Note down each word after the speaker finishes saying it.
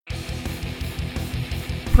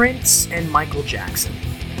Prince and Michael Jackson.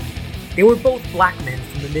 They were both black men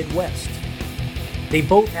from the Midwest. They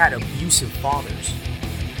both had abusive fathers.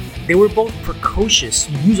 They were both precocious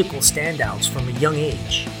musical standouts from a young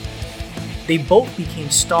age. They both became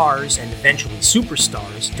stars and eventually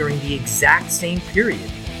superstars during the exact same period.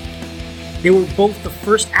 They were both the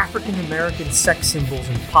first African American sex symbols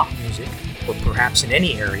in pop music, or perhaps in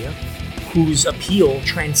any area, whose appeal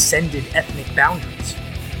transcended ethnic boundaries.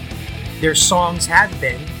 Their songs have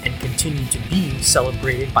been, and continue to be,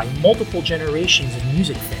 celebrated by multiple generations of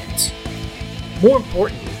music fans. More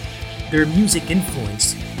importantly, their music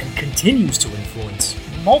influenced, and continues to influence,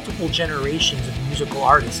 multiple generations of musical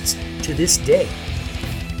artists to this day.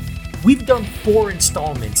 We've done 4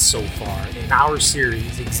 installments so far in our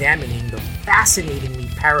series examining the fascinatingly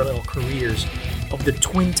parallel careers of the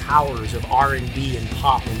twin towers of R&B and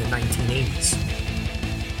pop in the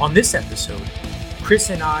 1980s. On this episode,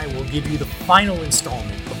 Chris and I will give you the final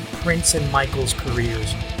installment of Prince and Michael's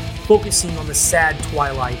careers, focusing on the sad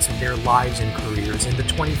twilights of their lives and careers in the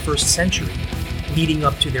 21st century, leading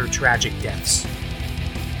up to their tragic deaths.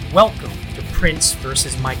 Welcome to Prince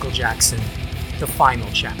vs. Michael Jackson, the final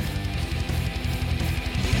chapter.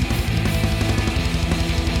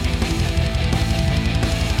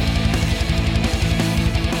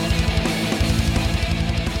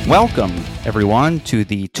 Welcome, everyone, to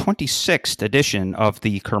the 26th edition of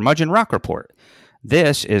the Curmudgeon Rock Report.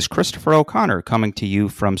 This is Christopher O'Connor coming to you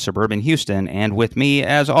from suburban Houston, and with me,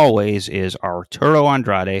 as always, is Arturo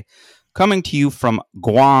Andrade coming to you from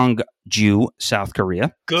Gwangju, South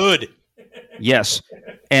Korea. Good. Yes,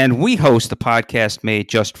 and we host the podcast made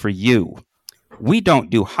just for you. We don't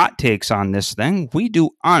do hot takes on this thing, we do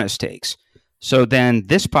honest takes. So then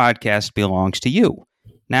this podcast belongs to you.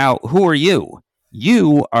 Now, who are you?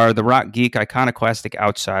 You are the rock geek iconoclastic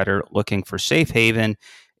outsider looking for safe haven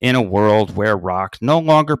in a world where rock no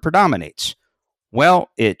longer predominates. Well,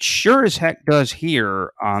 it sure as heck does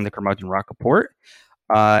here on the Curmudgeon Rock Report.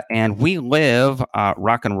 And we live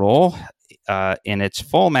rock and roll in its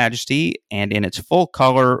full majesty and in its full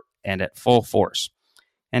color and at full force.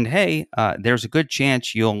 And hey, there's a good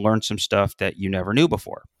chance you'll learn some stuff that you never knew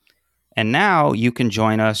before. And now you can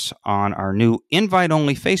join us on our new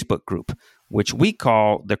invite-only Facebook group, which we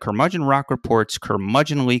call the Curmudgeon Rock Report's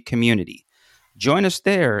Curmudgeonly Community. Join us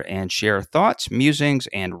there and share thoughts, musings,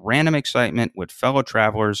 and random excitement with fellow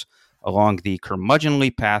travelers along the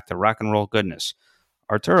curmudgeonly path to rock and roll goodness.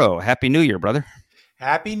 Arturo, Happy New Year, brother.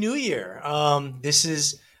 Happy New Year. This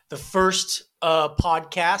is the first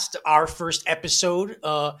podcast, our first episode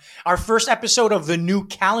of the new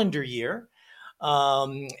calendar year.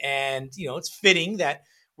 And, you know, it's fitting that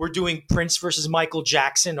we're doing Prince versus Michael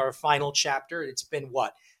Jackson, our final chapter. It's been,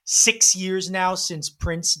 6 years now since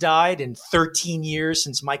Prince died and 13 years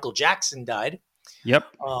since Michael Jackson died. Yep.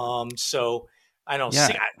 So I don't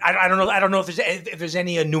Yeah. I don't know. I don't know if there's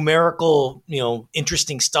any numerical,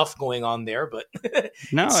 interesting stuff going on there, but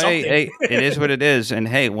No, hey, it is what it is. And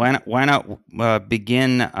hey, why not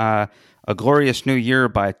begin a glorious new year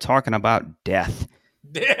by talking about death?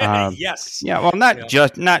 Yes. Yeah. Well, not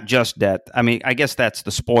just death. I mean, I guess that's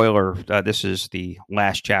the spoiler. This is the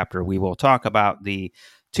last chapter. We will talk about the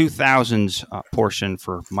 2000s portion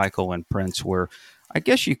for Michael and Prince, where I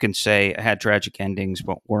guess you can say had tragic endings,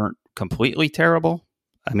 but weren't completely terrible.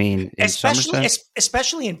 I mean,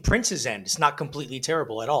 especially in Prince's end, it's not completely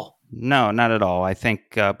terrible at all. No, not at all. I think,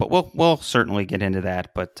 but we'll certainly get into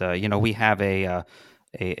that. But we have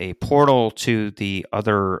a portal to the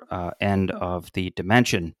other end of the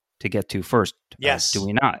dimension to get to first. Yes, do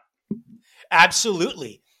we not?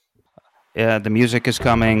 Absolutely. The music is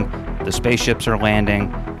coming. The spaceships are landing.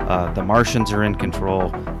 The Martians are in control.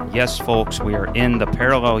 Yes, folks, we are in the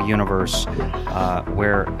parallel universe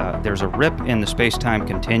where there's a rip in the space-time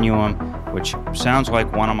continuum, which sounds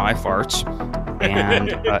like one of my farts. And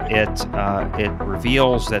it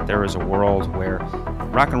reveals that there is a world where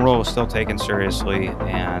rock and roll is still taken seriously,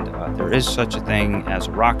 and there is such a thing as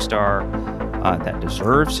a rock star that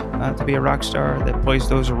deserves to be a rock star that plays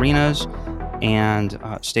those arenas and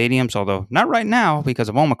stadiums, although not right now because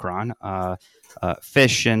of Omicron.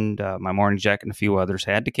 Fish and My Morning Jacket and a few others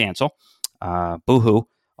had to cancel. Boo-hoo.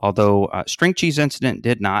 Although String Cheese Incident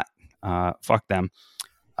did not. Fuck them.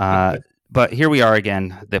 But here we are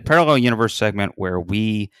again, the Parallel Universe segment where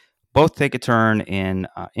we both take a turn in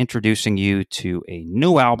introducing you to a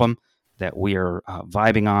new album that we are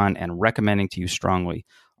vibing on and recommending to you strongly.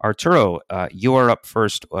 Arturo, you are up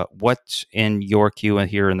first. What's in your queue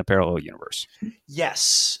here in the Parallel Universe?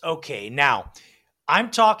 Yes. Okay. Now, I'm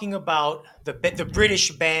talking about the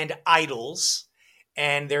British band Idols,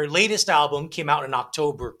 and their latest album came out in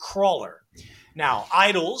October, Crawler. Now,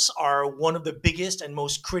 Idols are one of the biggest and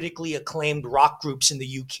most critically acclaimed rock groups in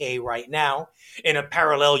the UK right now. In a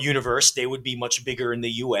parallel universe, they would be much bigger in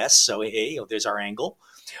the US. So, hey, there's our angle.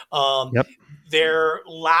 Um, Yep. their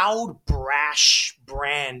loud, brash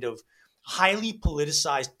brand of highly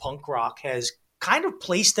politicized punk rock has kind of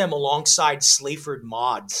placed them alongside Slayford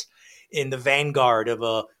Mods in the vanguard of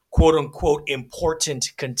a quote unquote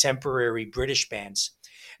important contemporary British bands.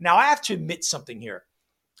 Now, I have to admit something here.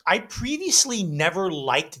 I previously never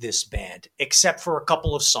liked this band except for a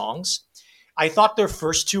couple of songs. I thought their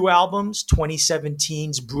first two albums,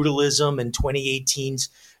 2017's Brutalism and 2018's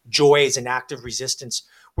Joy as an Act of Resistance,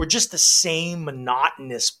 were just the same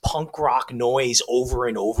monotonous punk rock noise over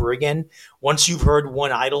and over again. Once you've heard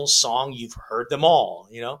one Idols song, you've heard them all,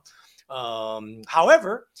 you know?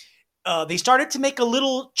 However, they started to make a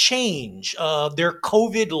little change. Their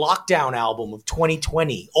COVID lockdown album of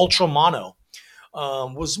 2020, Ultramono,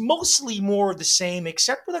 was mostly more of the same,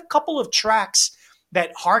 except with a couple of tracks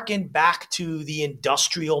that harken back to the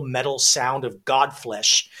industrial metal sound of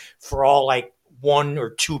Godflesh, for all like one or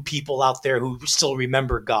two people out there who still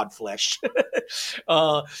remember Godflesh.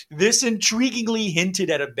 This intriguingly hinted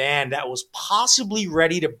at a band that was possibly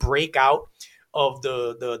ready to break out of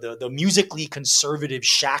the musically conservative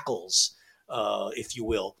shackles, if you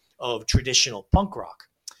will, of traditional punk rock.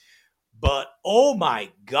 But oh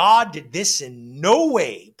my God, did this in no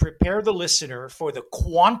way prepare the listener for the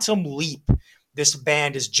quantum leap this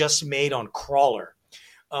band has just made on Crawler.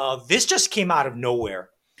 This just came out of nowhere.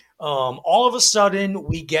 All of a sudden,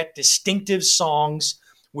 we get distinctive songs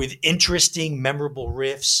with interesting, memorable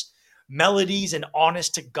riffs. Melodies and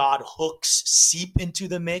honest-to-God hooks seep into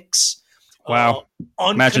the mix. Wow.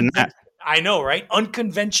 Imagine that. I know, right?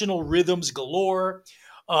 Unconventional rhythms galore.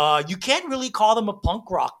 You can't really call them a punk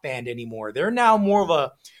rock band anymore. They're now more of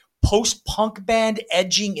a post-punk band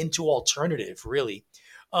edging into alternative, really.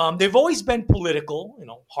 They've always been political,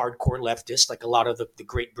 hardcore leftist, like a lot of the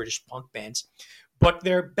great British punk bands. But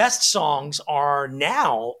their best songs are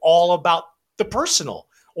now all about the personal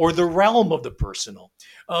or the realm of the personal.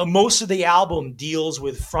 Most of the album deals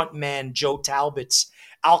with frontman Joe Talbot's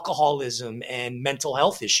alcoholism and mental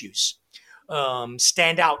health issues.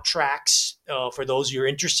 Standout tracks for those who are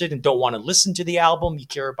interested and don't want to listen to the album. You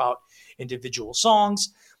care about individual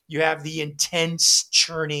songs. You have the intense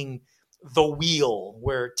churning The Wheel,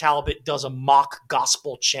 where Talbot does a mock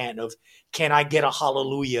gospel chant of "Can I get a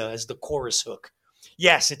hallelujah" as the chorus hook.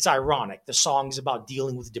 Yes, it's ironic. The song is about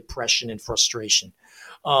dealing with depression and frustration.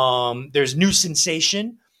 There's New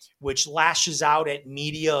Sensation, which lashes out at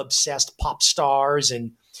media-obsessed pop stars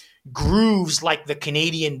and grooves like the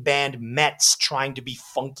Canadian band Mets trying to be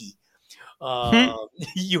funky.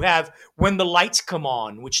 You have When the Lights Come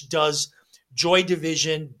On, which does Joy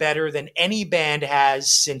Division better than any band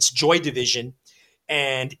has since Joy Division,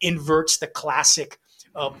 and inverts the classic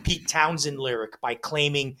Pete Townsend lyric by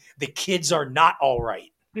claiming the kids are not all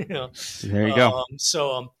right. There you go.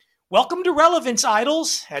 Welcome to relevance,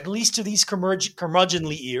 Idols, at least to these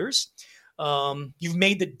curmudgeonly ears. You've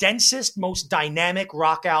made the densest, most dynamic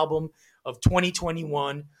rock album of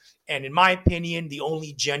 2021, and in my opinion, the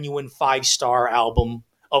only genuine 5-star album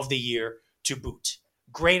of the year to boot.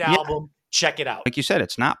 Great album. Yeah. Check it out. Like you said,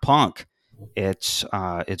 it's not punk. It's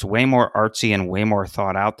way more artsy and way more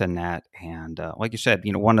thought out than that. And like you said,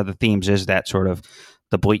 one of the themes is that sort of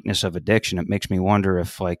the bleakness of addiction. It makes me wonder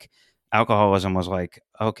if like alcoholism was like,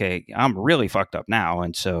 okay, I'm really fucked up now,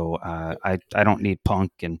 and so I don't need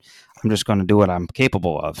punk, and I'm just going to do what I'm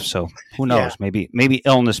capable of. So who knows? Yeah. Maybe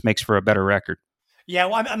illness makes for a better record. Yeah,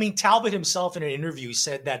 well, I mean, Talbot himself in an interview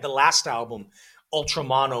said that the last album,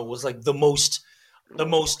 Ultramono, was like the most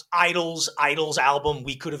Idols album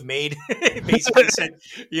we could have made. Basically said,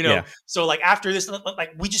 yeah. So like after this,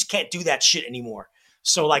 like we just can't do that shit anymore.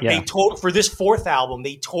 So like for this fourth album,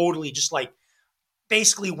 they totally just like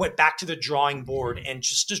basically went back to the drawing board and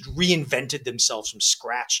just reinvented themselves from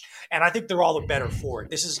scratch. And I think they're all the better for it.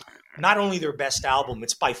 This is not only their best album,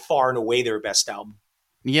 it's by far and away their best album.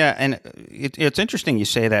 Yeah, and it's interesting you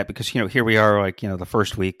say that because, here we are like, the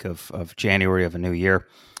first week of January of a new year.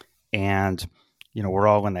 And, we're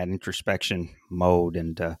all in that introspection mode.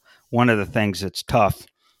 And one of the things that's tough,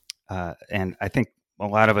 and I think a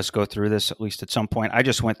lot of us go through this, at least at some point. I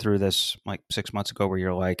just went through this like 6 months ago where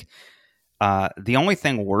you're like, the only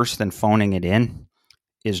thing worse than phoning it in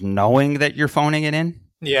is knowing that you're phoning it in.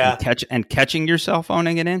 Yeah. And catching yourself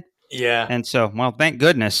phoning it in. Yeah. And so, well, thank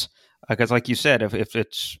goodness. Because like you said, if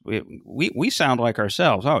we sound like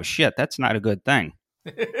ourselves, oh shit, that's not a good thing.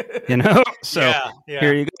 So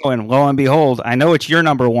Here you go. And lo and behold, I know it's your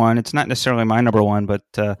number one. It's not necessarily my number one, but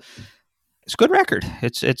it's a good record.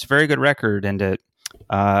 It's a very good record, and it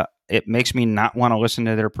makes me not want to listen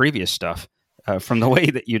to their previous stuff from the way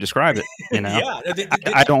that you describe it. Yeah,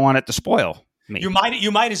 I don't want it to spoil me.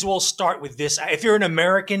 You might as well start with this. If you're an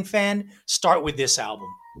American fan, start with this album.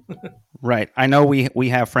 Right. I know we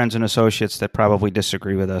have friends and associates that probably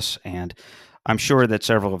disagree with us, and I'm sure that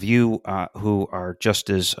several of you who are just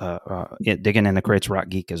as digging in the crates rock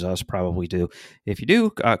geek as us probably do. If you do,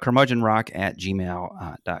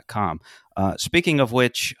 curmudgeonrock@gmail.com. Speaking of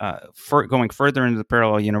which, going further into the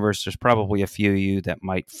parallel universe, there's probably a few of you that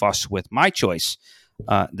might fuss with my choice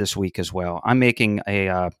this week as well. I'm making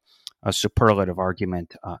a superlative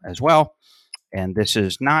argument as well, and this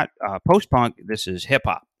is not post-punk, this is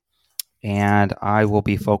hip-hop. And I will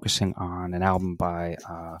be focusing on an album by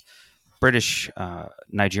British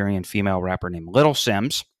Nigerian female rapper named Little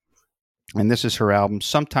Simz. And this is her album,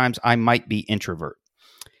 Sometimes I Might Be Introvert.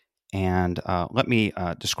 And let me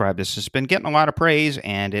describe this. It's been getting a lot of praise,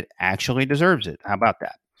 and it actually deserves it. How about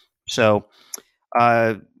that? So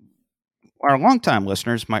our longtime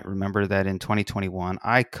listeners might remember that in 2021,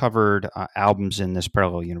 I covered albums in this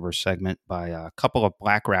Parallel Universe segment by a couple of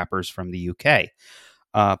black rappers from the UK.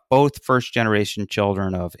 Both first-generation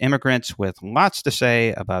children of immigrants with lots to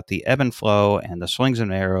say about the ebb and flow and the slings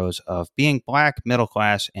and arrows of being black, middle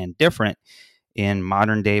class, and different in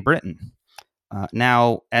modern-day Britain.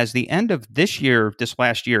 Now, as the end of this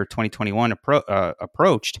last year, 2021,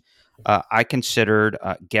 approached, I considered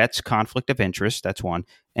Get's Conflict of Interest, that's one,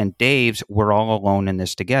 and Dave's We're All Alone in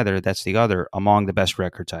This Together, that's the other, among the best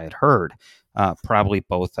records I had heard, probably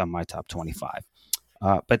both on my top 25.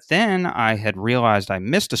 But then I had realized I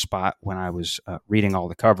missed a spot when I was reading all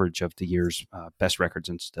the coverage of the year's best records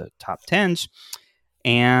into the top 10s,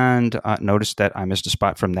 and noticed that I missed a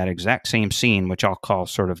spot from that exact same scene, which I'll call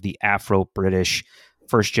sort of the Afro-British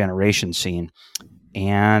first-generation scene.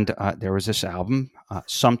 And there was this album,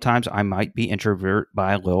 Sometimes I Might Be Introvert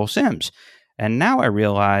by Little Simz. And now I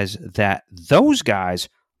realize that those guys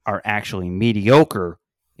are actually mediocre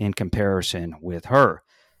in comparison with her.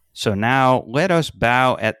 So now let us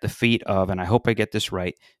bow at the feet of, and I hope I get this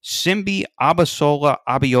right, Simbi Abisola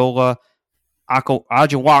Abiola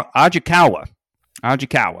Ajikawa.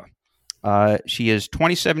 She is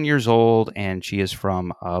 27 years old, and she is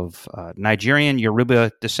of Nigerian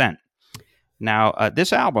Yoruba descent. Now,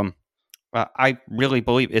 this album, I really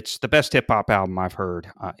believe it's the best hip-hop album I've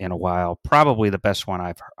heard in a while, probably the best one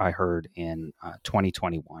I heard in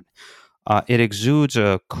 2021. It exudes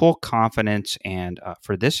a cool confidence, and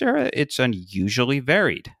for this era, it's unusually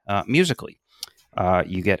varied musically.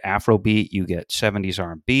 You get Afrobeat, you get 70s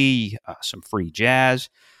R&B, some free jazz,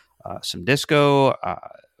 some disco. A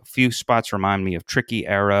few spots remind me of Tricky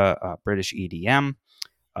era British EDM,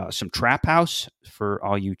 some trap house for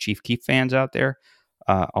all you Chief Keef fans out there,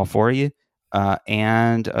 all four of you,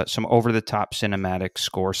 and some over-the-top cinematic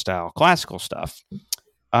score-style classical stuff.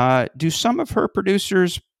 Do some of her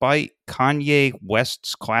producers bite Kanye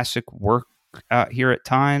West's classic work here at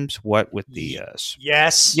times? What with the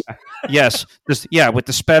yes, yes, with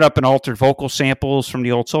the sped up and altered vocal samples from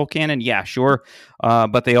the old soul canon? Yeah, sure.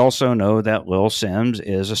 But they also know that Lil Simz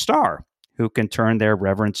is a star who can turn their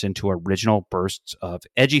reverence into original bursts of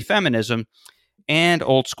edgy feminism and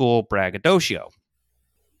old school braggadocio.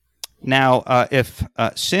 Now, if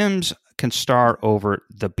Simz can star over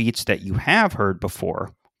the beats that you have heard before,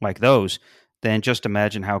 like those, then just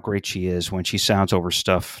imagine how great she is when she sounds over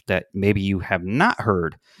stuff that maybe you have not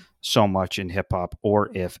heard so much in hip-hop,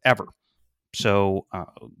 or if ever. So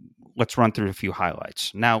let's run through a few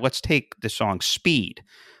highlights. Now, let's take the song Speed.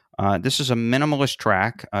 This is a minimalist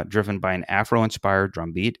track driven by an Afro-inspired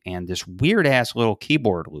drum beat and this weird-ass little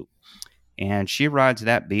keyboard loop. And she rides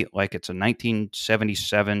that beat like it's a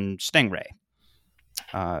 1977 Stingray.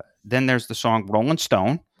 Then there's the song Rolling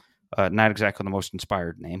Stone. Not exactly the most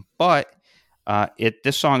inspired name, but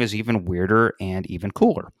this song is even weirder and even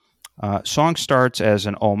cooler. Song starts as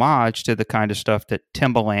an homage to the kind of stuff that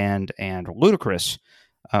Timbaland and Ludacris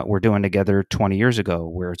were doing together 20 years ago,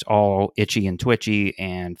 where it's all itchy and twitchy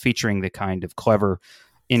and featuring the kind of clever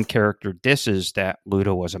in-character disses that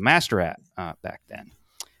Luda was a master at back then.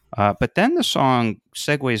 But then the song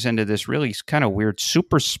segues into this really kind of weird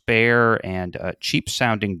super spare and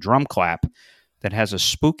cheap-sounding drum clap that has a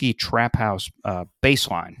spooky trap house bass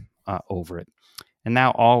line over it. And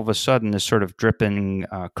now all of a sudden, this sort of dripping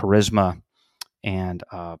charisma and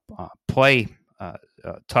play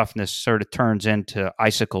toughness sort of turns into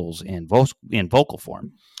icicles in vocal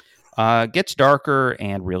form. Gets darker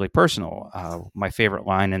and really personal. My favorite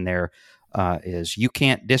line in there is, "You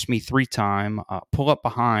can't diss me 3 times, pull up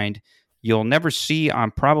behind. You'll never see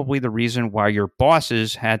I'm probably the reason why your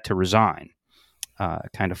bosses had to resign."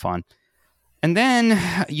 kind of fun. And then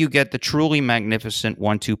you get the truly magnificent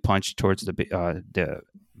 1-2 punch towards the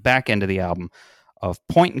back end of the album of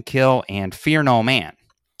Point and Kill and Fear No Man.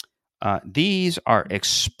 These are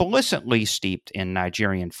explicitly steeped in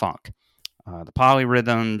Nigerian funk. The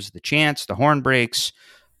polyrhythms, the chants, the horn breaks,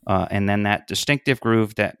 and then that distinctive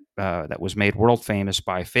groove that was made world famous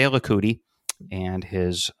by Fela Kuti and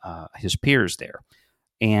his peers there.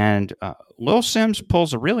 And Lil Simz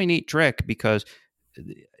pulls a really neat trick because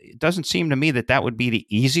it doesn't seem to me that would be the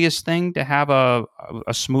easiest thing to have a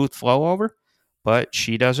smooth flow over, but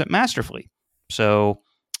she does it masterfully. So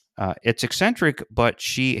it's eccentric, but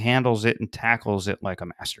she handles it and tackles it like a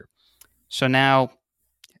master. So now,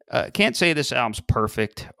 can't say this album's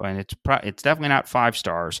perfect, and it's definitely not 5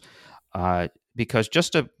 stars, because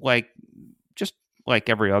just like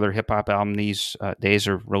every other hip hop album these days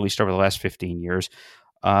are released over the last 15 years.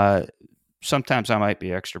 Sometimes I might be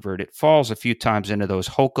extroverted. It falls a few times into those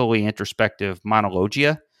hokily introspective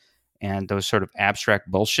monologia and those sort of abstract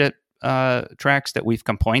bullshit tracks that we've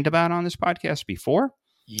complained about on this podcast before.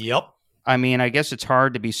 Yep. I mean, I guess it's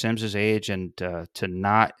hard to be Simz's age and to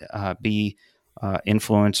not be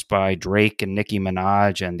influenced by Drake and Nicki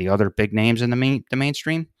Minaj and the other big names in the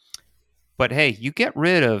mainstream. But hey, you get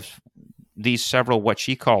rid of these several what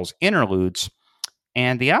she calls interludes,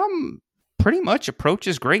 and the album pretty much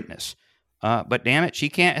approaches greatness. But damn it, she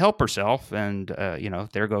can't help herself, and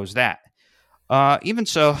there goes that. Even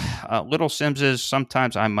so, Little Simz's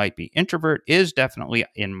Sometimes I Might Be Introvert is definitely,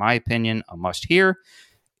 in my opinion, a must-hear.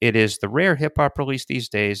 It is the rare hip-hop release these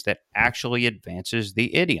days that actually advances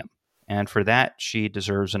the idiom, and for that, she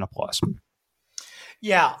deserves an applause.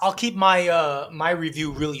 Yeah, I'll keep my my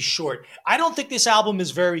review really short. I don't think this album is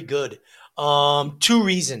very good. 2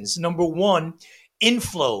 reasons. Number one,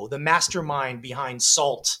 Inflo, the mastermind behind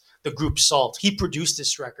Salt, the group Salt, he produced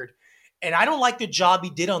this record. And I don't like the job he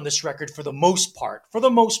did on this record for the most part.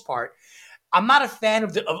 I'm not a fan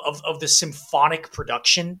of the symphonic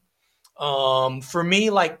production. For me,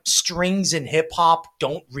 like, strings and hip hop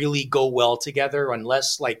don't really go well together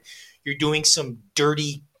unless like you're doing some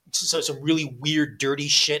really weird, dirty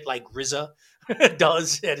shit like RZA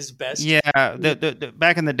does at his best. Yeah, the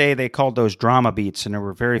back in the day, they called those drama beats, and there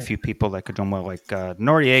were very few people that could do them well. Like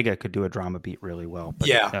Noriega could do a drama beat really well,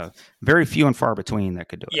 but very few and far between that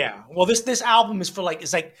could do it. Yeah, well, this album is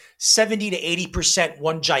it's like 70 to 80%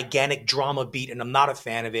 one gigantic drama beat, and I'm not a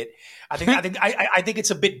fan of it. I think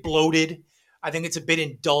it's a bit bloated. I think it's a bit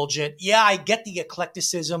indulgent. Yeah, I get the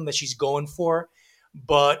eclecticism that she's going for,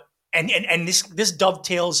 but and this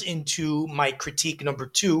dovetails into my critique number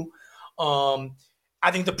 2.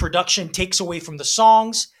 I think the production takes away from the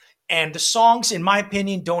songs, and the songs, in my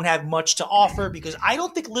opinion, don't have much to offer because I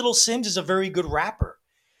don't think Little Simz is a very good rapper.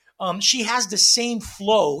 She has the same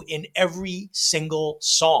flow in every single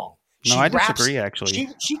song. I disagree, actually.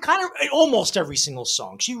 She kind of, almost every single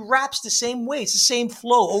song, she raps the same way. It's the same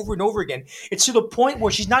flow over and over again. It's to the point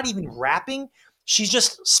where she's not even rapping. She's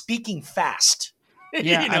just speaking fast.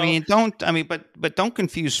 Yeah, but don't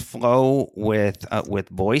confuse flow with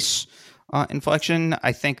voice inflection.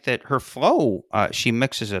 I think that her flow, she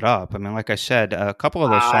mixes it up. I mean, like I said, a couple of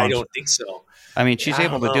those songs. I don't think so. I mean, she's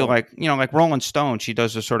able to do like Rolling Stone. She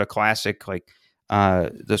does the sort of classic, like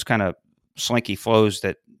those kind of slinky flows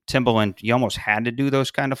that Timbaland. You almost had to do those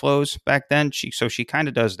kind of flows back then. She kind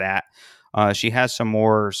of does that. She has some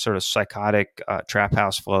more sort of psychotic trap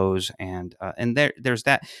house flows, and there's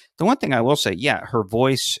that. The one thing I will say, yeah, her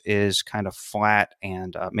voice is kind of flat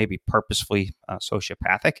and maybe purposefully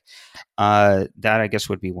sociopathic. That I guess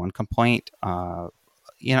would be one complaint. And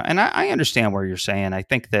I understand where you're saying. I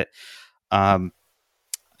think that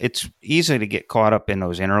it's easy to get caught up in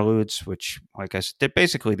those interludes, which, like I said,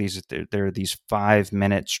 they're these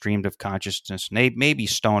 5-minute stream of consciousness, maybe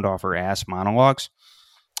stoned off her ass monologues.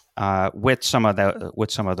 With some of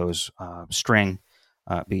those string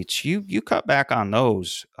beats, you cut back on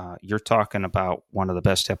those. You're talking about one of the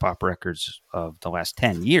best hip hop records of the last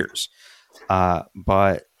 10 years.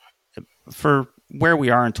 But for where we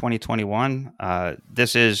are in 2021,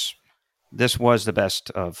 this was the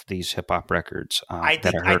best of these hip hop records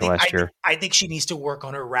that I heard last year. I think she needs to work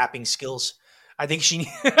on her rapping skills. I think she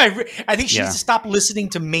needs to stop listening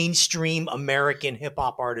to mainstream American hip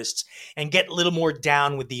hop artists and get a little more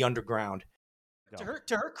down with the underground. To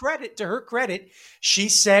her credit, she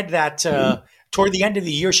said that toward the end of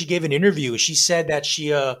the year, she gave an interview. She said that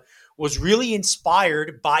she was really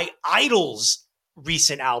inspired by Idol's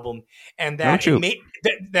recent album, and that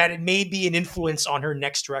it may be an influence on her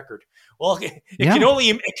next record. Well, it can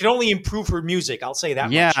only improve her music. I'll say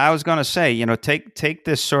that. Yeah, much. I was going to say, take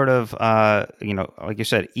this sort of, like you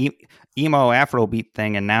said, emo Afrobeat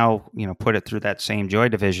thing and now, put it through that same Joy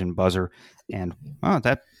Division buzzer. And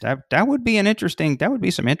that would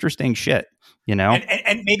be some interesting shit,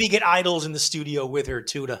 And maybe get Idols in the studio with her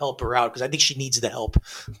too to help her out, because I think she needs the help.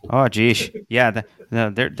 Oh, geez. Yeah,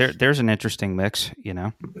 there's an interesting mix,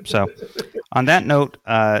 So on that note,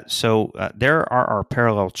 there are our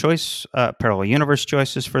parallel universe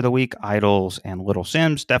choices for the week, Idols and Little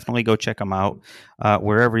Sims. Definitely go check them out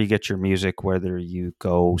wherever you get your music, whether you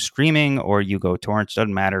go streaming or you go torrents,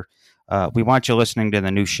 doesn't matter. We want you listening to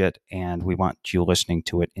the new shit, and we want you listening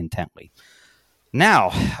to it intently.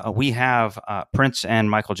 Now, we have Prince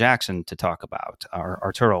and Michael Jackson to talk about.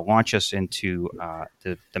 Arturo, launch us into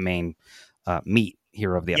the main meat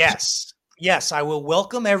here of the episode. Yes, I will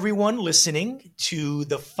welcome everyone listening to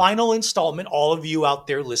the final installment, all of you out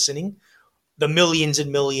there listening, the millions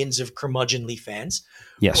and millions of curmudgeonly fans.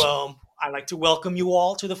 Yes. Well, I'd like to welcome you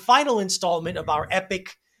all to the final installment of our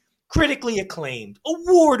epic, critically acclaimed,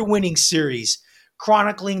 award-winning series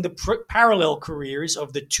chronicling the parallel careers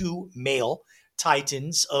of the two male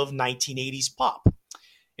titans of 1980s pop.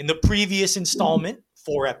 In the previous installment,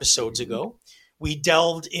 4 episodes ago, we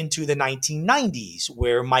delved into the 1990s,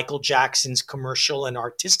 where Michael Jackson's commercial and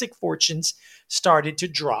artistic fortunes started to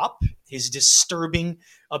drop. His disturbing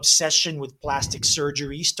obsession with plastic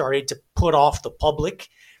surgery started to put off the public,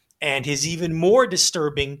 and his even more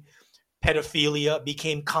disturbing pedophilia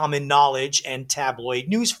became common knowledge and tabloid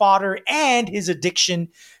news fodder, and his addiction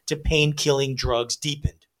to pain-killing drugs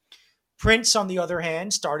deepened. Prince, on the other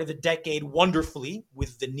hand, started the decade wonderfully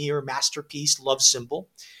with the near masterpiece Love Symbol,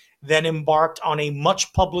 then embarked on a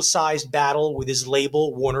much publicized battle with his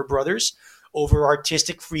label Warner Brothers over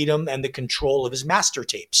artistic freedom and the control of his master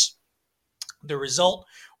tapes. The result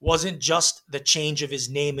wasn't just the change of his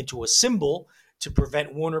name into a symbol to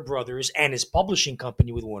prevent Warner Brothers and his publishing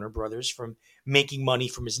company with Warner Brothers from making money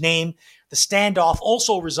from his name. The standoff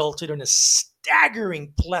also resulted in a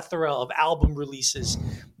staggering plethora of album releases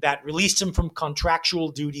that released him from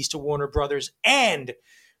contractual duties to Warner Brothers and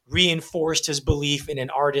reinforced his belief in an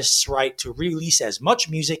artist's right to release as much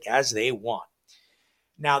music as they want.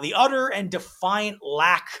 Now, the utter and defiant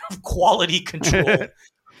lack of quality control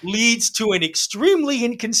leads to an extremely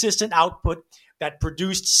inconsistent output that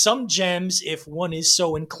produced some gems if one is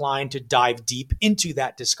so inclined to dive deep into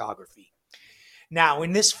that discography. Now,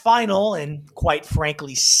 in this final and quite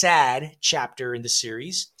frankly sad chapter in the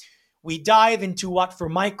series, we dive into what for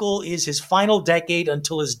Michael is his final decade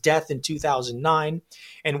until his death in 2009,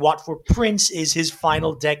 and what for Prince is his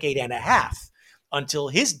final decade and a half until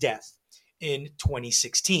his death in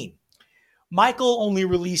 2016. Michael only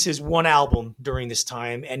releases one album during this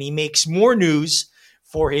time, and he makes more news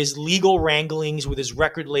for his legal wranglings with his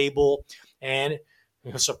record label and,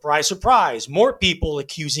 surprise, surprise, more people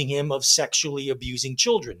accusing him of sexually abusing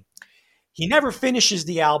children. He never finishes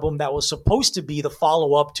the album that was supposed to be the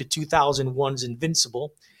follow-up to 2001's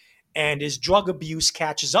Invincible, and his drug abuse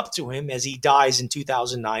catches up to him as he dies in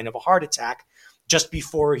 2009 of a heart attack just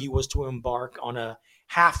before he was to embark on a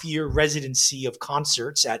half-year residency of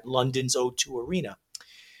concerts at London's O2 Arena.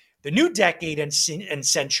 The new decade and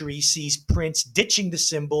century sees Prince ditching the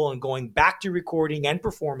symbol and going back to recording and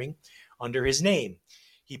performing under his name.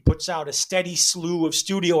 He puts out a steady slew of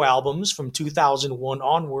studio albums from 2001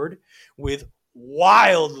 onward with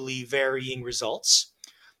wildly varying results.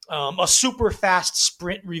 A super fast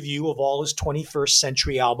sprint review of all his 21st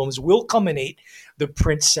century albums will culminate the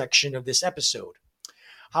Prince section of this episode.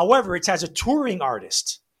 However, it's as a touring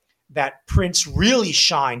artist that Prince really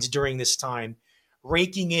shines during this time,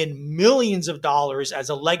 raking in millions of dollars as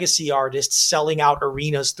a legacy artist, selling out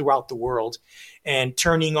arenas throughout the world and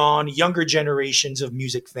turning on younger generations of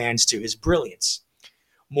music fans to his brilliance.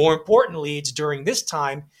 More importantly, it's during this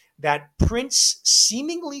time that Prince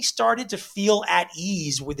seemingly started to feel at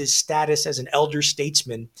ease with his status as an elder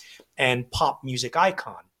statesman and pop music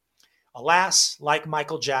icon. Alas, like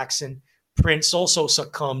Michael Jackson, Prince also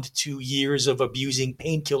succumbed to years of abusing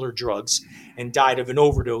painkiller drugs and died of an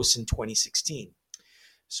overdose in 2016.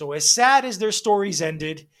 So as sad as their stories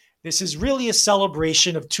ended, this is really a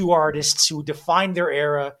celebration of two artists who defined their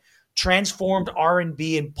era, transformed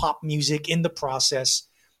R&B and pop music in the process,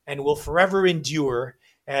 and will forever endure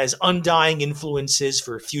as undying influences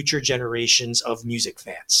for future generations of music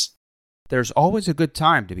fans. There's always a good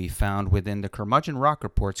time to be found within the Curmudgeon Rock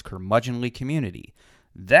Report's curmudgeonly community.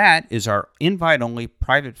 That is our invite-only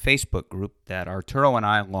private Facebook group that Arturo and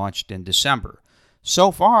I launched in December.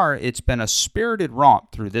 So far, it's been a spirited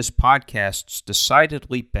romp through this podcast's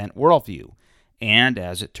decidedly bent worldview, and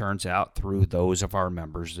as it turns out, through those of our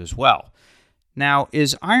members as well. Now,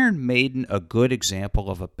 is Iron Maiden a good example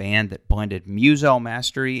of a band that blended muso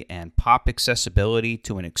mastery and pop accessibility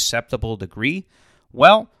to an acceptable degree?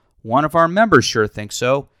 Well, one of our members sure thinks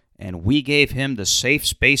so, and we gave him the safe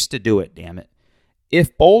space to do it, damn it.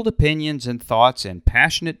 If bold opinions and thoughts and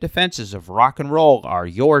passionate defenses of rock and roll are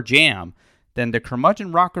your jam, then the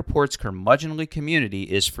Curmudgeon Rock Report's curmudgeonly community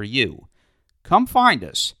is for you. Come find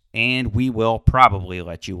us, and we will probably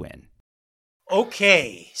let you in.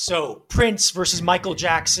 Okay, so Prince versus Michael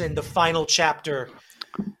Jackson, the final chapter.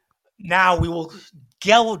 Now we will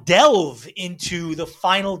delve into the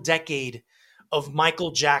final decade of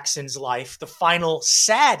Michael Jackson's life, the final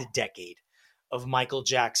sad decade of Michael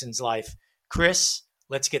Jackson's life. Chris,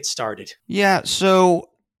 let's get started. Yeah, so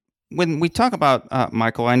when we talk about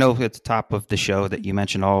Michael, I know at the top of the show that you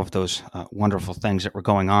mentioned all of those wonderful things that were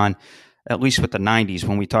going on, at least with the 90s.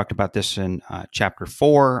 When we talked about this in Chapter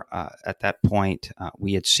 4, at that point,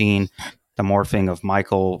 we had seen the morphing of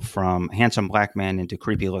Michael from handsome black man into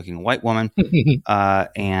creepy-looking white woman.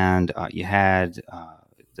 And you had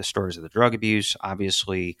the stories of the drug abuse,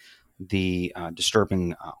 obviously the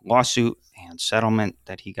disturbing lawsuit and settlement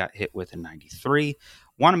that he got hit with in 93.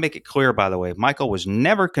 Want to make it clear, by the way, Michael was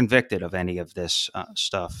never convicted of any of this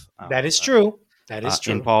stuff. That is true. That is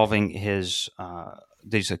true. Involving his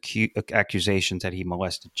these accusations that he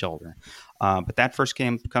molested children. But that first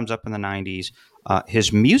comes up in the 90s.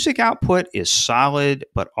 His music output is solid,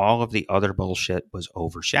 but all of the other bullshit was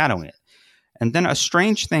overshadowing it. And then a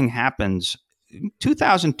strange thing happens.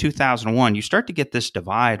 2000, 2001, you start to get this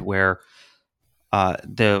divide where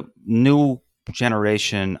the new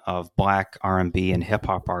generation of black R&B and hip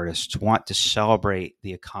hop artists want to celebrate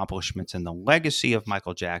the accomplishments and the legacy of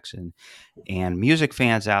Michael Jackson, and music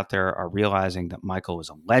fans out there are realizing that Michael is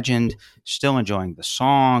a legend, still enjoying the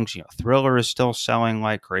songs. Thriller is still selling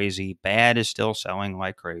like crazy. Bad is still selling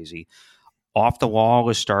like crazy. Off the Wall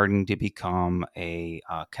is starting to become a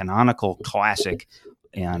canonical classic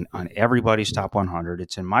and on everybody's top 100.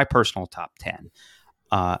 It's in my personal top 10.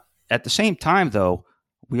 At the same time, though,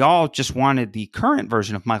 we all just wanted the current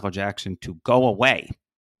version of Michael Jackson to go away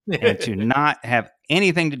and to not have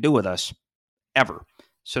anything to do with us ever.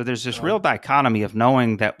 So there's this real dichotomy of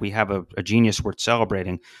knowing that we have a genius worth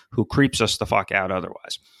celebrating who creeps us the fuck out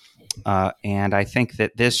otherwise. And I think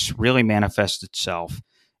that this really manifests itself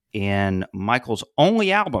in Michael's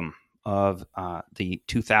only album of the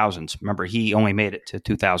 2000s. Remember, he only made it to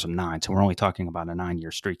 2009, so we're only talking about a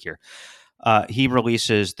 9-year streak here. He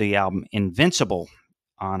releases the album Invincible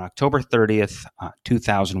on October 30th,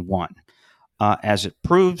 2001. As it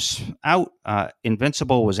proves out,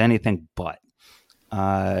 Invincible was anything but.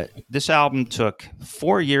 This album took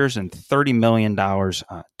 4 years and $30 million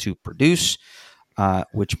to produce,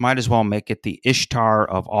 which might as well make it the Ishtar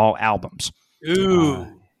of all albums.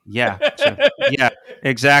 Ooh. Yeah,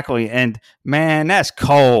 exactly. And man, that's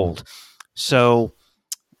cold. So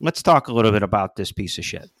let's talk a little bit about this piece of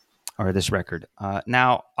shit, or this record.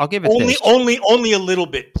 Now, I'll give it only a little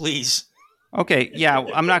bit, please. Okay, yeah,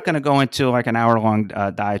 I'm not going to go into like an hour-long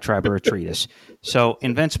diatribe or a treatise. So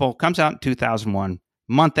Invincible comes out in 2001,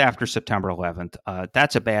 month after September 11th.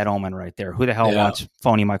 That's a bad omen right there. Who the hell wants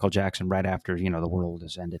phony Michael Jackson right after, the world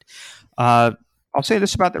has ended? I'll say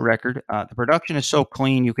this about the record. The production is so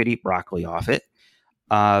clean you could eat broccoli off it.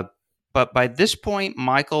 But by this point,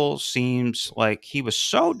 Michael seems like he was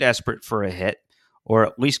so desperate for a hit, or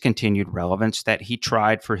at least continued relevance, that he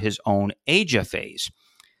tried for his own Aja phase,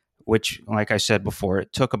 which, like I said before,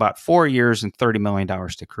 it took about 4 years and $30 million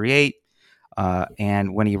to create.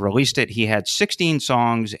 And when he released it, he had 16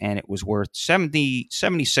 songs, and it was worth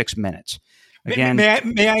 76 minutes. Again,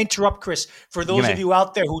 may I interrupt, Chris? For those of you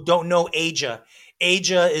out there who don't know Aja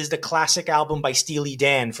is the classic album by Steely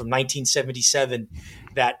Dan from 1977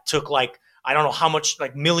 that took I don't know how much,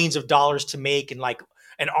 millions of dollars to make, and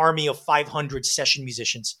an army of 500 session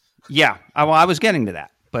musicians. Yeah, well, I was getting to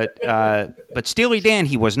that, but Steely Dan,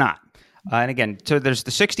 he was not. And again, so there's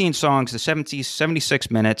the 16 songs, the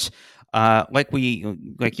 76 minutes. Like you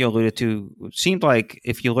alluded to, it seemed like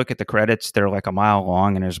if you look at the credits, they're like a mile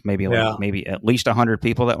long, and there's maybe at least 100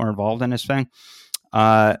 people that were involved in this thing.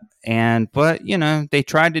 But they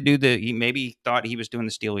tried to do he maybe thought he was doing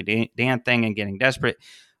the Steely Dan thing and getting desperate,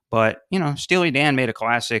 but Steely Dan made a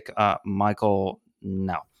classic. Michael,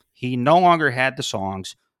 no, he no longer had the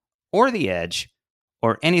songs or the edge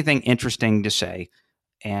or anything interesting to say.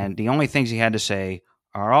 And the only things he had to say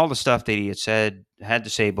are all the stuff that he had to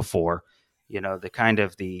say before, the kind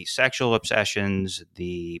of the sexual obsessions,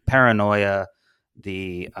 the paranoia,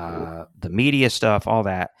 the media stuff, all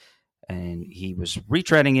that. And he was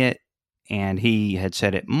retreading it, and he had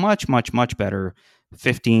said it much, much, much better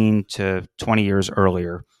 15 to 20 years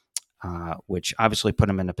earlier, which obviously put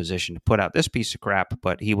him in a position to put out this piece of crap,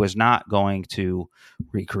 but he was not going to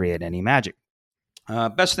recreate any magic.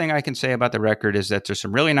 Best thing I can say about the record is that there's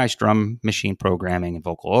some really nice drum machine programming and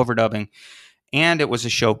vocal overdubbing, and it was a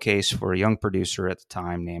showcase for a young producer at the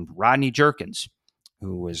time named Rodney Jerkins,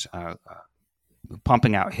 who was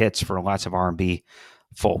pumping out hits for lots of R&B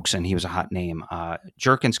folks, and he was a hot name.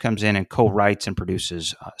 Jerkins comes in and co-writes and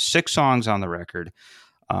produces 6 songs on the record.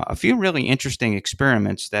 A few really interesting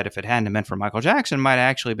experiments that, if it hadn't been for Michael Jackson, might have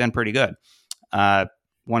actually been pretty good.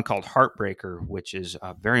 One called Heartbreaker, which is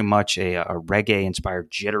very much a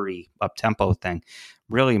reggae-inspired, jittery, up-tempo thing,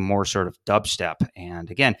 really more sort of dubstep.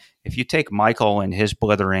 And again, if you take Michael and his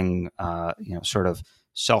blithering, sort of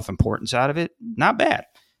self-importance out of it, not bad.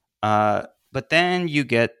 But then you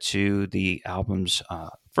get to the album's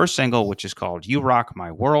first single, which is called You Rock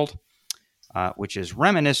My World, which is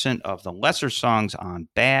reminiscent of the lesser songs on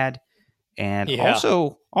Bad, and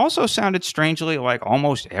also sounded strangely like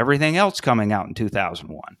almost everything else coming out in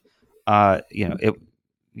 2001. It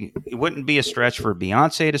wouldn't be a stretch for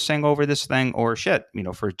Beyonce to sing over this thing, or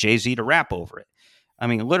for Jay-Z to rap over it. I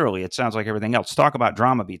mean, literally, it sounds like everything else. Talk about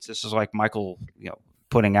drama beats. This is like Michael,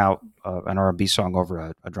 putting out an R&B song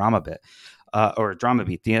over a drama bit. Or a drama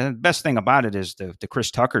beat. The best thing about it is the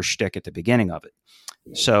Chris Tucker shtick at the beginning of it.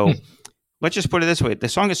 So let's just put it this way. The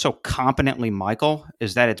song is so competently Michael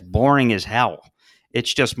is that it's boring as hell.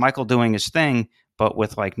 It's just Michael doing his thing, but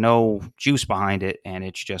with like no juice behind it, and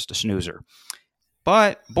it's just a snoozer.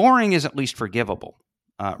 But boring is at least forgivable.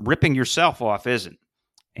 Ripping yourself off isn't.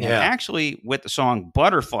 And actually, with the song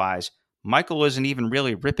Butterflies, Michael isn't even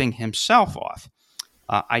really ripping himself off.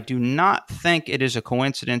 I do not think it is a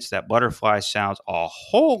coincidence that Butterflies sounds a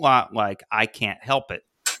whole lot like I Can't Help It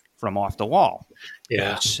from Off the Wall.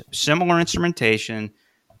 Yeah. It's similar instrumentation,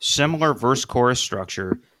 similar verse-chorus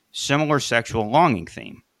structure, similar sexual longing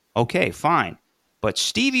theme. Okay, fine. But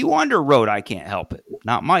Stevie Wonder wrote I Can't Help It,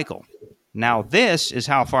 not Michael. Now, this is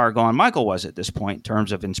how far gone Michael was at this point in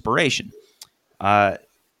terms of inspiration. And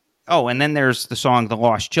then there's the song The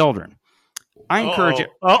Lost Children. I encourage it.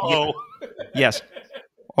 Yes.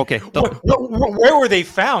 Okay. Where were they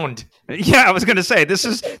found? Yeah, I was going to say this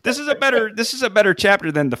is a better chapter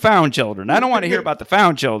than the found children. I don't want to hear about the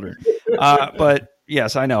found children, but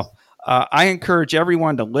yes, I know. I encourage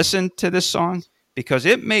everyone to listen to this song because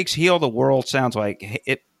it makes "Heal the World" sounds like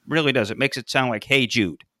it really does. It makes it sound like "Hey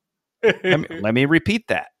Jude." Let me repeat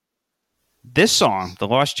that. This song, "The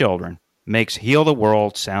Lost Children," makes "Heal the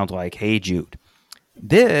World" sound like "Hey Jude."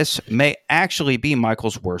 This may actually be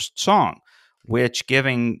Michael's worst song, which,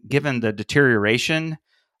 given the deterioration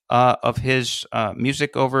of his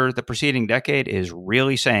music over the preceding decade, is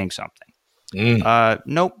really saying something.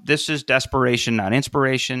 Nope, this is desperation, not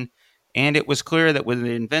inspiration. And it was clear that with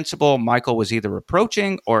Invincible, Michael was either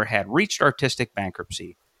approaching or had reached artistic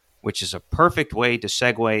bankruptcy, which is a perfect way to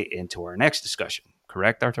segue into our next discussion.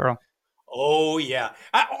 Correct, Arturo? Oh, yeah.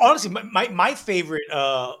 Honestly, my favorite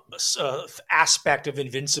aspect of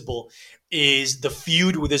Invincible is the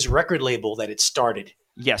feud with his record label that it started.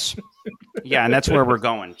 Yes. Yeah, and that's where we're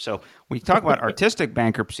going. So we talk about artistic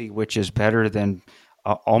bankruptcy, which is better than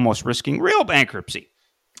almost risking real bankruptcy.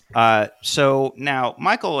 So now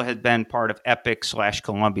Michael had been part of Epic /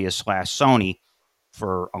 Columbia / Sony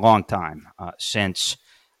for a long time, since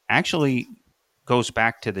actually goes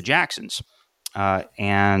back to the Jacksons.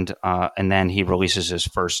 And then he releases his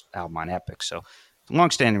first album on Epic. So it's a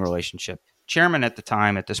long-standing relationship. Chairman at the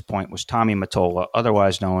time, at this point, was Tommy Mottola,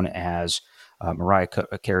 otherwise known as Mariah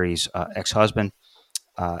Carey's ex-husband.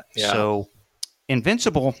 So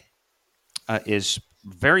Invincible is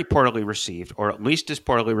very poorly received, or at least as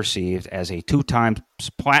poorly received as a 2-time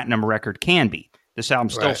platinum record can be. This album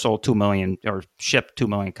still sold 2 million, or shipped 2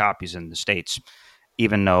 million copies in the States,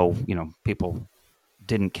 even though, people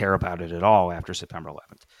didn't care about it at all after September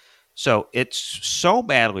 11th. So it's so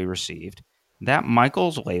badly received that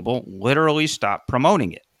Michael's label literally stopped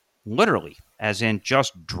promoting it. Literally, as in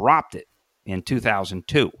just dropped it in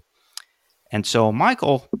 2002. And so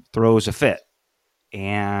Michael throws a fit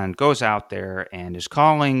and goes out there and is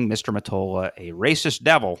calling Mr. Mottola a racist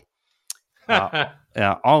devil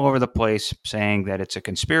all over the place, saying that it's a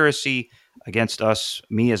conspiracy against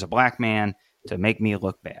me as a black man, to make me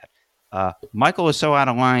look bad. Michael is so out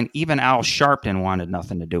of line, even Al Sharpton wanted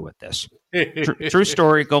nothing to do with this. True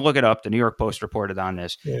story. Go look it up. The New York Post reported on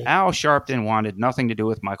this. Yeah. Al Sharpton wanted nothing to do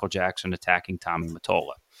with Michael Jackson attacking Tommy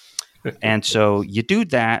Mottola. And so you do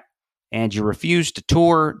that, and you refuse to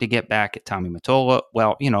tour to get back at Tommy Mottola.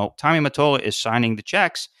 Well, Tommy Mottola is signing the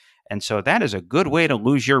checks, and so that is a good way to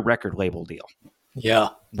lose your record label deal. Yeah.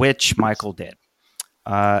 Which Michael did.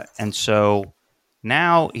 And so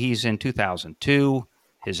now he's in 2002.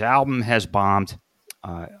 His album has bombed.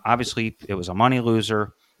 Obviously, it was a money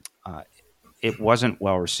loser. It wasn't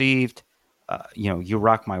well received. You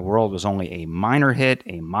Rock My World was only a minor hit,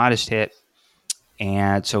 a modest hit.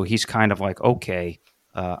 And so he's kind of like, okay,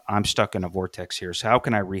 I'm stuck in a vortex here. So how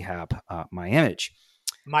can I rehab my image?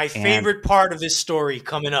 My favorite part of this story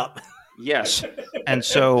coming up. Yes. And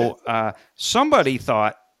so somebody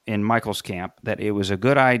thought in Michael's camp that it was a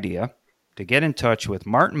good idea to get in touch with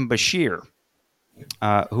Martin Bashir,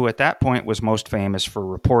 who at that point was most famous for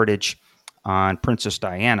reportage on Princess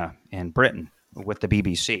Diana in Britain with the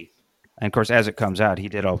BBC. And of course, as it comes out, he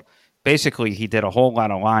did a whole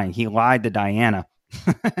lot of lying. He lied to Diana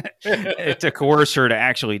to coerce her to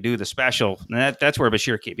actually do the special. And that's where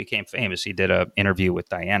Bashir became famous. He did an interview with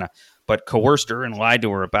Diana, but coerced her and lied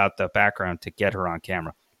to her about the background to get her on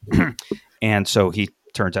camera. And so he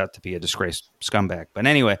turns out to be a disgraced scumbag. But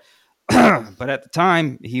anyway, but at the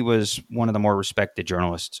time, he was one of the more respected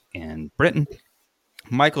journalists in Britain.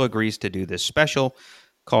 Michael agrees to do this special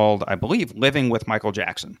called, I believe, Living with Michael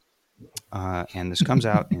Jackson. And this comes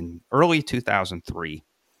out in early 2003.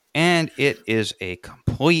 And it is a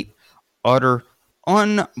complete, utter,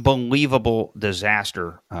 unbelievable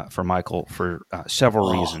disaster for Michael for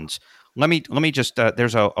several reasons. Let me just,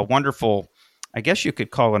 there's a wonderful, I guess you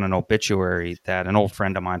could call it an obituary that an old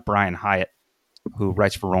friend of mine, Brian Hyatt, who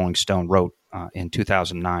writes for Rolling Stone, wrote in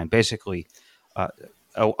 2009. Basically,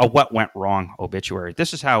 a what went wrong obituary.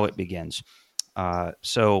 This is how it begins. And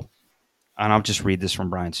I'll just read this from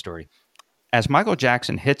Brian's story. As Michael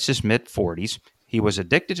Jackson hits his mid-40s, he was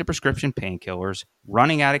addicted to prescription painkillers,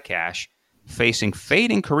 running out of cash, facing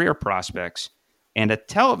fading career prospects, and a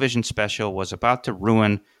television special was about to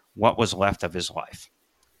ruin what was left of his life.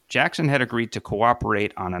 Jackson had agreed to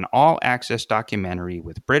cooperate on an all-access documentary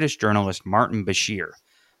with British journalist Martin Bashir,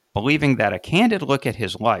 believing that a candid look at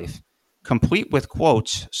his life, complete with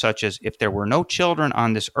quotes such as, "If there were no children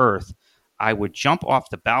on this earth, I would jump off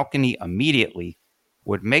the balcony immediately,"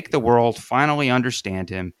 would make the world finally understand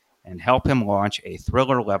him and help him launch a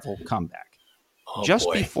Thriller-level comeback.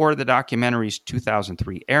 Before the documentary's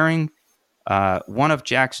 2003 airing, one of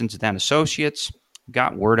Jackson's then associates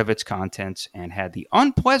got word of its contents and had the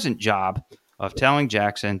unpleasant job of telling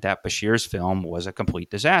Jackson that Bashir's film was a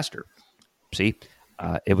complete disaster. See,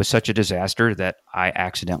 it was such a disaster that I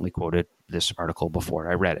accidentally quoted this article before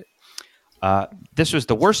I read it. This was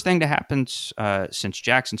the worst thing to happen since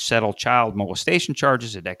Jackson settled child molestation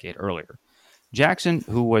charges a decade earlier. Jackson,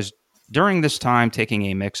 who was during this time taking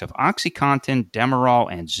a mix of OxyContin, Demerol,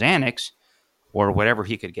 and Xanax, or whatever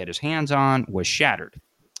he could get his hands on, was shattered.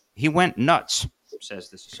 He went nuts, says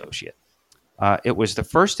this associate. It was the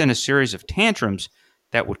first in a series of tantrums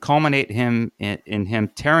that would culminate in him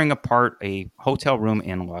tearing apart a hotel room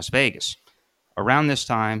in Las Vegas. Around this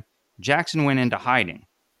time, Jackson went into hiding.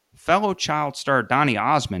 Fellow child star Donny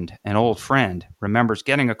Osmond, an old friend, remembers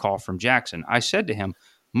getting a call from Jackson. I said to him,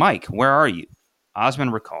 "Mike, where are you?"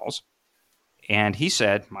 Osmond recalls, and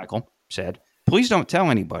Michael said, "Please don't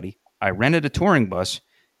tell anybody. I rented a touring bus,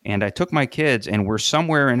 and I took my kids, and we're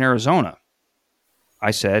somewhere in Arizona."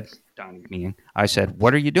 I said, Donny meaning,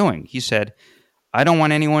 "What are you doing?" He said, "I don't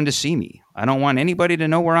want anyone to see me. I don't want anybody to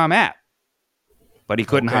know where I'm at." But he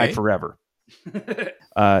couldn't hide forever.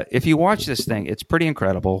 If you watch this thing, it's pretty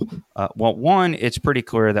incredible. One, it's pretty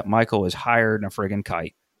clear that Michael is higher than a friggin'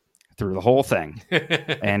 kite through the whole thing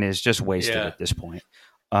and is just wasted at this point.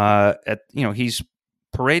 He's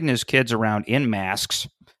parading his kids around in masks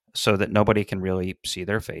so that nobody can really see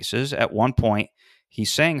their faces. At one point,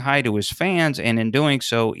 he's saying hi to his fans, and in doing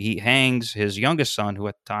so, he hangs his youngest son, who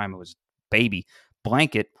at the time was baby,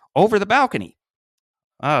 blanket over the balcony.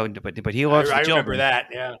 Oh, but he loves the children. I remember that.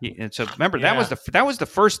 Yeah. And so remember that was the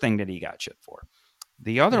first thing that he got shit for.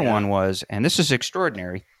 The other one was, and this is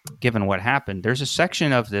extraordinary given what happened. There's a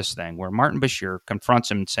section of this thing where Martin Bashir confronts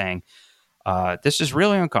him saying, "This is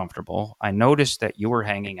really uncomfortable. I noticed that you were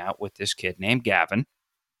hanging out with this kid named Gavin,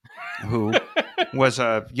 who was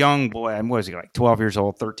a young boy. And was he like 12 years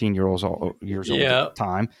old, 13 years old at the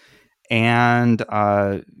time?" And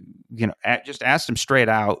just asked him straight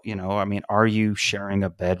out, are you sharing a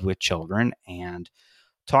bed with children? And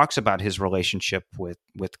talks about his relationship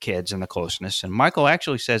with kids and the closeness. And Michael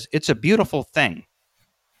actually says it's a beautiful thing.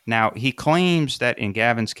 Now, he claims that in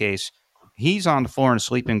Gavin's case, he's on the floor in a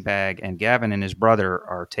sleeping bag and Gavin and his brother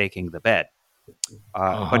are taking the bed.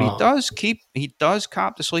 But he does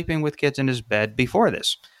cop to sleeping with kids in his bed before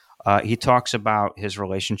this. He talks about his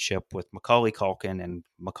relationship with Macaulay Culkin and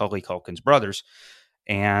Macaulay Culkin's brothers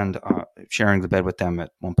and sharing the bed with them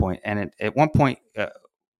at one point. And at one point,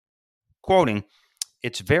 quoting,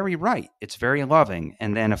 it's very right. It's very loving.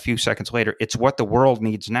 And then a few seconds later, it's what the world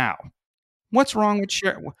needs now. What's wrong with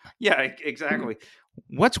sharing? Yeah, exactly.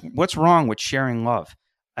 What's wrong with sharing love?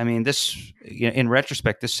 I mean, this, in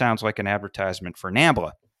retrospect, this sounds like an advertisement for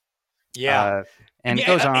NAMBLA. Yeah. And it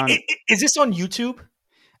goes on. Is this on YouTube?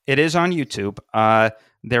 It is on YouTube.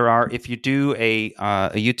 There are, if you do a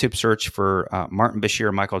YouTube search for Martin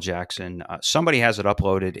Bashir, Michael Jackson, somebody has it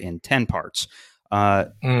uploaded in 10 parts.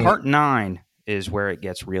 Part 9 is where it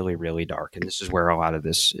gets really, really dark, and this is where a lot of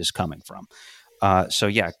this is coming from. So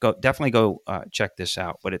yeah, definitely go check this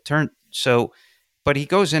out. But he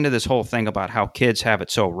goes into this whole thing about how kids have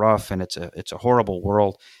it so rough, and it's a horrible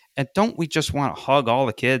world. And don't we just want to hug all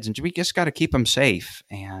the kids, and we just got to keep them safe?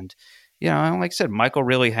 And like I said, Michael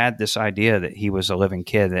really had this idea that he was a living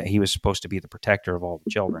kid, that he was supposed to be the protector of all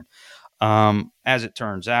the children. As it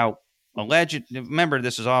turns out, remember,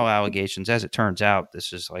 this is all allegations. As it turns out,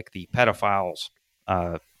 this is like the pedophiles.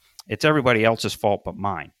 It's everybody else's fault but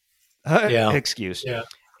mine. Excuse. Yeah.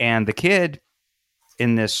 And the kid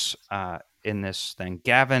in this thing,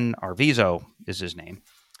 Gavin Arvizo is his name.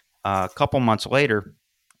 A couple months later,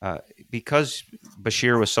 because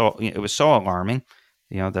Bashir was so alarming,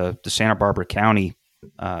 the Santa Barbara County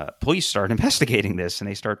police start investigating this, and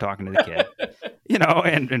they start talking to the kid,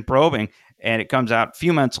 and probing. And it comes out a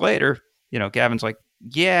few months later, Gavin's like,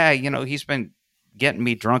 yeah, he's been getting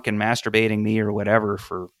me drunk and masturbating me or whatever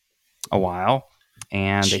for a while.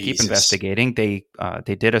 And they keep investigating. They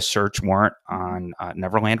did a search warrant on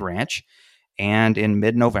Neverland Ranch. And in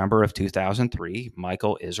mid-November of 2003,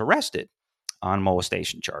 Michael is arrested on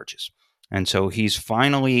molestation charges. And so he's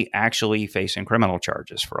finally actually facing criminal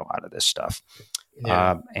charges for a lot of this stuff.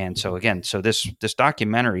 Yeah. And so again, this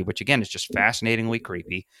documentary, which again is just fascinatingly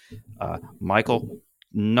creepy, Michael,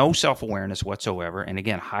 no self-awareness whatsoever, and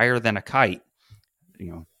again, higher than a kite,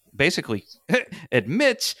 basically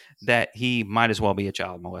admits that he might as well be a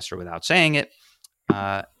child molester without saying it.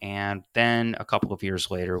 And then a couple of years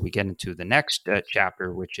later, we get into the next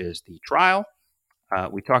chapter, which is the trial.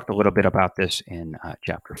 We talked a little bit about this in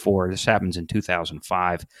chapter 4. This happens in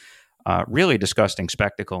 2005. Really disgusting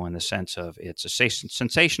spectacle in the sense of it's a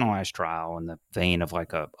sensationalized trial in the vein of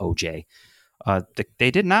like a OJ.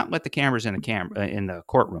 They did not let the cameras in the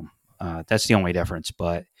courtroom. That's the only difference.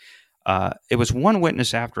 But it was one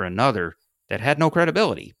witness after another that had no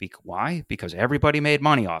credibility. Why? Because everybody made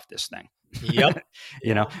money off this thing. Yep.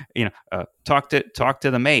 Talk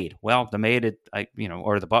to the maid. Well, the maid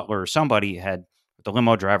or the butler or somebody had. The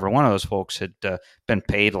limo driver, one of those folks, had been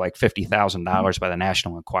paid like $50,000 by the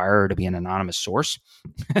National Enquirer to be an anonymous source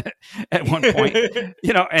at one point,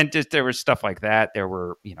 and just there was stuff like that. There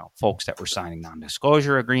were, folks that were signing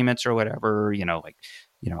non-disclosure agreements or whatever,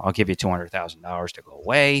 I'll give you $200,000 to go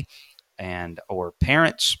away, or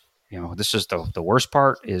parents, this is the worst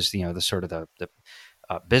part is, the sort of the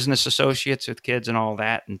business associates with kids and all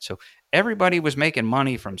that. And so everybody was making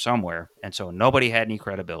money from somewhere. And so nobody had any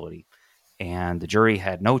credibility. And the jury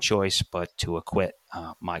had no choice but to acquit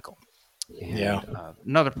Michael. And,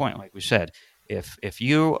 another point, like we said, if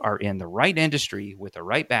you are in the right industry with the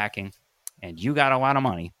right backing and you got a lot of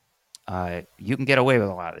money, you can get away with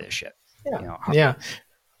a lot of this shit. Yeah.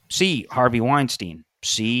 See Harvey Weinstein.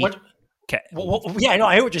 See. I know.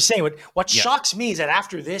 I hear what you're saying. What shocks me is that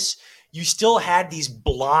after this, you still had these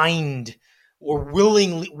blind or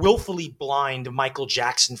willfully blind Michael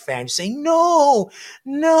Jackson fans saying, no,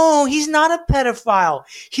 he's not a pedophile.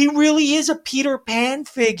 He really is a Peter Pan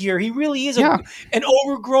figure. He really is an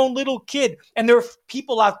overgrown little kid. And there are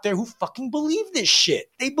people out there who fucking believe this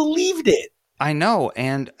shit. They believed it. I know.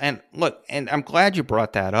 And look, and I'm glad you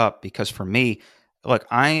brought that up because for me, look,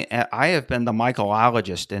 I have been the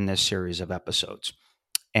Michaelologist in this series of episodes.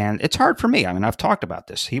 And it's hard for me. I mean, I've talked about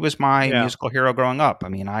this. He was my musical hero growing up. I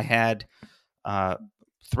mean, I had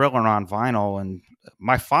Thriller on vinyl, and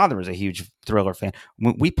my father was a huge Thriller fan.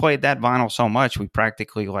 We played that vinyl so much, we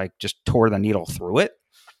practically just tore the needle through it.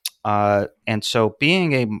 And so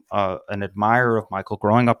being an admirer of Michael,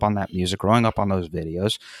 growing up on that music, growing up on those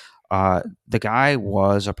videos, the guy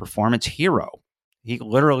was a performance hero. He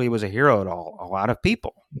literally was a hero to a lot of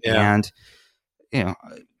people. Yeah. And,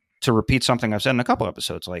 to repeat something I've said in a couple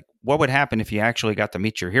episodes, like what would happen if you actually got to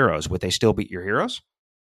meet your heroes? Would they still beat your heroes?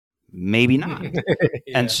 Maybe not.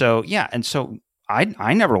 And so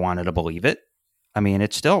I never wanted to believe it. I mean,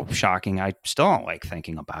 it's still shocking. I still don't like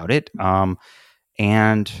thinking about it.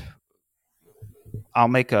 And I'll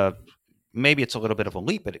make maybe it's a little bit of a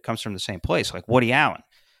leap, but it comes from the same place. Like Woody Allen,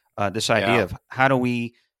 this idea of how do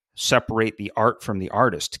we separate the art from the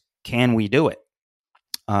artist? Can we do it?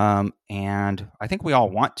 And I think we all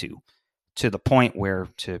want to. to the point where,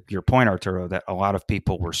 to your point, Arturo, that a lot of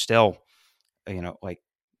people were still, like,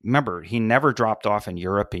 remember, he never dropped off in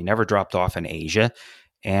Europe. He never dropped off in Asia.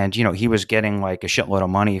 And, he was getting like a shitload of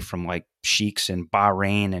money from like sheiks in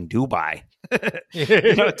Bahrain and Dubai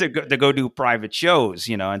to go do private shows,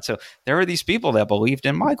 And so there were these people that believed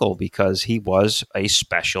in Michael because he was a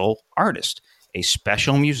special artist, a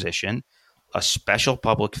special musician, a special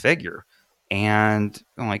public figure. And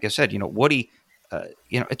like I said, Woody,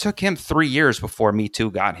 it took him 3 years before Me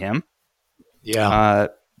Too got him. Yeah.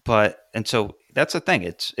 And so that's the thing.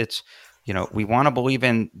 It's we want to believe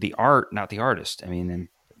in the art, not the artist. I mean, and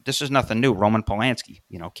this is nothing new. Roman Polanski,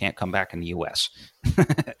 can't come back in the U.S.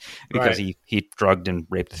 because he drugged and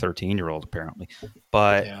raped a 13-year-old apparently.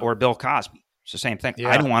 Or Bill Cosby. It's the same thing. Yeah.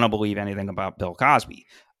 I don't want to believe anything about Bill Cosby.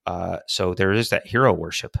 So there is that hero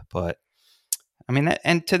worship. But I mean,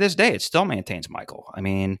 and to this day, it still maintains Michael. I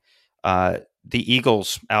mean, the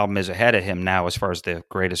Eagles album is ahead of him now as far as the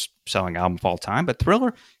greatest selling album of all time. But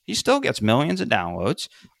Thriller, he still gets millions of downloads.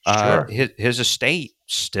 Sure. His estate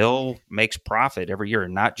still makes profit every year,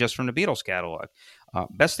 not just from the Beatles catalog.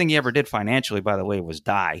 Best thing he ever did financially, by the way, was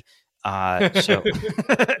die. So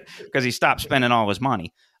because he stopped spending all his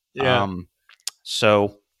money. Yeah.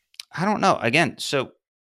 So I don't know. Again, so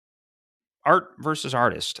art versus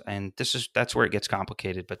artist, and that's where it gets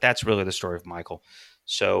complicated. But that's really the story of Michael.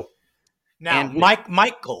 So. Now,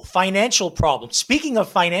 Michael, financial problems. Speaking of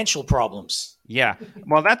financial problems. Yeah.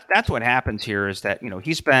 Well, that's what happens here is that,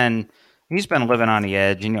 he's been living on the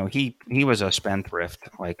edge. He was a spendthrift,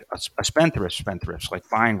 like a spendthrift, like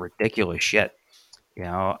buying ridiculous shit,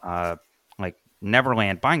 like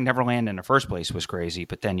Neverland. Buying Neverland in the first place was crazy,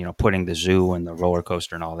 but then, putting the zoo and the roller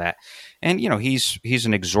coaster and all that. And, he's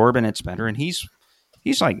an exorbitant spender, and he's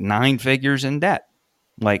like 9 figures in debt.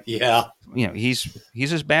 Like, yeah, he's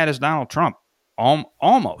as bad as Donald Trump,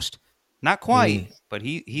 almost, not quite, but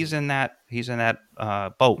he's in that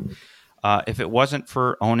boat. If it wasn't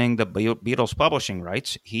for owning the Beatles publishing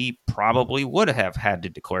rights, he probably would have had to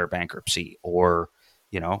declare bankruptcy, or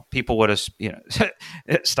people would have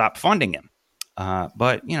stopped funding him.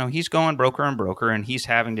 But he's going broker and broker, and he's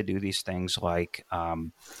having to do these things like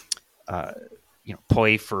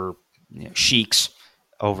play for sheiks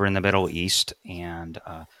over in the Middle East. And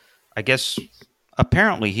I guess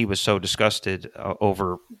apparently he was so disgusted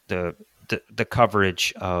over the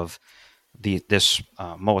coverage of this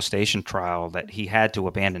molestation trial that he had to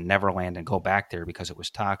abandon Neverland and go back there because it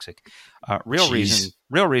was toxic. Real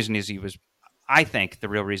reason is I think the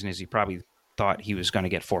real reason is he probably thought he was going to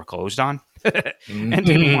get foreclosed on and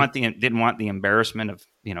didn't want the embarrassment of,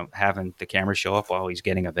 having the camera show up while he's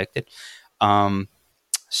getting evicted.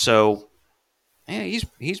 So yeah,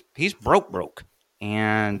 he's broke,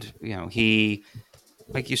 and he,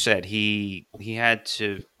 like you said, he had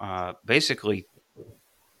to basically.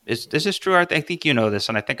 Is this true? I think you know this,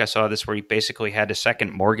 and I think I saw this where he basically had to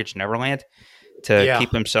second mortgage Neverland to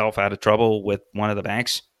keep himself out of trouble with one of the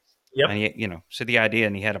banks. Yep. And he, so the idea,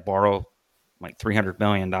 and he had to borrow like $300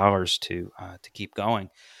 million to keep going.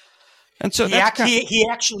 And so he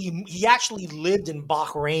actually lived in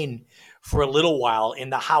Bahrain for a little while in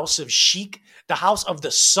the house of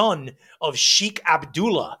the son of Sheikh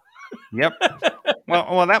Abdullah. Yep.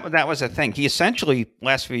 Well, that was a thing. He essentially,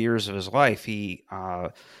 last few years of his life, he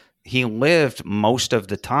lived most of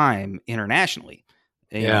the time internationally.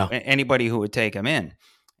 Anybody who would take him in,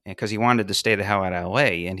 because he wanted to stay the hell out of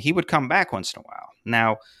LA, and he would come back once in a while.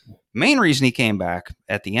 Now, main reason he came back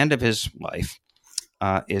at the end of his life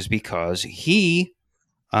is because he,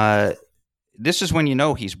 this is when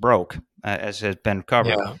he's broke, as has been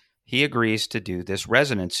covered. Yeah. He agrees to do this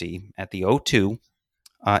residency at the O2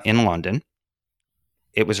 in London.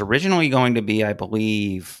 It was originally going to be, I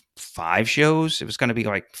believe, 5 shows. It was going to be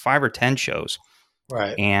like 5 or 10 shows.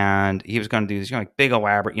 Right. And he was going to do these like big,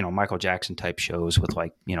 elaborate, Michael Jackson type shows with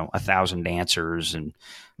like, 1,000 dancers and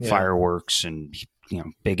fireworks and,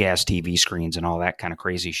 big ass TV screens and all that kind of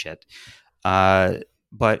crazy shit.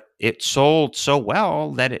 But it sold so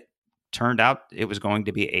well that it turned out it was going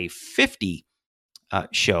to be a 50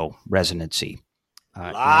 show residency.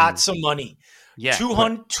 Lots of money. Yeah.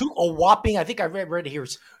 A whopping, I think I read here,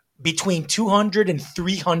 it's between $200 and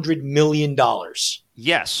 $300 million.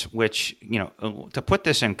 Yes, which, to put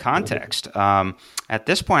this in context, at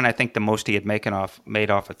this point, I think the most he had made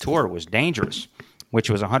off a tour was Dangerous, which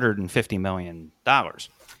was $150 million.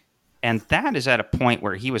 And that is at a point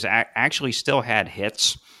where he was actually still had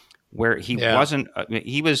hits, where he wasn't.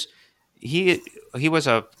 He was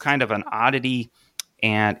a kind of an oddity,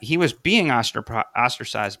 and he was being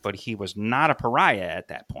ostracized, but he was not a pariah at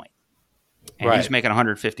that point. And he's making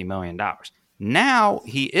 $150 million. Now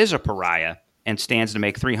he is a pariah and stands to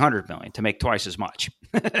make $300 million, to make twice as much.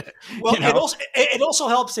 Well, it also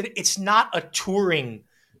helps that it's not a touring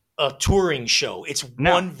show. It's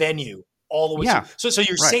one venue all the way. Yeah. So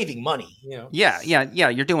you're saving money. Yeah.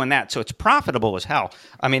 You're doing that, so it's profitable as hell.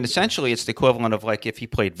 I mean, essentially, it's the equivalent of like if he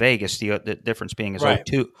played Vegas. The difference being is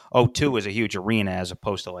O2 is a huge arena as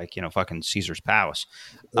opposed to like fucking Caesar's Palace.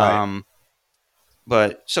 Right.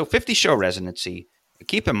 But so 50 show residency.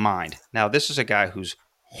 Keep in mind, now this is a guy who's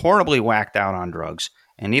horribly whacked out on drugs,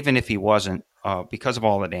 and even if he wasn't, because of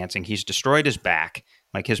all the dancing, he's destroyed his back.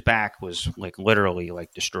 Like his back was like literally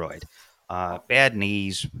like destroyed. Bad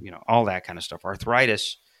knees, all that kind of stuff,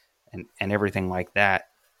 arthritis, and everything like that.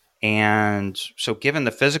 And so, given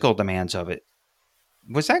the physical demands of it,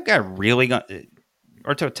 was that guy really going?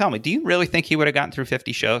 Or tell me, do you really think he would have gotten through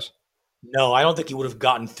 50 shows? No, I don't think he would have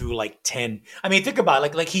gotten through like 10. I mean, think about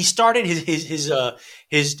it. Like he started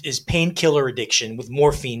his painkiller addiction with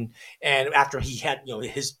morphine, and after he had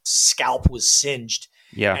his scalp was singed,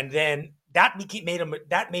 and then that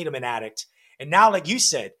made him an addict. And now, like you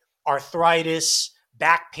said, arthritis,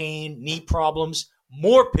 back pain, knee problems,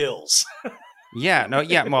 more pills.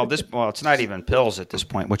 Well, it's not even pills at this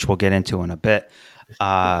point, which we'll get into in a bit.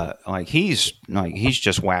 He's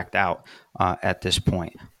just whacked out at this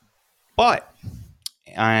point.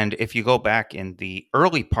 And if you go back in the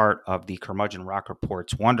early part of the Curmudgeon Rock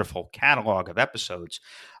Report's wonderful catalog of episodes,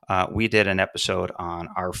 we did an episode on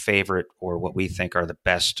our favorite, or what we think are the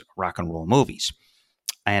best rock and roll movies.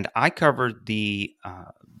 And I covered the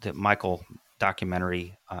Michael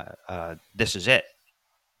documentary, This Is It.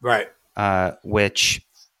 Right. Which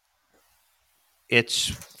it's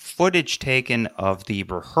footage taken of the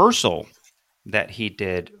rehearsal that he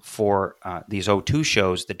did for these O2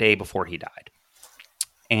 shows the day before he died.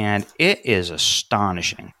 And it is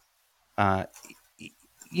astonishing.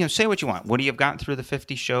 Say what you want. Would he have gotten through the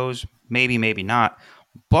 50 shows? Maybe, maybe not.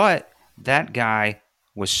 But that guy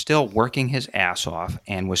was still working his ass off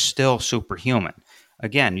and was still superhuman.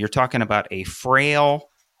 Again, you're talking about a frail,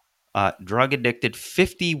 drug-addicted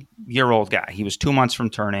 50-year-old guy. He was 2 months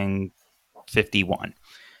from turning 51.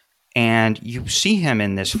 And you see him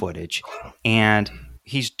in this footage, and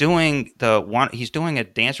he's doing a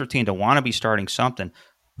dance routine to "Wanna Be Starting Something,"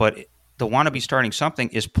 but the "Wanna Be Starting Something"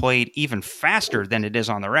 is played even faster than it is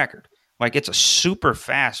on the record. Like it's a super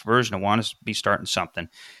fast version of "Wanna Be Starting Something,"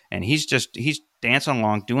 and he's dancing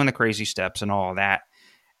along, doing the crazy steps and all of that,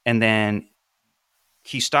 and then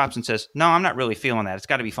he stops and says, "No, I'm not really feeling that. It's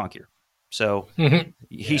got to be funkier." So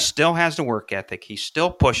he still has the work ethic. He's still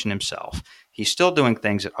pushing himself. He's still doing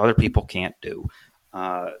things that other people can't do.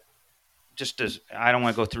 Just as I don't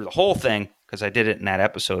want to go through the whole thing because I did it in that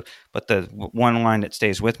episode, but the one line that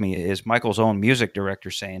stays with me is Michael's own music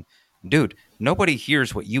director saying, "Dude, nobody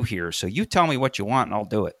hears what you hear, so you tell me what you want and I'll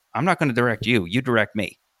do it. I'm not going to direct you. You direct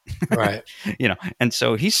me." Right. And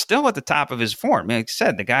so he's still at the top of his form. Like I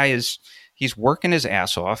said, the guy he's working his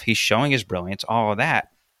ass off. He's showing his brilliance, all of that.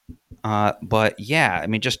 But yeah, I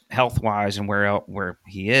mean, just health wise and where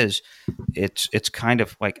he is, it's kind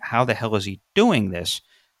of like, how the hell is he doing this?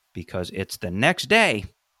 Because it's the next day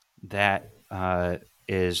that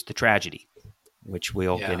is the tragedy, which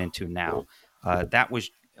we'll get into now. That was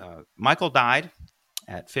Michael died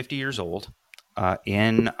at 50 years old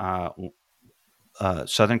in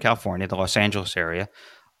Southern California, the Los Angeles area,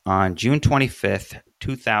 on June 25th,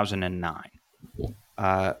 2009.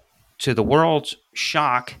 To the world's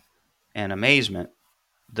shock and amazement,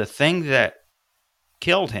 the thing that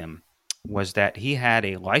killed him was that he had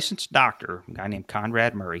a licensed doctor, a guy named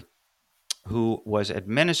Conrad Murray, who was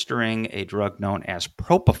administering a drug known as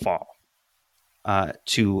propofol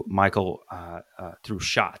to Michael through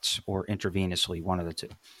shots or intravenously, one of the two.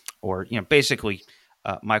 Or, basically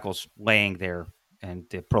Michael's laying there and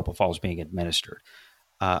the propofol is being administered.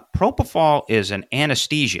 Propofol is an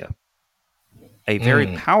anesthesia, a very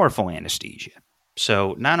powerful anesthesia.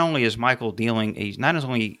 So not only is Michael he's not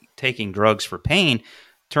only taking drugs for pain,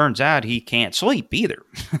 turns out he can't sleep either.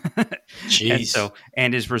 Jeez.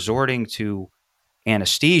 And is resorting to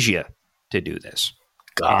anesthesia to do this.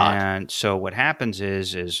 God. And so what happens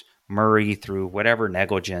is Murray, through whatever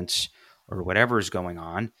negligence or whatever is going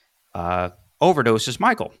on, overdoses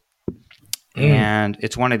Michael. And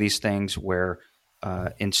it's one of these things where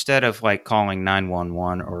instead of like calling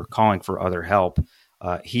 911 or calling for other help,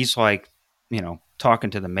 he's like,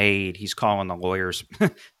 talking to the maid. He's calling the lawyers.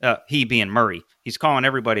 He being Murray, he's calling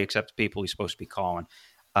everybody except the people he's supposed to be calling.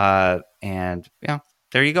 And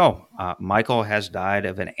there you go. Michael has died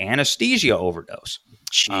of an anesthesia overdose.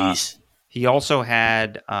 Jeez. He also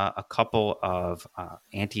had a couple of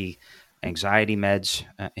anxiety meds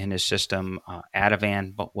in his system.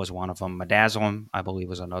 Ativan was one of them. Midazolam, I believe,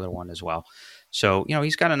 was another one as well. So,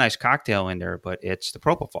 he's got a nice cocktail in there, but it's the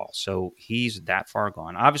propofol. So he's that far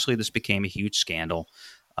gone. Obviously, this became a huge scandal.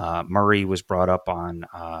 Murray was brought up on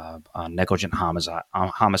negligent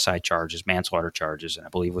homicide charges, manslaughter charges, and I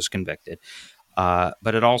believe was convicted.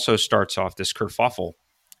 But it also starts off this kerfuffle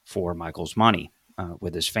for Michael's money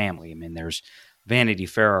with his family. I mean, there's Vanity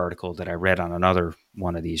Fair article that I read on another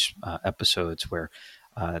one of these episodes where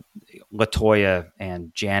LaToya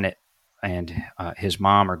and Janet and his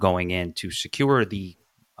mom are going in to secure the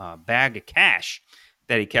bag of cash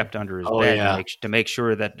that he kept under his bed to make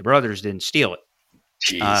sure that the brothers didn't steal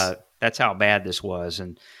it. That's how bad this was.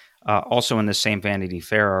 And also in the same Vanity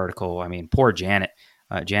Fair article, I mean, poor Janet.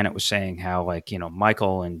 Janet was saying how,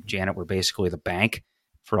 Michael and Janet were basically the bank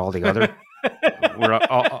for all the other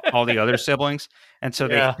all the other siblings, and so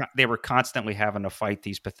they were constantly having to fight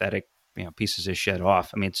these pathetic pieces of shit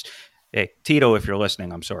off. I mean, hey, Tito, if you're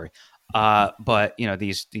listening, I'm sorry, but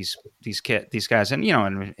these guys,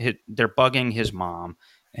 and they're bugging his mom,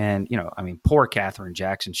 and I mean, poor Katherine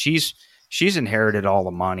Jackson. She's inherited all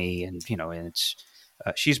the money, and and it's.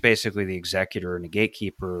 She's basically the executor and the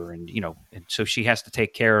gatekeeper, and and so she has to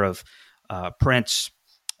take care of Prince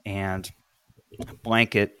and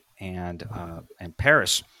Blanket and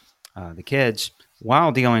Paris, the kids,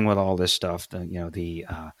 while dealing with all this stuff.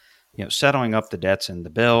 Settling up the debts and the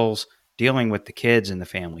bills, dealing with the kids and the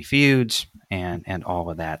family feuds, and all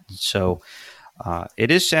of that. So it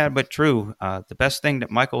is sad but true. The best thing that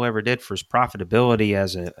Michael ever did for his profitability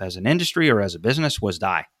as an industry or as a business was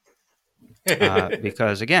die.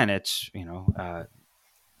 Because again, it's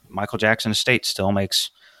Michael Jackson estate still makes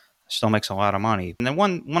a lot of money. And then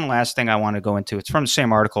one last thing I want to go into, it's from the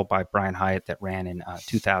same article by Brian Hyatt that ran in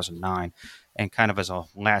 2009, and kind of as a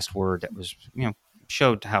last word that was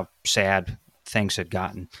showed how sad things had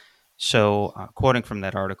gotten. So quoting from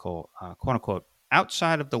that article, quote unquote,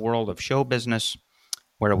 outside of the world of show business,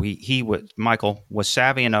 where Michael was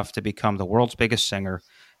savvy enough to become the world's biggest singer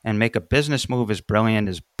and make a business move as brilliant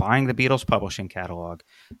as buying the Beatles publishing catalog,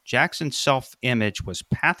 Jackson's self-image was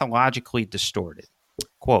pathologically distorted.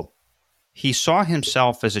 Quote, he saw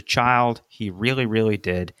himself as a child, he really, really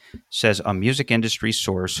did, says a music industry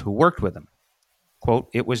source who worked with him. Quote,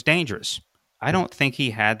 it was dangerous. I don't think he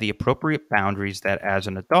had the appropriate boundaries that as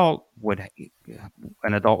an adult would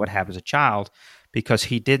have as a child, because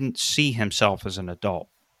he didn't see himself as an adult.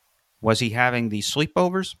 Was he having these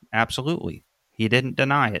sleepovers? Absolutely. He didn't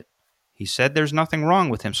deny it. He said there's nothing wrong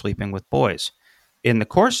with him sleeping with boys. In the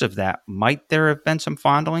course of that, might there have been some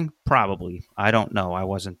fondling? Probably. I don't know. I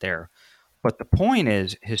wasn't there. But the point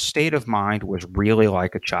is, his state of mind was really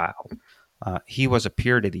like a child. He was a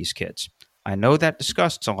peer to these kids. I know that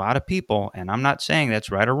disgusts a lot of people, and I'm not saying that's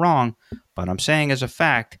right or wrong, but I'm saying as a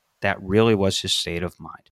fact, that really was his state of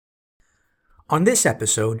mind. On this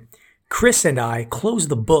episode, Chris and I close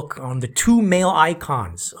the book on the two male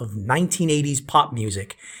icons of 1980s pop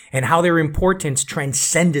music and how their importance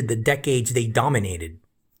transcended the decades they dominated.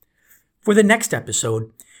 For the next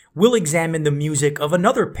episode, we'll examine the music of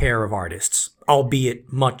another pair of artists,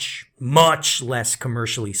 albeit much, much less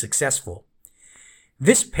commercially successful.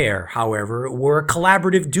 This pair, however, were a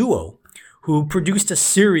collaborative duo who produced a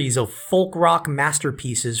series of folk rock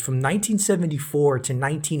masterpieces from 1974 to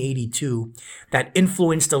 1982 that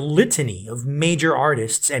influenced a litany of major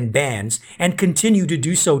artists and bands and continue to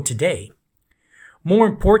do so today. More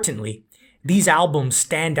importantly, these albums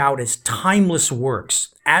stand out as timeless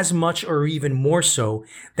works, as much or even more so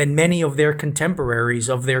than many of their contemporaries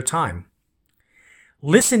of their time.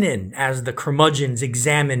 Listen in as the curmudgeons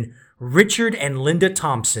examine Richard and Linda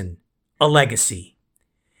Thompson, A Legacy.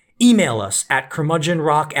 Email us at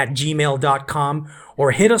curmudgeonrock@gmail.com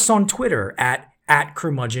or hit us on Twitter at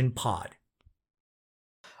curmudgeonpod.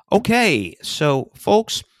 Okay, so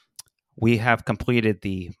folks, we have completed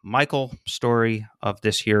the Michael story of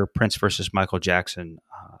this here Prince versus Michael Jackson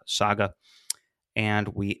saga. And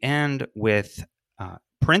we end with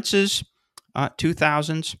Prince's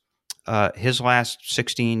 2000s, his last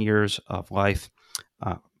 16 years of life.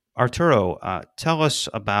 Arturo, tell us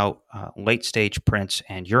about late stage Prince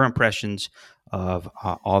and your impressions of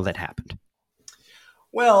all that happened.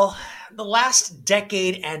 Well, the last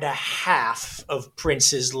decade and a half of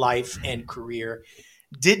Prince's life and career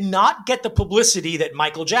did not get the publicity that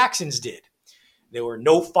Michael Jackson's did. There were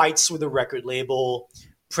no fights with the record label.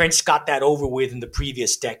 Prince got that over with in the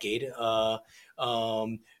previous decade.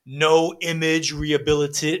 No image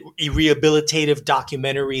rehabilitative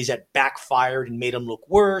documentaries that backfired and made him look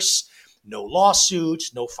worse. No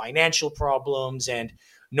lawsuits, no financial problems, and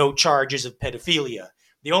no charges of pedophilia.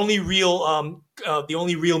 The only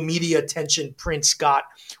real media attention Prince got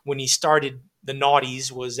when he started the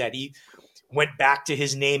Naughties was that he went back to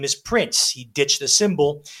his name as Prince. He ditched the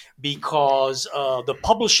symbol because the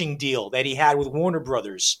publishing deal that he had with Warner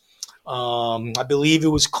Brothers. I believe it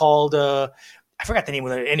was called. I forgot the name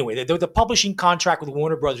of it. Anyway, the publishing contract with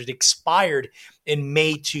Warner Brothers expired in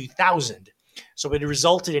May 2000. So it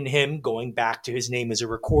resulted in him going back to his name as a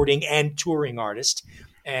recording and touring artist.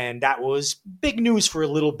 And that was big news for a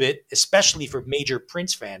little bit, especially for major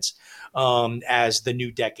Prince fans, as the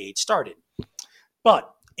new decade started.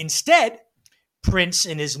 But instead, Prince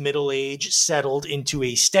in his middle age settled into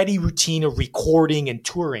a steady routine of recording and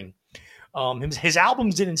touring. His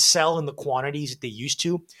albums didn't sell in the quantities that they used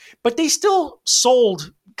to, but they still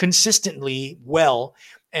sold consistently well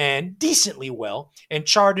and decently well and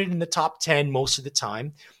charted in the top 10 most of the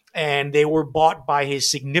time. And they were bought by his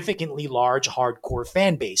significantly large hardcore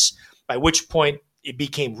fan base, by which point it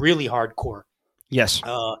became really hardcore. Yes.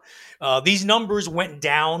 These numbers went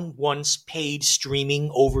down once paid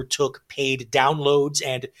streaming overtook paid downloads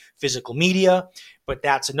and physical media, but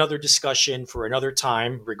that's another discussion for another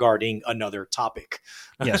time regarding another topic.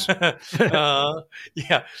 Yes.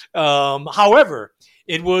 However,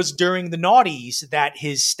 it was during the Naughties that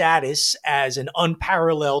his status as an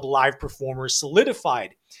unparalleled live performer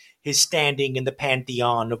solidified his standing in the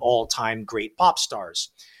pantheon of all-time great pop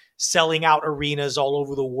stars, selling out arenas all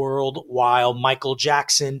over the world while Michael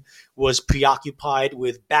Jackson was preoccupied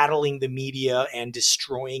with battling the media and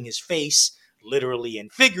destroying his face, literally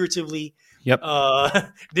and figuratively. Yep.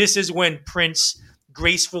 This is when Prince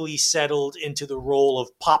gracefully settled into the role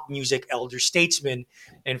of pop music elder statesman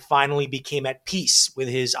and finally became at peace with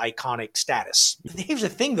his iconic status. Here's the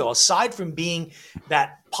thing, though. Aside from being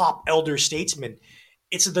that pop elder statesman,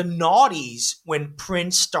 it's the Naughties when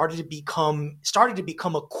Prince started to become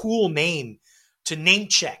a cool name to name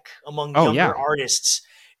check among younger artists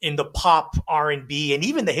in the pop, R&B, and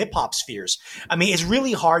even the hip hop spheres. I mean, it's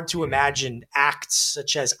really hard to imagine acts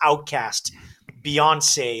such as Outkast,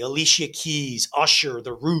 Beyonce, Alicia Keys, Usher,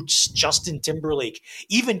 The Roots, Justin Timberlake,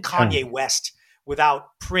 even Kanye West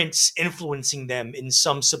without Prince influencing them in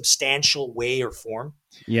some substantial way or form.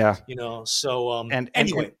 Yeah. So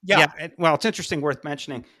anyway. Well, it's interesting, worth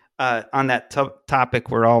mentioning on that topic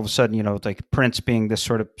where all of a sudden, like Prince being this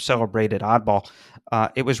sort of celebrated oddball.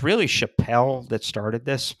 It was really Chappelle that started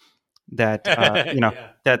this, that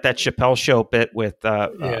Chappelle show bit with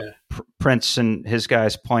Prince and his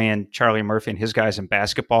guys playing Charlie Murphy and his guys in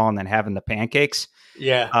basketball and then having the pancakes.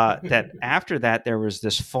 Yeah. That after that, there was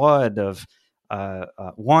this flood of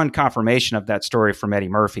one confirmation of that story from Eddie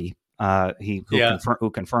Murphy,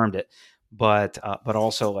 who confirmed it, but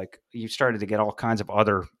also like you started to get all kinds of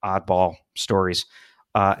other oddball stories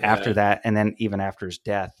after that, and then even after his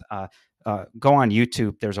death. Go on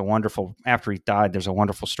YouTube. After he died, there's a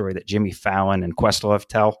wonderful story that Jimmy Fallon and Questlove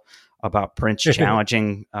tell about Prince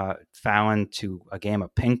challenging Fallon to a game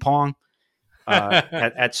of ping pong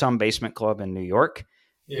at some basement club in New York.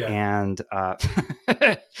 Yeah. And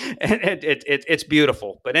it's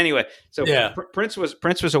beautiful. But anyway, so Prince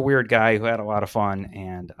was a weird guy who had a lot of fun,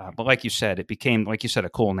 and but like you said, it became, like you said, a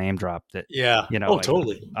cool name drop. That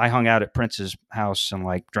totally. I hung out at Prince's house and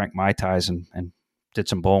like drank Mai Tais and did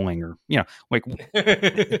some bowling, or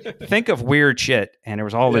think of weird shit, and there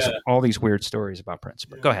was all these weird stories about Prince.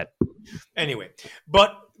 But go ahead. Anyway,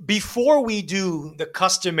 but before we do the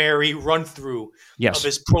customary run through of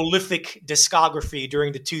his prolific discography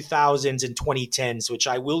during the 2000s and 2010s, which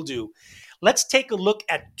I will do, let's take a look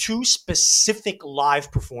at two specific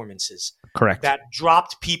live performances. Correct. That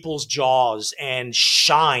dropped people's jaws and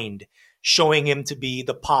shined, showing him to be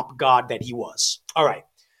the pop god that he was. All right.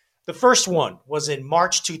 The first one was in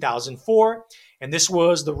March 2004, and this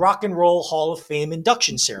was the Rock and Roll Hall of Fame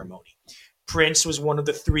induction ceremony. Prince was one of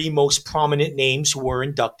the three most prominent names who were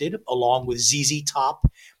inducted, along with ZZ Top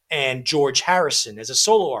and George Harrison as a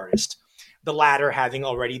solo artist, the latter having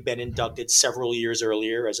already been inducted several years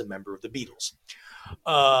earlier as a member of the Beatles.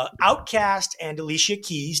 Outkast and Alicia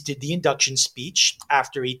Keys did the induction speech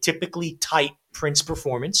after a typically tight Prince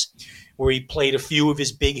performance, where he played a few of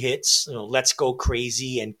his big hits, Let's Go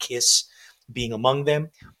Crazy and Kiss being among them.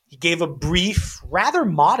 He gave a brief, rather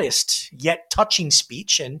modest, yet touching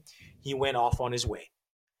speech, and he went off on his way.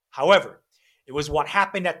 However, it was what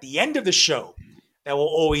happened at the end of the show that will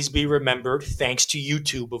always be remembered, thanks to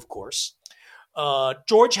YouTube, of course.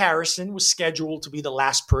 George Harrison was scheduled to be the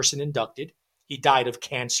last person inducted. He died of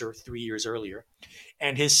cancer 3 years earlier.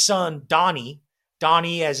 And his son, Donnie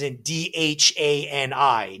as in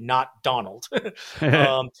Dhani, not Donald,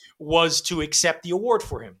 was to accept the award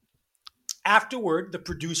for him. Afterward, the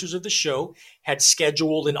producers of the show had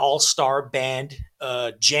scheduled an all-star band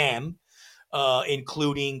jam,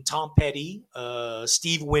 including Tom Petty,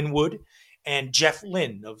 Steve Winwood, and Jeff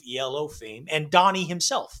Lynne of ELO fame, and Donnie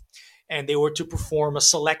himself. And they were to perform a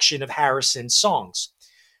selection of Harrison's songs.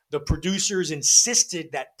 The producers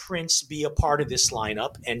insisted that Prince be a part of this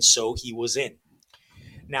lineup, and so he was in.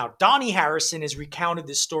 Now, Donnie Harrison has recounted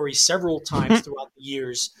this story several times throughout the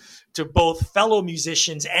years to both fellow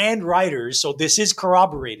musicians and writers, so this is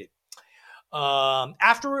corroborated.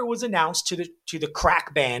 After it was announced to the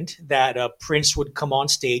crack band that Prince would come on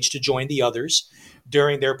stage to join the others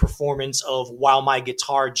during their performance of While My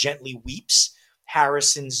Guitar Gently Weeps,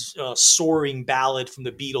 Harrison's soaring ballad from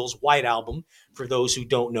the Beatles' White Album, for those who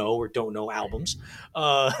don't know or don't know albums,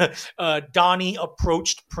 Donnie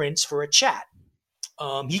approached Prince for a chat.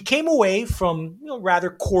 He came away from rather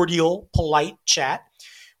cordial, polite chat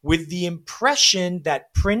with the impression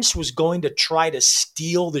that Prince was going to try to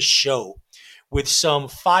steal the show with some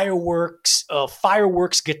fireworks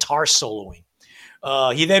guitar soloing.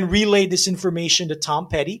 He then relayed this information to Tom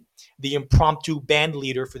Petty, the impromptu band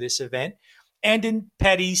leader for this event, and in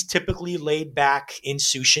Petty's typically laid back,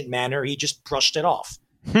 insouciant manner, he just brushed it off.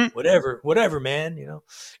 Whatever, man.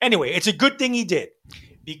 Anyway, it's a good thing he did,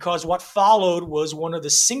 because what followed was one of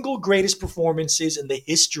the single greatest performances in the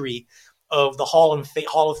history of the Hall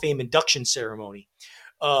of Fame induction ceremony.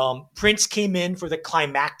 Prince came in for the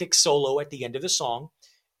climactic solo at the end of the song.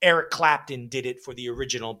 Eric Clapton did it for the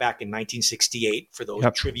original back in 1968, for those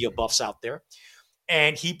trivia buffs out there.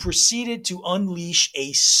 And he proceeded to unleash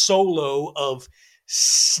a solo of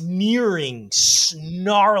sneering,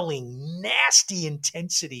 snarling, nasty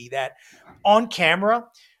intensity that on camera,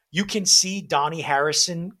 you can see Donnie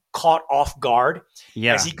Harrison caught off guard.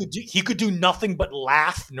 Yeah. As he could do nothing but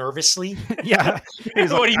laugh nervously. Yeah.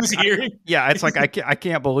 What he was hearing. Yeah. It's like, I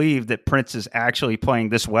can't believe that Prince is actually playing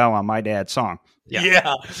this well on my dad's song.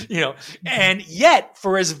 Yeah. And yet,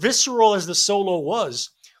 for as visceral as the solo was,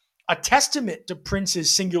 a testament to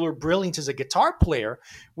Prince's singular brilliance as a guitar player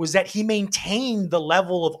was that he maintained the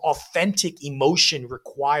level of authentic emotion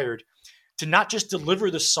required to not just deliver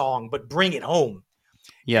the song, but bring it home.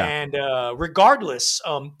 Yeah. And regardless,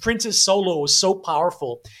 Prince's solo was so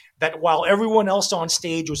powerful that while everyone else on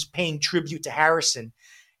stage was paying tribute to Harrison,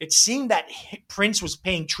 it seemed that Prince was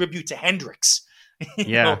paying tribute to Hendrix,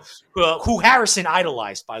 who Harrison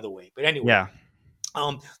idolized, by the way. But anyway,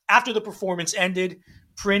 after the performance ended,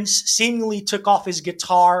 Prince seemingly took off his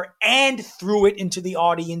guitar and threw it into the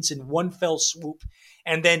audience in one fell swoop,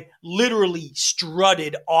 and then literally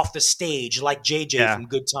strutted off the stage like JJ from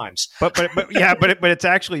Good Times. But it's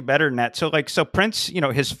actually better than that. So Prince,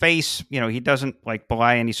 his face, he doesn't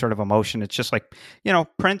belie any sort of emotion. It's just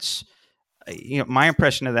Prince, my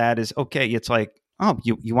impression of that is, okay, it's like, oh,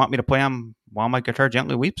 you want me to play on While My Guitar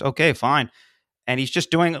Gently Weeps? Okay, fine. And he's just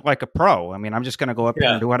doing it like a pro. I mean, I'm just going to go up here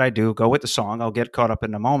and do what I do, go with the song. I'll get caught up in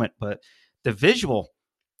the moment. But the visual,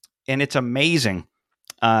 and it's amazing.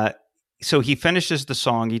 So he finishes the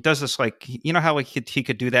song. He does this how he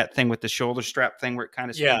could do that thing with the shoulder strap thing where it kind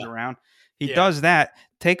of spins around. He does that,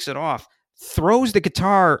 takes it off, throws the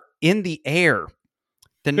guitar in the air.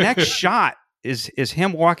 The next shot is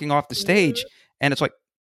him walking off the stage, and it's like,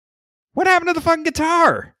 what happened to the fucking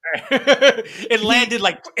guitar?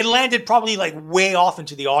 It landed probably way off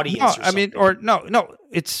into the audience. No,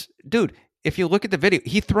 it's, dude, if you look at the video,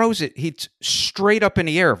 he throws it, he's straight up in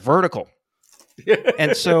the air, vertical.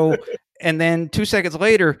 And then 2 seconds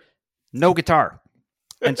later, no guitar.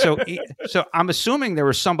 And so I'm assuming there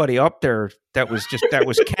was somebody up there that was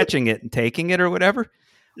catching it and taking it or whatever.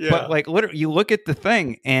 Yeah. But literally, you look at the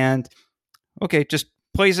thing and okay, just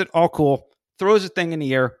plays it all cool, throws the thing in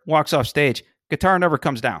the air, walks off stage. Guitar never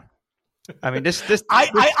comes down. I mean,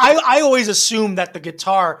 I always assumed that the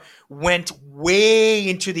guitar went way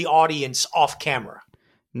into the audience off camera.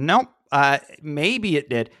 Nope. Maybe it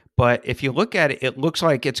did. But if you look at it, it looks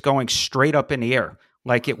like it's going straight up in the air.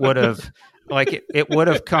 Like it would have, it would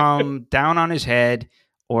have come down on his head,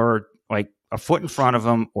 or a foot in front of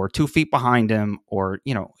him, or 2 feet behind him, or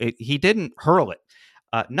he didn't hurl it.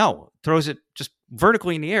 No, throws it just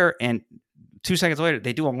vertically in the air, and 2 seconds later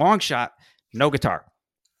they do a long shot, no guitar.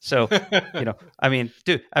 So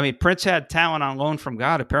Prince had talent on loan from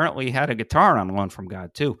God. Apparently, he had a guitar on loan from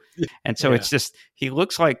God too. And so it's just, he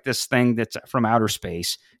looks like this thing that's from outer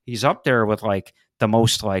space. He's up there with the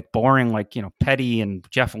most boring, Petty and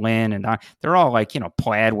Jeff Lynne, and they're all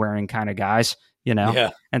plaid wearing kind of guys,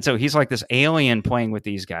 And so he's like this alien playing with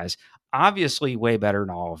these guys. Obviously, way better than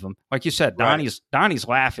all of them. Like you said, Donnie's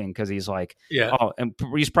laughing because he's and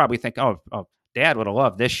he's probably thinking, oh, Dad would have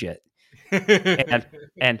loved this shit.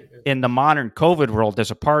 And in the modern COVID world,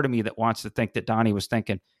 there's a part of me that wants to think that Donnie was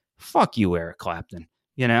thinking, "Fuck you, Eric Clapton."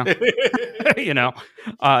 You know,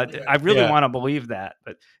 I really want to believe that.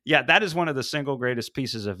 But yeah, that is one of the single greatest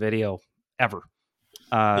pieces of video ever.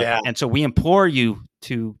 And so we implore you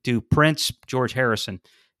to do Prince, George Harrison.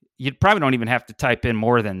 You probably don't even have to type in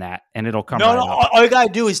more than that, and it'll come. No, all you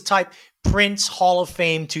gotta do is type Prince Hall of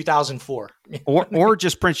Fame 2004, or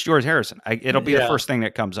just Prince George Harrison. It'll be the first thing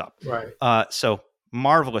that comes up. Right. So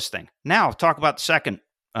marvelous thing. Now talk about the second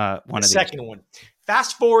one. The second one.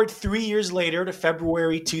 Fast forward 3 years later to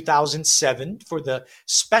February 2007 for the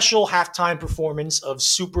special halftime performance of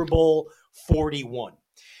Super Bowl 41.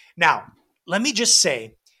 Now, let me just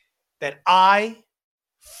say that I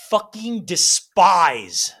fucking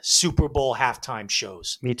despise Super Bowl halftime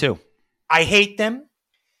shows. Me too. I hate them.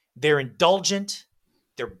 They're indulgent.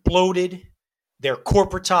 They're bloated. They're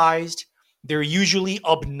corporatized. They're usually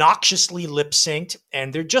obnoxiously lip synced,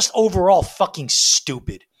 and they're just overall fucking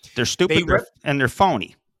stupid. They're stupid and they're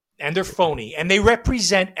phony. And they're phony. And they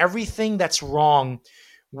represent everything that's wrong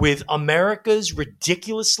with America's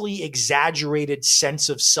ridiculously exaggerated sense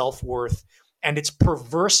of self-worth and its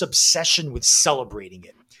perverse obsession with celebrating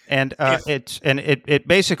it. And it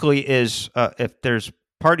basically is, if there's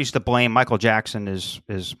parties to blame, Michael Jackson is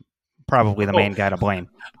probably the main guy to blame.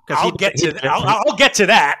 I'll get to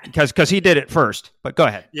that because he did it first. But go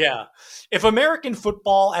ahead. Yeah, if American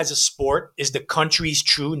football as a sport is the country's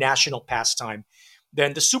true national pastime,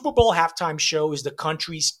 then the Super Bowl halftime show is the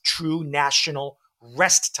country's true national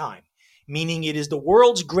rest time, meaning it is the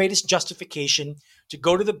world's greatest justification to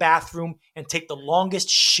go to the bathroom and take the longest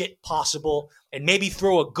shit possible and maybe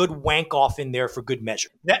throw a good wank off in there for good measure.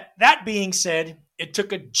 That being said, it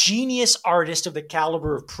took a genius artist of the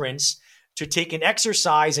caliber of Prince to take an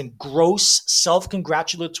exercise in gross,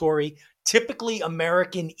 self-congratulatory, typically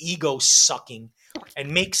American ego sucking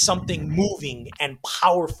and make something moving and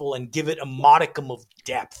powerful and give it a modicum of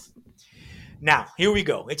depth. Now, here we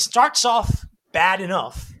go. It starts off bad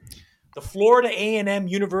enough. The Florida A&M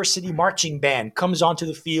University Marching Band comes onto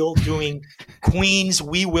the field doing Queen's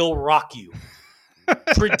We Will Rock You.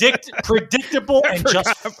 Predictable and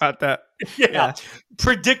just about that. Yeah.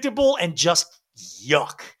 Predictable and just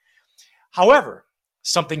yuck. However,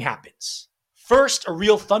 something happens. First, a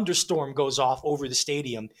real thunderstorm goes off over the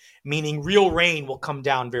stadium, meaning real rain will come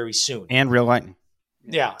down very soon. And real lightning.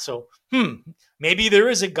 Yeah, so maybe there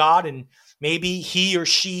is a God and maybe he or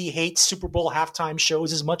she hates Super Bowl halftime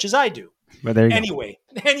shows as much as I do. But there you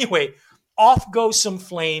Anyway, off go some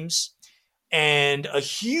flames and a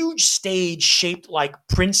huge stage shaped like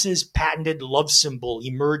Prince's patented love symbol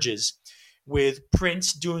emerges with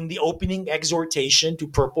Prince doing the opening exhortation to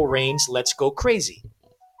Purple Rain's Let's Go Crazy.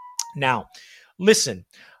 Now, listen,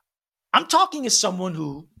 I'm talking as someone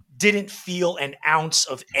who didn't feel an ounce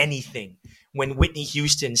of anything when Whitney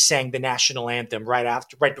Houston sang the national anthem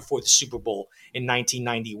right before the Super Bowl in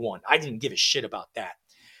 1991. I didn't give a shit about that.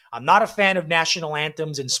 I'm not a fan of national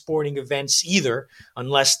anthems and sporting events either,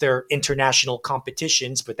 unless they're international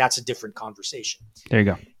competitions, but that's a different conversation. There you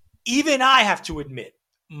go. Even I have to admit,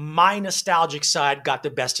 my nostalgic side got the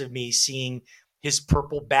best of me seeing his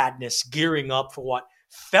purple badness gearing up for what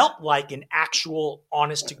felt like an actual,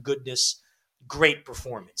 honest-to-goodness, great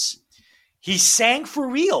performance. He sang for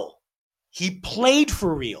real. He played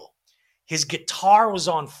for real. His guitar was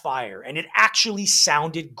on fire, and it actually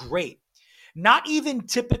sounded great. Not even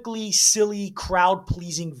typically silly,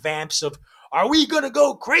 crowd-pleasing vamps of, "Are we gonna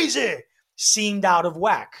go crazy?" seemed out of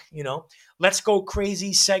whack, you know? Let's Go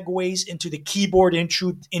Crazy segues into the keyboard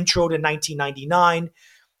intro to 1999,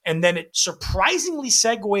 and then it surprisingly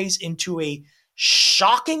segues into a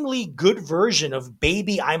shockingly good version of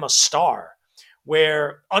Baby I'm a Star,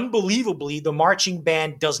 where unbelievably the marching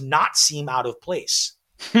band does not seem out of place.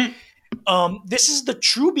 This is the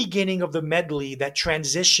true beginning of the medley that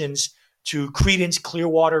transitions to Creedence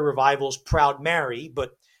Clearwater Revival's Proud Mary,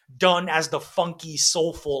 but done as the funky,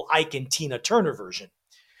 soulful Ike and Tina Turner version.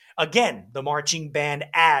 Again, the marching band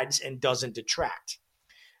adds and doesn't detract.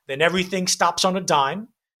 Then everything stops on a dime.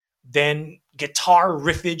 Then guitar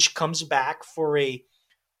riffage comes back for a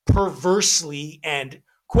perversely, and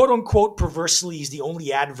quote-unquote perversely is the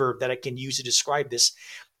only adverb that I can use to describe this,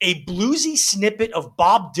 a bluesy snippet of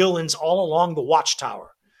Bob Dylan's All Along the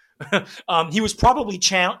Watchtower. He was probably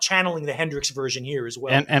channeling the Hendrix version here as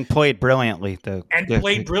well. And played brilliantly.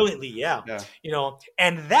 Played brilliantly, yeah. You know,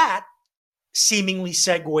 and that seemingly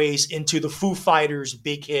segues into the Foo Fighters'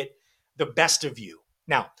 big hit, The Best of You.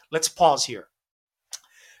 Now, let's pause here.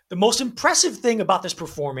 The most impressive thing about this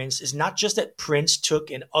performance is not just that Prince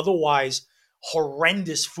took an otherwise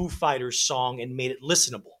horrendous Foo Fighters song and made it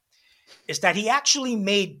listenable. is that he actually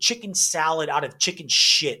made chicken salad out of chicken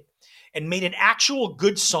shit and made an actual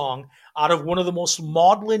good song out of one of the most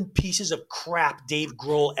maudlin pieces of crap Dave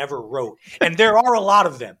Grohl ever wrote. And there are a lot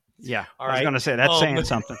of them. Yeah, all I was right? going to say that's saying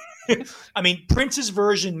something. I mean, Prince's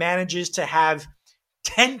version manages to have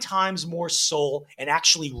 10 times more soul and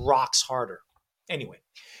actually rocks harder. Anyway,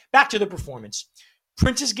 back to the performance.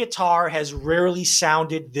 Prince's guitar has rarely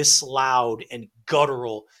sounded this loud and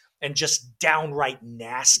guttural and just downright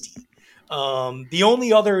nasty. The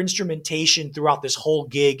only other instrumentation throughout this whole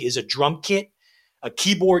gig is a drum kit, a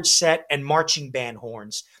keyboard set, and marching band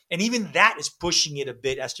horns. And even that is pushing it a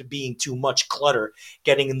bit as to being too much clutter,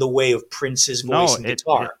 getting in the way of Prince's voice and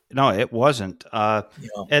guitar. It wasn't.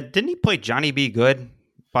 Didn't he play Johnny B. Good?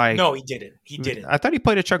 No, he didn't. He didn't. I thought he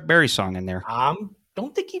played a Chuck Berry song in there.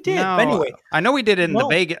 Don't think he did. No, but anyway, I know he did it in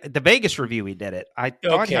the Vegas review. He did it. I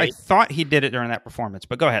thought he did it during that performance.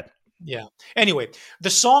 But go ahead. Yeah. Anyway, the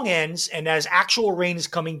song ends, and as actual rain is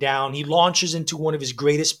coming down, he launches into one of his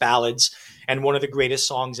greatest ballads and one of the greatest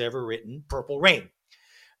songs ever written, Purple Rain.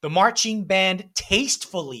 The marching band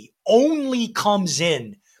tastefully only comes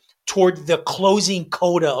in toward the closing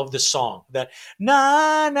coda of the song, the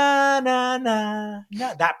na na na na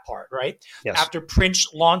na, that part, right? Yes. After Prince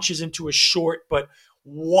launches into a short but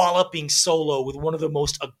walloping solo with one of the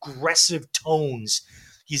most aggressive tones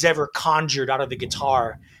he's ever conjured out of the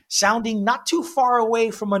guitar, sounding not too far away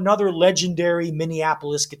from another legendary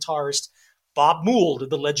Minneapolis guitarist, Bob Mould of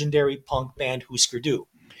the legendary punk band Husker Du.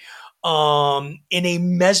 In a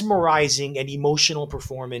mesmerizing and emotional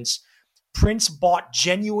performance, Prince brought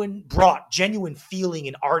genuine feeling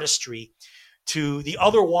and artistry to the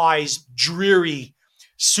otherwise dreary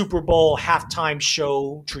Super Bowl halftime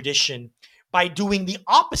show tradition by doing the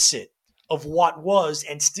opposite of what was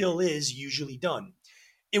and still is usually done.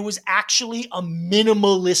 It was actually a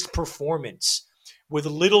minimalist performance with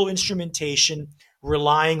little instrumentation,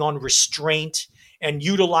 relying on restraint and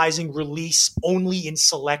utilizing release only in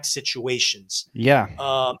select situations. Yeah.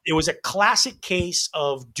 It was a classic case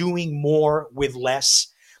of doing more with less.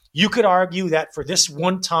 You could argue that for this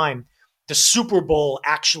one time, the Super Bowl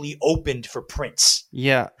actually opened for Prince.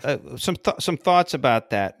 Yeah. Some thoughts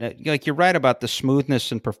about that. Like you're right about the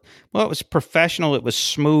smoothness and it was professional. It was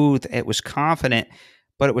smooth. It was confident.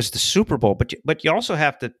 But it was the Super Bowl. But you also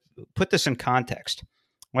have to put this in context.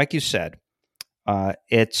 Like you said,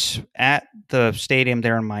 it's at the stadium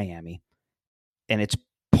there in Miami, and it's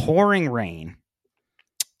pouring rain.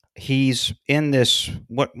 He's in this,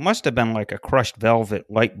 what must have been like a crushed velvet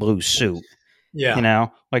light blue suit. Yeah.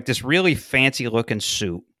 Like this really fancy looking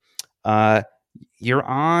suit. You're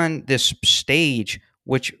on this stage,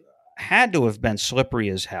 which had to have been slippery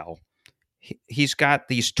as hell. He's got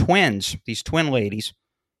these twin ladies,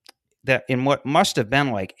 that in what must have been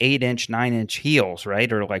like 8-inch, 9-inch heels,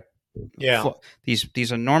 right? Or like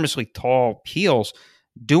these enormously tall heels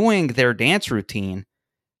doing their dance routine.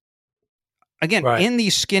 Again, in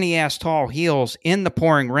these skinny ass tall heels in the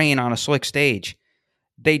pouring rain on a slick stage,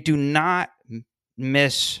 they do not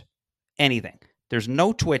miss anything. There's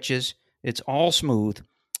no twitches. It's all smooth.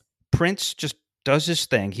 Prince just does his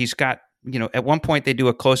thing. He's got, at one point they do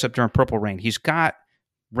a close up during Purple Rain. He's got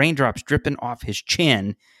raindrops dripping off his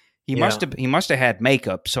chin. He must have had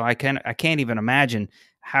makeup, so I can't even imagine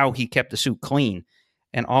how he kept the suit clean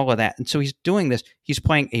and all of that. And so he's doing this. He's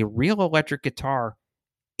playing a real electric guitar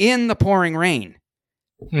in the pouring rain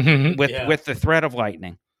with the threat of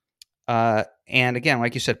lightning. And again,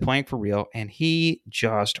 like you said, playing for real, and he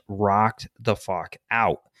just rocked the fuck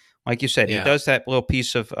out. Like you said, he does that little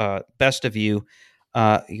piece of Best of You.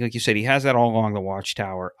 Like you said, he has that all along the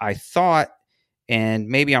Watchtower. I thought, and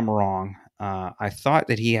maybe I'm wrong, I thought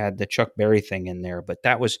that he had the Chuck Berry thing in there, but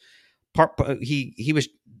that was part. He was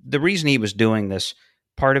the reason he was doing this.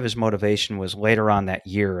 Part of his motivation was later on that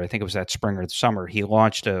year. I think it was that spring or the summer. He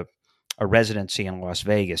launched a residency in Las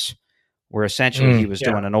Vegas, where essentially he was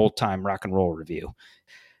doing an old time rock and roll review.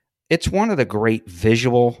 It's one of the great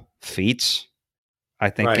visual feats, I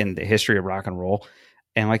think, in the history of rock and roll.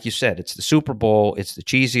 And like you said, it's the Super Bowl. It's the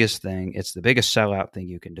cheesiest thing. It's the biggest sellout thing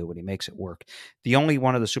you can do, and he makes it work. The only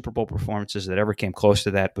one of the Super Bowl performances that ever came close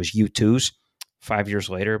to that was U2's 5 years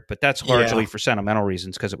later, but that's largely for sentimental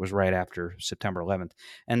reasons because it was right after September 11th,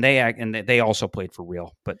 and they also played for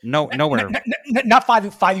real, but nowhere. Not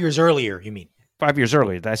 5 years earlier. You mean 5 years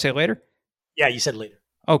earlier? Did I say later? Yeah, you said later.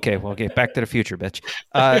 Okay, well, okay, Back to the Future, bitch.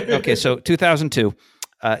 Okay, so 2002.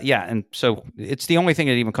 And so it's the only thing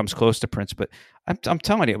that even comes close to Prince. But I'm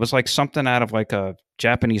telling you, it was like something out of like a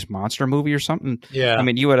Japanese monster movie or something. Yeah, I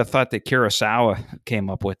mean, you would have thought that Kurosawa came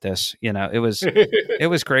up with this. It was it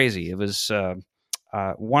was crazy. It was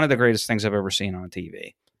one of the greatest things I've ever seen on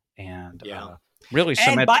TV. and Yeah. really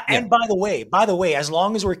And cement. by the way, as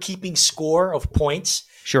long as we're keeping score of points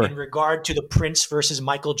Sure. in regard to the Prince versus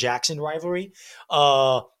Michael Jackson rivalry,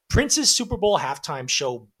 Prince's Super Bowl halftime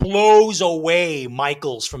show blows away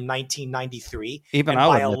Michael's from 1993, Even and I'll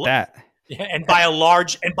by admit that. and by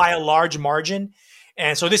a large margin.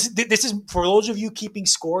 And so this is for those of you keeping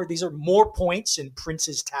score. These are more points in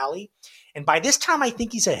Prince's tally, and by this time, I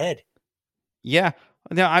think he's ahead. Yeah.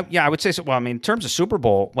 No, I would say so. Well, I mean, in terms of Super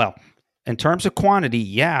Bowl, well, in terms of quantity,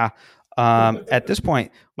 yeah. At this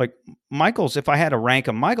point, like Michael's, if I had to rank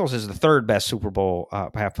him, Michael's is the third best Super Bowl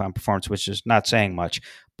halftime performance, which is not saying much,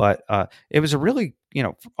 but it was a really,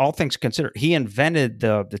 all things considered, he invented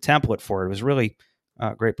the template for it. It was really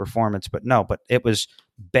great performance, but it was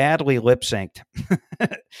badly lip synced,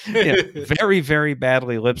 very, very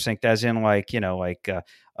badly lip synced, as in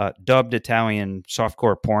dubbed Italian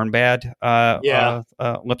softcore porn bad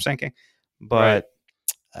lip syncing, but. Right.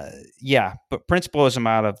 But Prince blows him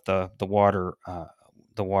out of the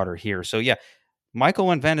water here. So yeah,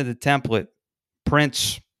 Michael invented the template.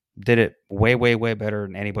 Prince did it way, way, way better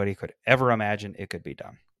than anybody could ever imagine it could be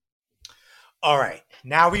done. All right,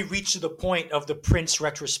 now we reach to the point of the Prince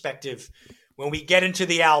retrospective when we get into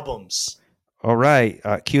the albums. All right,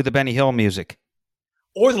 cue the Benny Hill music.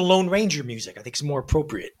 Or the Lone Ranger music, I think is more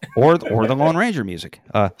appropriate. or the Lone Ranger music.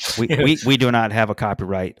 We do not have a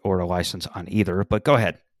copyright or a license on either, but go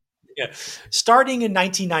ahead. Yeah. Starting in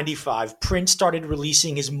 1995, Prince started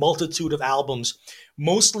releasing his multitude of albums,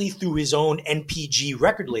 mostly through his own NPG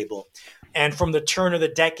record label. And from the turn of the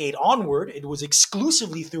decade onward, it was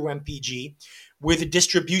exclusively through NPG, with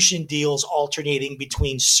distribution deals alternating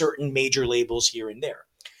between certain major labels here and there.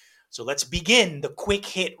 So let's begin the quick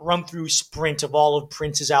hit run-through sprint of all of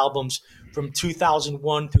Prince's albums from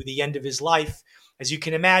 2001 through the end of his life. As you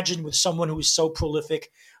can imagine, with someone who is so prolific,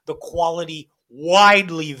 the quality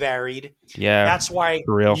widely varied. Yeah, that's why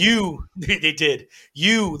you,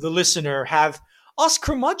 the listener, have us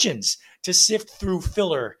curmudgeons to sift through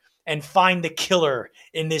filler and find the killer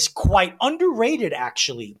in this quite underrated,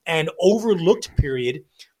 actually, and overlooked period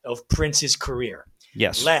of Prince's career.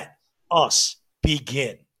 Yes. Let us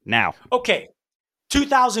begin. Now. Okay,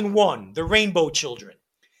 2001, The Rainbow Children.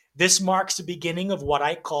 This marks the beginning of what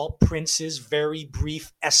I call Prince's very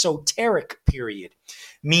brief esoteric period,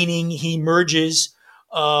 meaning he merges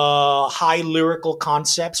high lyrical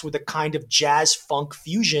concepts with a kind of jazz funk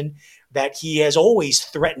fusion that he has always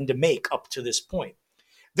threatened to make up to this point.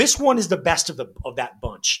 This one is the best of that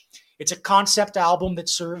bunch. It's a concept album that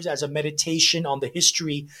serves as a meditation on the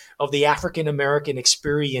history of the African American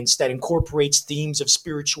experience that incorporates themes of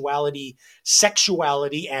spirituality,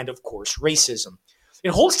 sexuality, and, of course, racism. It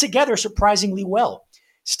holds together surprisingly well.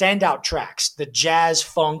 Standout tracks, the jazz,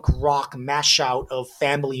 funk, rock mashout of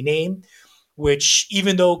Family Name, which,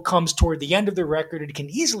 even though comes toward the end of the record, it can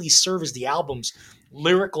easily serve as the album's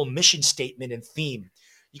lyrical mission statement and theme.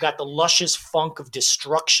 You got the luscious funk of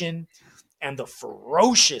Destruction, and the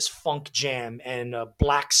ferocious funk jam and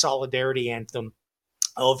black solidarity anthem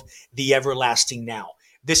of The Everlasting Now.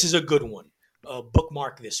 This is a good one.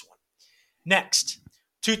 Bookmark this one. Next,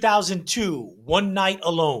 2002, One Night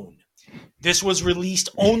Alone. This was released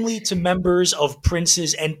only to members of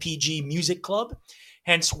Prince's NPG Music Club,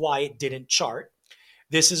 hence why it didn't chart.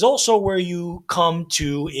 This is also where you come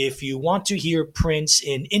to if you want to hear Prince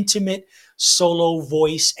in intimate solo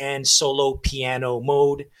voice and solo piano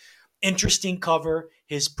mode. Interesting cover.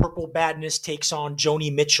 His Purple Badness takes on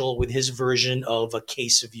Joni Mitchell with his version of A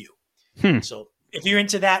Case of You. So if you're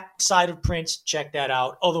into that side of Prince, check that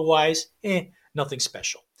out. Otherwise, nothing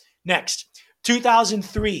special. Next,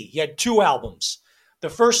 2003, he had two albums. The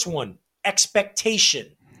first one,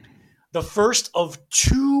 Expectation. The first of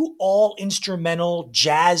two all-instrumental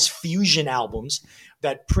jazz fusion albums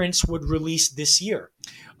that Prince would release this year.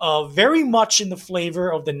 Very much in the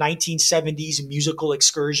flavor of the 1970s musical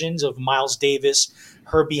excursions of Miles Davis,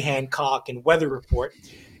 Herbie Hancock, and Weather Report.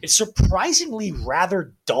 It's surprisingly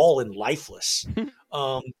rather dull and lifeless.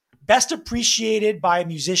 Best appreciated by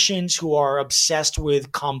musicians who are obsessed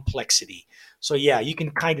with complexity. So yeah, you can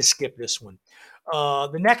kind of skip this one.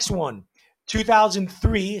 The next one,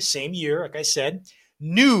 2003, same year, like I said,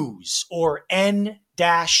 News, or N-E-W-S.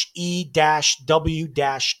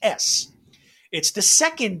 It's the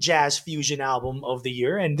second jazz fusion album of the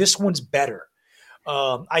year, and this one's better.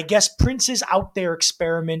 I guess Prince's out there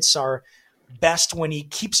experiments are best when he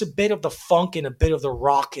keeps a bit of the funk and a bit of the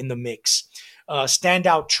rock in the mix.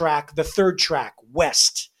 Standout track, the third track,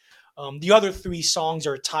 West. The other three songs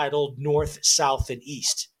are titled North, South, and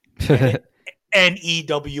East.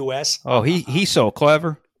 N-E-W-S. Oh, he's so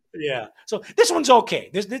clever. Yeah. So this one's okay.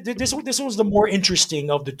 This one's the more interesting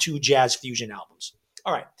of the two jazz fusion albums.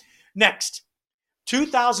 All right. Next,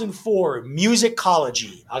 2004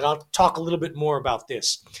 Musicology. I'll talk a little bit more about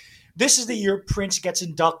this. This is the year Prince gets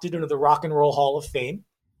inducted into the Rock and Roll Hall of Fame.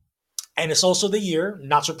 And it's also the year,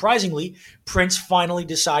 not surprisingly, Prince finally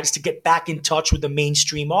decides to get back in touch with the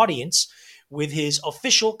mainstream audience with his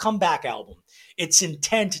official comeback album. Its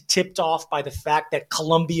intent tipped off by the fact that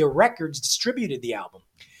Columbia Records distributed the album.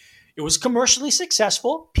 It was commercially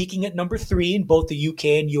successful, peaking at number 3 in both the UK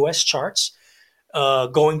and US charts,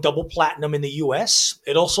 going double platinum in the US.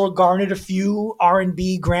 It also garnered a few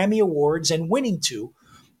R&B Grammy Awards and winning 2,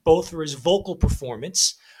 both for his vocal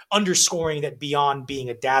performance, underscoring that beyond being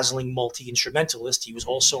a dazzling multi-instrumentalist, he was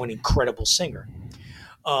also an incredible singer.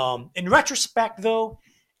 In retrospect, though,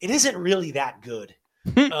 it isn't really that good.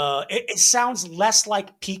 It sounds less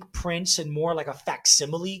like peak Prince and more like a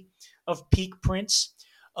facsimile of peak Prince.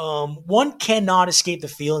 One cannot escape the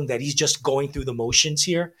feeling that he's just going through the motions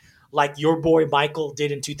here, like your boy Michael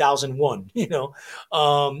did in 2001.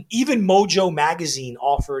 Even Mojo Magazine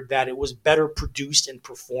offered that it was better produced and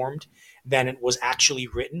performed than it was actually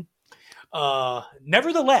written.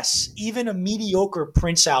 Nevertheless, even a mediocre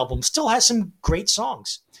Prince album still has some great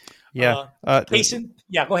songs. Yeah. Jason,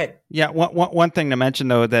 go ahead. Yeah. One thing to mention,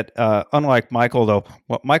 though, that unlike Michael, though,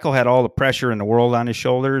 Michael had all the pressure in the world on his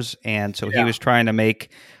shoulders. And so he was trying to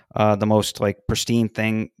make the most pristine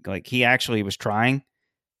thing. Like he actually was trying.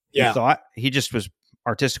 He thought he just was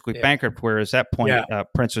artistically bankrupt. Whereas at that point,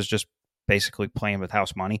 Prince was just basically playing with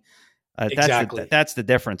house money. Exactly. That's the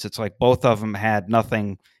difference. It's like both of them had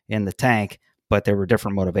nothing in the tank, but there were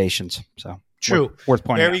different motivations. So true. Worth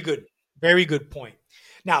pointing out. Very good. Very good point.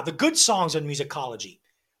 Now, the good songs on Musicology.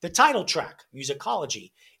 The title track,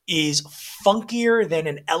 Musicology, is funkier than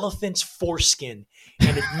an elephant's foreskin,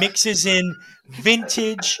 and it mixes in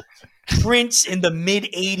vintage Prince in the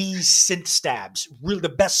mid-'80s synth stabs. Really the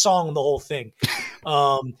best song in the whole thing.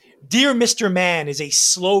 Dear Mr. Man is a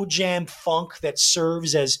slow jam funk that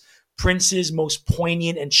serves as Prince's most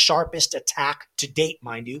poignant and sharpest attack to date,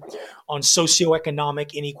 mind you, on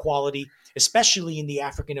socioeconomic inequality, especially in the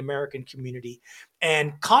African American community,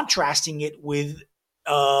 and contrasting it with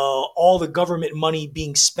all the government money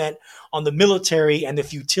being spent on the military and the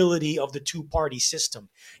futility of the two-party system.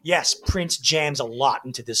 Yes, Prince jams a lot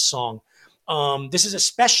into this song. This is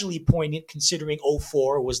especially poignant considering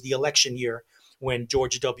 2004 was the election year when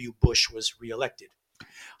George W. Bush was reelected.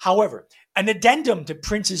 However, an addendum to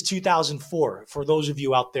Prince's 2004, for those of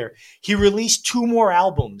you out there, he released 2 more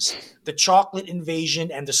albums, The Chocolate Invasion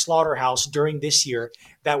and The Slaughterhouse, during this year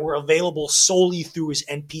that were available solely through his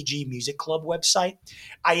NPG Music Club website.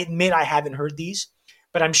 I admit I haven't heard these,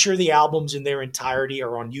 but I'm sure the albums in their entirety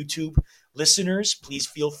are on YouTube. Listeners, please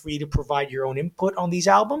feel free to provide your own input on these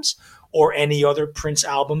albums or any other Prince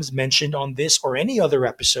albums mentioned on this or any other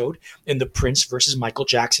episode in the Prince versus Michael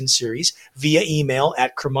Jackson series via email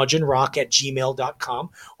at curmudgeonrock@gmail.com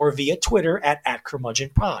or via Twitter at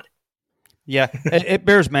curmudgeonpod. Yeah, it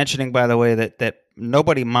bears mentioning, by the way, that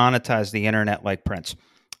nobody monetized the internet like Prince.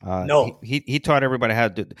 No. He taught everybody how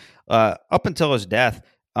to do up until his death.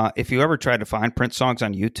 If you ever tried to find Prince songs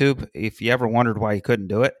on YouTube, if you ever wondered why he couldn't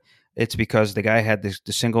do it, it's because the guy had the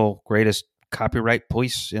single greatest copyright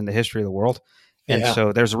police in the history of the world. And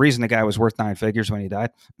so there's a reason the guy was worth 9 figures when he died.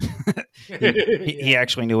 he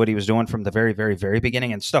actually knew what he was doing from the very, very, very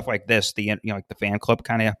beginning, and stuff like this, like the fan club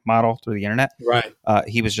kind of model through the internet. Right.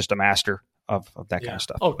 He was just a master of that kind of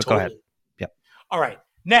stuff. Oh, but totally. Go ahead. Yep. All right.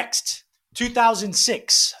 Next,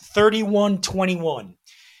 2006, 3121.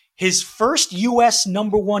 His first U.S.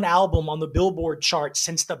 #1 album on the Billboard chart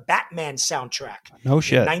since the Batman soundtrack. No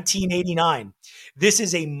shit. In 1989. This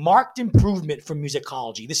is a marked improvement from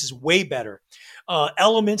Musicology. This is way better.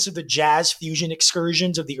 Elements of the jazz fusion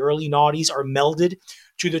excursions of the early noughties are melded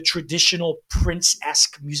to the traditional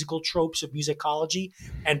Prince-esque musical tropes of Musicology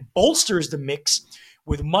and bolsters the mix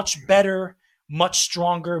with much better, much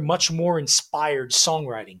stronger, much more inspired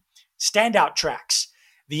songwriting. Standout tracks: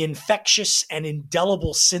 the infectious and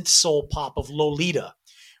indelible synth soul pop of Lolita,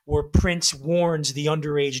 where Prince warns the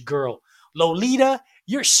underage girl, "Lolita,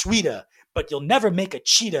 you're sweeter, but you'll never make a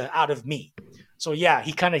cheetah out of me." So yeah,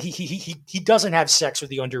 he doesn't have sex with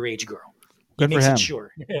the underage girl. Good he makes for him. It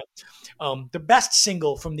sure. The best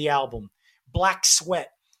single from the album, Black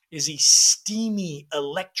Sweat, is a steamy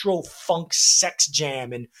electro-funk sex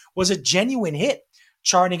jam and was a genuine hit,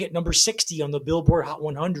 charting at number 60 on the Billboard Hot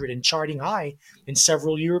 100 and charting high in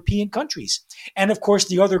several European countries. And of course,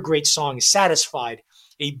 the other great song is Satisfied,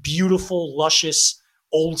 a beautiful, luscious,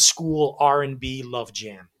 old-school R&B love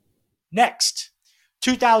jam. Next,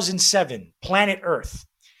 2007, Planet Earth.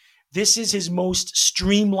 This is his most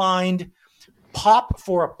streamlined pop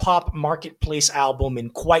for a pop marketplace album in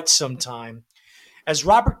quite some time. As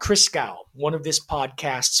Robert Christgau, one of this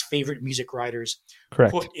podcast's favorite music writers,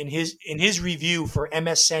 Correct. put in his review for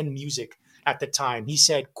MSN Music at the time, he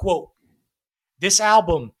said, quote, "This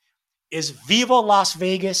album is Viva Las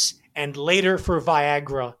Vegas and later for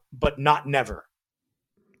Viagra, but not never."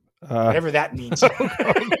 Whatever that means.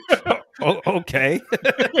 Okay.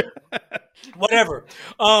 Whatever.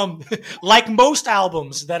 Like most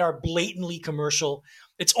albums that are blatantly commercial,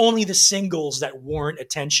 it's only the singles that warrant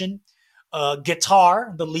attention.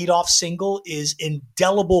 Guitar, the leadoff single, is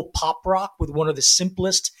indelible pop rock with one of the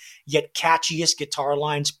simplest yet catchiest guitar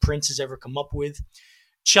lines Prince has ever come up with.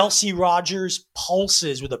 Chelsea Rogers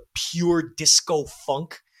pulses with a pure disco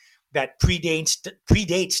funk that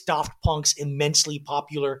predates Daft Punk's immensely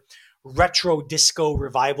popular retro disco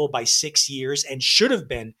revival by 6 years and should have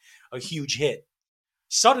been a huge hit.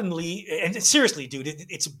 Suddenly, and seriously, dude,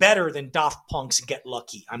 it's better than Daft Punk's Get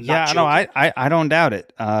Lucky. I'm not joking. No, I don't doubt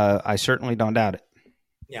it. I certainly don't doubt it.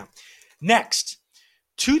 Yeah. Next,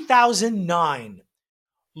 2009,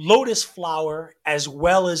 Lotus Flower, as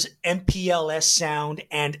well as MPLS Sound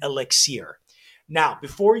and Elixir. Now,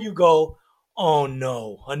 before you go, oh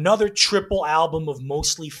no, another triple album of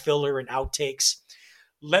mostly filler and outtakes,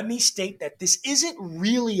 let me state that this isn't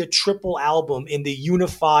really a triple album in the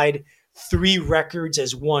unified 3 records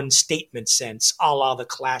as one statement sense, a la the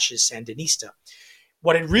Clash's Sandinista.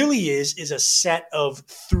 What it really is a set of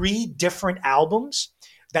 3 different albums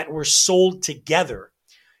that were sold together,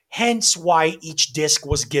 hence why each disc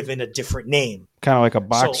was given a different name. Kind of like a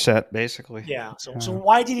box set, basically. Yeah. So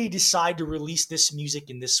why did he decide to release this music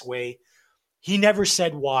in this way? He never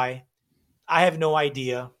said why. I have no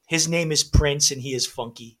idea. His name is Prince, and he is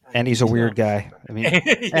funky. And he's a weird guy. I mean,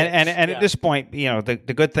 and at this point,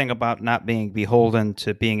 the good thing about not being beholden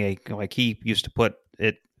to being like he used to put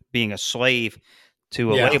it, being a slave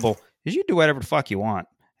to a label, is you do whatever the fuck you want.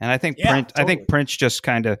 And I think Prince, totally. I think Prince just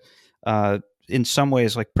kind of, in some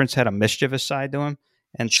ways, like Prince had a mischievous side to him.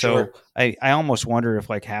 And so I almost wonder if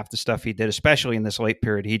like half the stuff he did, especially in this late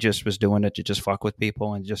period, he just was doing it to just fuck with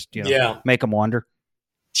people and just, make them wonder.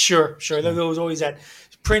 Sure. There was always that.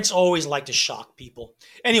 Prince always liked to shock people.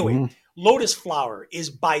 Anyway, Lotus Flower is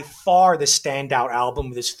by far the standout album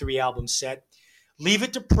of this 3-album set. Leave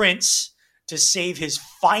it to Prince to save his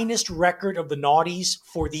finest record of the noughties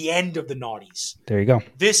for the end of the noughties. There you go.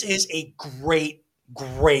 This is a great,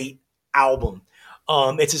 great album.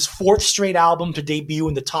 It's his 4th straight album to debut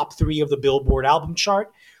in the top 3 of the Billboard album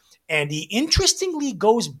chart. And he interestingly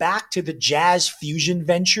goes back to the jazz fusion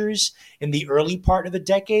ventures in the early part of the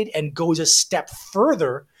decade and goes a step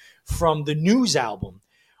further from the News album.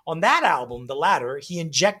 On that album, the latter, he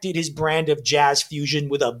injected his brand of jazz fusion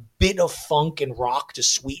with a bit of funk and rock to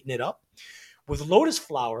sweeten it up. With Lotus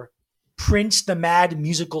Flower, Prince, the mad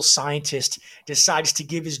musical scientist, decides to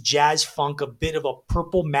give his jazz funk a bit of a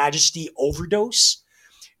Purple Majesty overdose,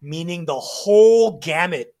 meaning the whole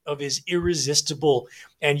gamut of his irresistible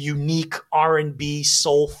and unique R&B,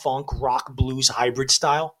 soul, funk, rock, blues hybrid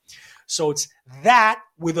style. So it's that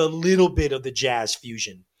with a little bit of the jazz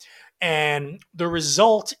fusion. And the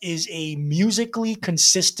result is a musically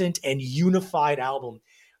consistent and unified album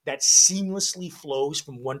that seamlessly flows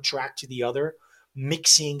from one track to the other,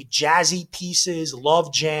 mixing jazzy pieces,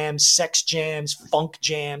 love jams, sex jams, funk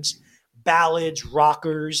jams, ballads,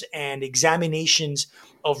 rockers, and examinations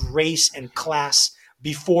of race and class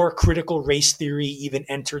before critical race theory even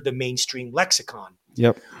entered the mainstream lexicon.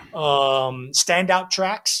 Yep. Standout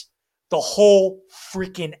tracks, the whole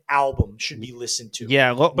freaking album should be listened to.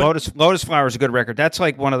 Yeah, Lotus Flower is a good record. That's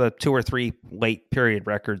like one of the 2 or 3 late period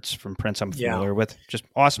records from Prince I'm familiar with. Just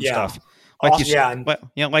awesome stuff. Like you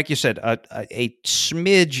said, a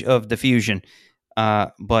smidge of diffusion,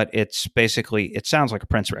 but it's basically, it sounds like a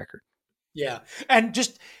Prince record. Yeah, and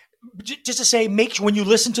just to say, when you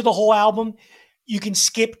listen to the whole album, you can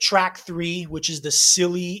skip track 3, which is the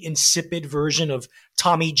silly, insipid version of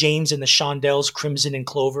Tommy James and the Shondells' Crimson and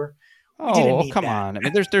Clover. Oh, come on! I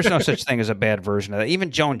mean, there's no such thing as a bad version of that.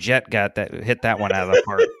 Even Joan Jett hit that one out of the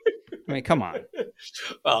park. I mean, come on.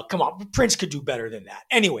 Well, come on. Prince could do better than that.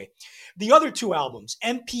 Anyway, the other 2 albums,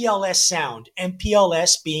 MPLS Sound,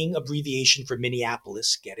 MPLS being abbreviation for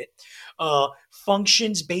Minneapolis, get it,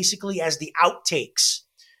 functions basically as the outtakes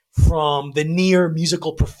from the near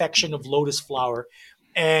musical perfection of Lotus Flower.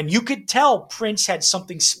 And you could tell Prince had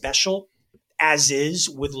something special, as is,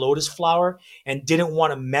 with Lotus Flower, and didn't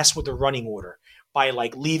want to mess with the running order by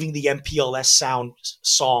like leaving the MPLS Sound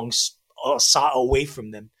songs away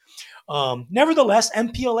from them. Nevertheless,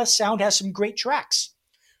 MPLS Sound has some great tracks.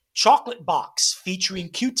 Chocolate Box, featuring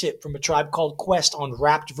Q-Tip from A Tribe Called Quest on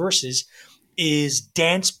rapped verses, is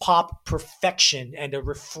dance pop perfection and a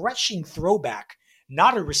refreshing throwback,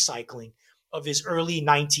 not a recycling, of his early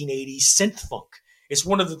 1980s synth funk. It's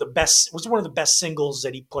one of the best. It was one of the best singles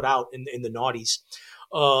that he put out in the noughties.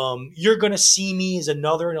 You're Gonna See Me is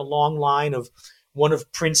another in a long line of one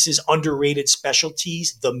of Prince's underrated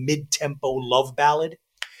specialties, the mid-tempo love ballad.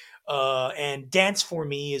 And Dance For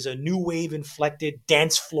Me is a new wave inflected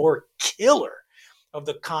dance floor killer of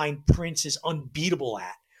the kind Prince is unbeatable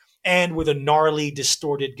at, and with a gnarly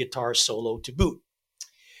distorted guitar solo to boot.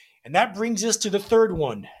 And that brings us to the third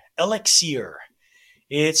one, Elixir.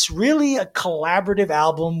 It's really a collaborative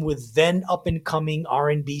album with then up-and-coming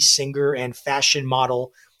R&B singer and fashion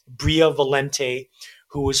model Bria Valente,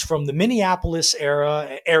 who was from the Minneapolis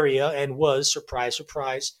area and was, surprise,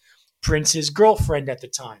 surprise, Prince's girlfriend at the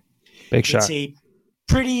time. Big shot. It's a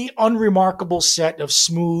pretty unremarkable set of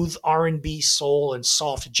smooth R&B, soul, and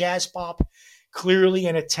soft jazz pop, clearly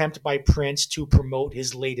an attempt by Prince to promote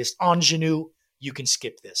his latest ingenue. You can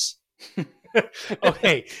skip this.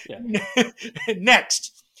 Okay.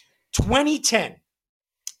 Next, 2010.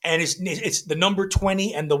 And it's the number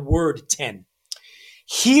 20 and the word 10.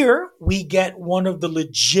 Here we get one of the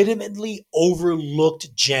legitimately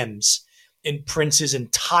overlooked gems in Prince's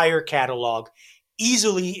entire catalog.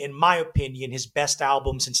 Easily, in my opinion, his best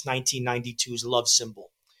album since 1992's Love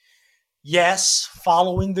Symbol. Yes,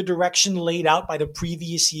 following the direction laid out by the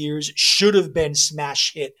previous years should have been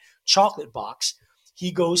smash hit Chocolate Box.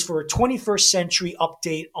 He goes for a 21st century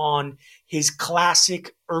update on his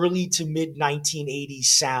classic early to mid 1980s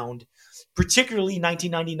sound, particularly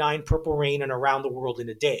 1999 Purple Rain and Around the World in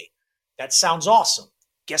a Day. That sounds awesome.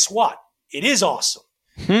 Guess what? It is awesome.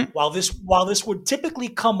 While this would typically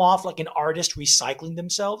come off like an artist recycling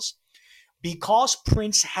themselves, because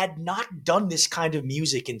Prince had not done this kind of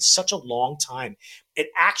music in such a long time, it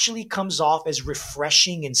actually comes off as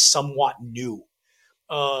refreshing and somewhat new.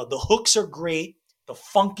 The hooks are great. The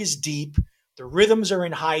funk is deep. The rhythms are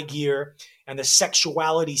in high gear, and the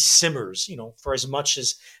sexuality simmers, for as much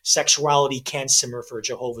as sexuality can simmer for a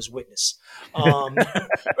Jehovah's Witness.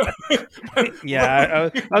 Yeah,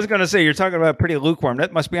 I was going to say, you're talking about pretty lukewarm.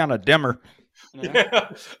 That must be on a dimmer.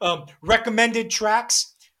 Yeah. Recommended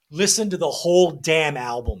tracks, listen to the whole damn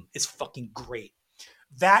album. It's fucking great.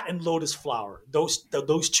 That and Lotus Flower. Those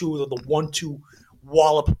two are the 1-2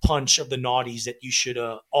 wallop punch of the naughties that you should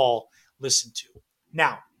all listen to.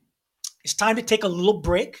 Now, it's time to take a little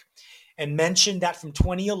break and mention that from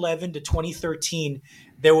 2011 to 2013,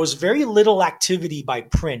 there was very little activity by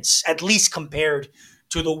Prince, at least compared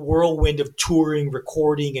to the whirlwind of touring,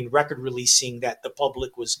 recording, and record releasing that the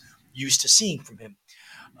public was used to seeing from him.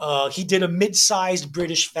 He did a mid-sized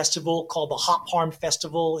British festival called the Hop Farm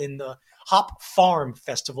Festival in the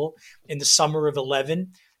summer of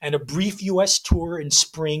 11, and a brief U.S. tour in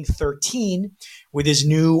spring 13 with his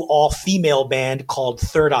new all-female band called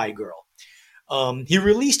Third Eye Girl. He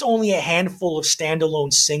released only a handful of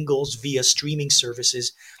standalone singles via streaming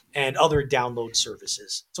services and other download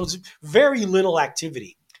services. So it's very little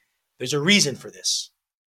activity. There's a reason for this.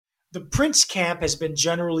 The Prince camp has been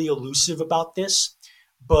generally elusive about this,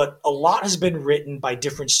 but a lot has been written by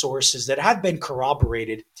different sources that have been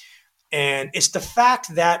corroborated. And it's the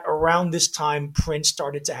fact that around this time, Prince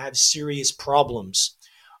started to have serious problems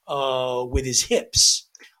with his hips,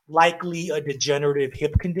 likely a degenerative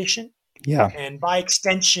hip condition. Yeah. And by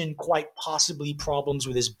extension, quite possibly problems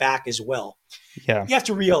with his back as well. Yeah. You have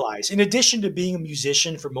to realize, in addition to being a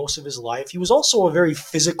musician for most of his life, he was also a very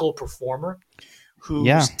physical performer whose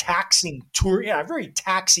very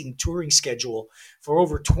taxing touring schedule for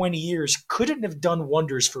over 20 years couldn't have done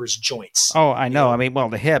wonders for his joints. Oh, I know. I mean, well,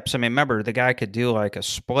 the hips, remember, the guy could do like a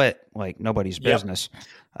split like nobody's business.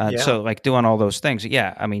 So like doing all those things.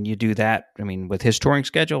 Yeah. I mean, you do that. I mean, with his touring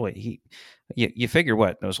schedule, you figure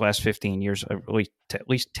what those last 15 years, at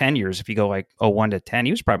least 10 years, if you go like 01 to 10,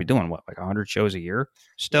 he was probably doing what, like 100 shows a year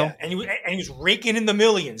still. Yeah, and he was raking in the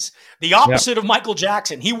millions. The opposite of Michael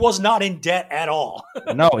Jackson. He was not in debt at all.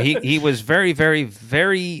 No, he was very, very,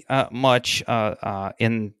 very much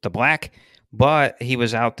in the black, but he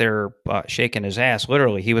was out there shaking his ass.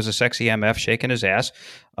 Literally, he was a sexy MF shaking his ass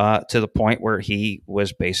to the point where he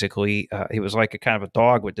was basically he was like a kind of a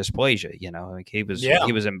dog with dysplasia. Like he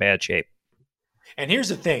was in bad shape. And here's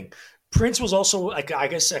the thing. Prince was also, like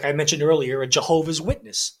I mentioned earlier, a Jehovah's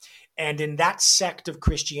Witness. And in that sect of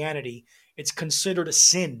Christianity, it's considered a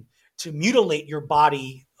sin to mutilate your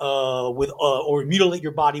body with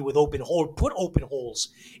open hole, put open holes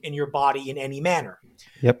in your body in any manner.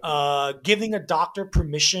 Yep. Giving a doctor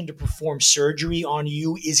permission to perform surgery on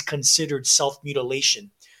you is considered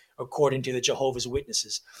self-mutilation according to the Jehovah's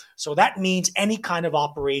Witnesses. So that means any kind of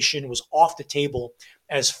operation was off the table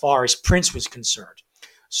as far as Prince was concerned.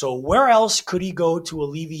 So where else could he go to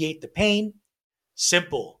alleviate the pain?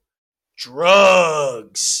 Simple.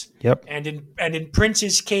 Drugs. Yep. And in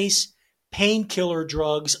Prince's case, painkiller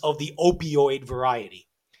drugs of the opioid variety.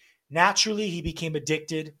 Naturally, he became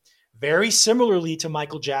addicted, very similarly to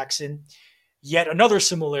Michael Jackson, yet another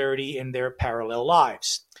similarity in their parallel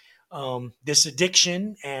lives. This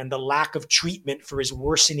addiction and the lack of treatment for his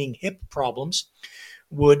worsening hip problems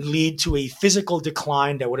would lead to a physical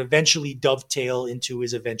decline that would eventually dovetail into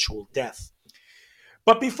his eventual death.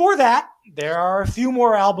 But before that, there are a few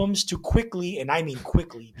more albums to quickly, and I mean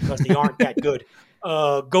quickly because they aren't that good,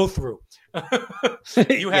 go through.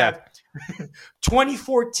 You have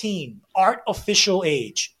 2014, Art Official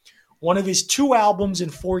Age, one of his 2 albums in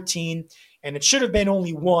 14, and it should have been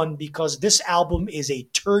only 1 because this album is a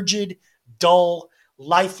turgid, dull,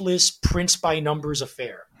 lifeless Prince by numbers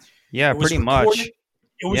affair. Yeah, pretty much.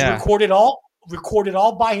 It was recorded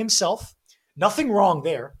all by himself. Nothing wrong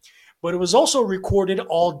there. But it was also recorded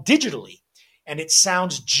all digitally, and it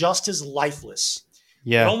sounds just as lifeless.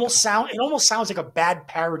 Yeah, it almost sounds like a bad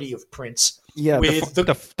parody of Prince. Yeah,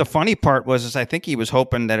 the funny part was I think he was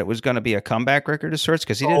hoping that it was going to be a comeback record of sorts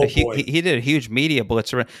because he did a huge media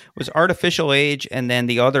blitz. It was Artificial Age, and then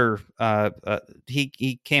the other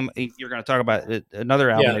he came. You're going to talk about another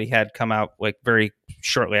album that he had come out like very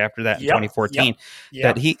shortly after that in 2014.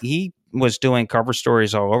 That he was doing cover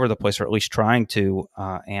stories all over the place, or at least trying to.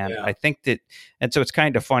 I think that, and so it's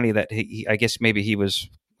kind of funny that I guess maybe he was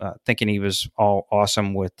thinking he was all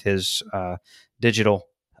awesome with his digital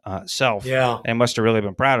self, and must have really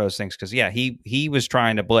been proud of those things because he was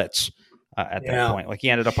trying to blitz at that point. Like he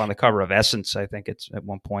ended up on the cover of Essence, I think it's at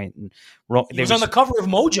one point, and he was on the cover of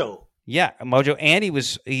Mojo. Yeah, Mojo, and he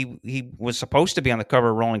was supposed to be on the cover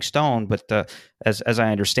of Rolling Stone, but as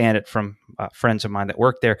I understand it from friends of mine that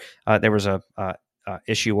worked there, there was a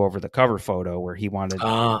issue over the cover photo where he wanted,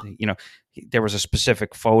 there was a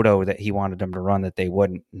specific photo that he wanted them to run that they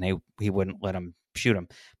wouldn't, and he wouldn't let them shoot them.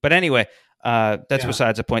 But anyway, that's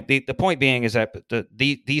besides the point. The point being is that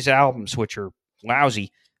these albums, which are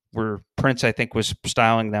lousy, were Prince, I think, was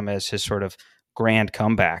styling them as his sort of grand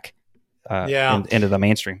comeback into the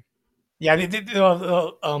mainstream. Yeah,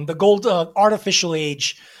 the Gold Artificial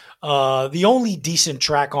Age, the only decent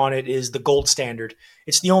track on it is the Gold Standard.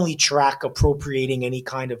 It's the only track appropriating any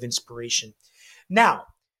kind of inspiration. Now,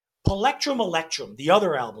 Plectrum Electrum, the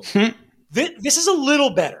other album, this is a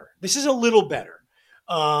little better. It's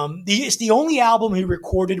the only album he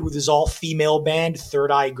recorded with his all-female band,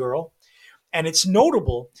 Third Eye Girl. And it's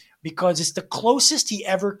notable because it's the closest he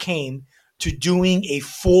ever came to doing a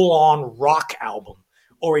full-on rock album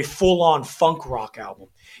or a full-on funk rock album.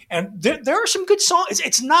 And there are some good songs.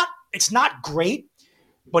 It's not great,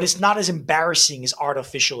 but it's not as embarrassing as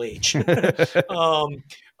Artificial Age.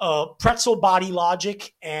 Pretzel Body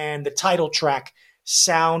Logic and the title track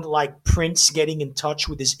sound like Prince getting in touch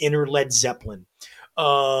with his inner Led Zeppelin.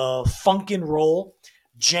 Funk and roll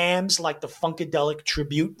jams like the Funkadelic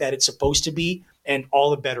tribute that it's supposed to be, and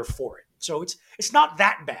all the better for it. So it's not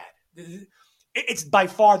that bad. It's by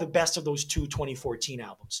far the best of those 2 2014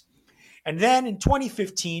 albums. And then in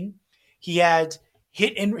 2015, he had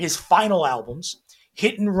his final albums,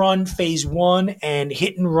 Hit and Run Phase 1 and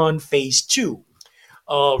Hit and Run Phase 2,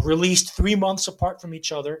 released 3 months apart from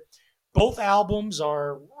each other. Both albums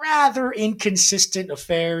are rather inconsistent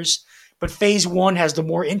affairs, but Phase 1 has the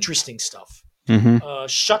more interesting stuff. Mm-hmm.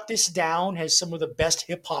 Shut This Down has some of the best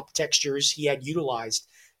hip-hop textures he had utilized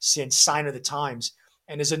since Sign of the Times,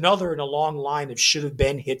 and is another in a long line of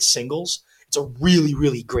should-have-been hit singles. It's a really,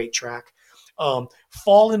 really great track.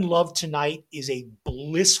 Fall in Love Tonight is a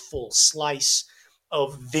blissful slice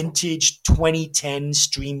of vintage 2010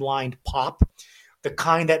 streamlined pop, the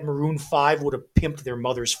kind that Maroon 5 would have pimped their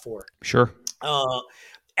mothers for. Sure.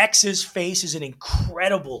 X's Face is an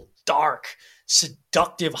incredible, dark,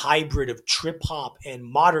 seductive hybrid of trip-hop and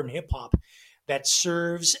modern hip-hop that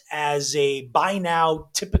serves as a, by now,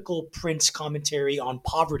 typical Prince commentary on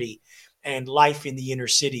poverty and life in the inner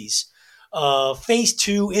cities. Phase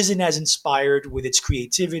 2 isn't as inspired with its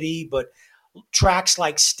creativity, but tracks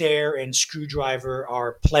like Stare and Screwdriver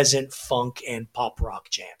are pleasant funk and pop rock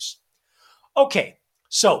jams. Okay,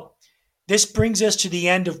 so this brings us to the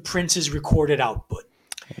end of Prince's recorded output.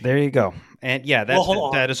 There you go. And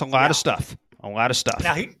that is a lot of stuff. A lot of stuff.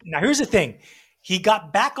 Now here's the thing. He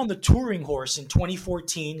got back on the touring horse in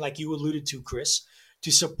 2014, like you alluded to, Chris,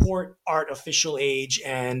 to support Art Official Age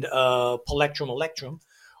and Plectrum Electrum,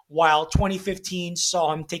 while 2015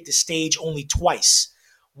 saw him take the stage only twice,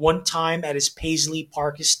 one time at his Paisley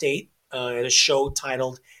Park estate at a show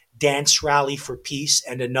titled Dance Rally for Peace,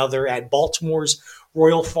 and another at Baltimore's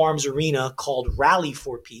Royal Farms Arena called Rally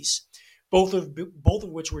for Peace, both of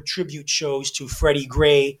which were tribute shows to Freddie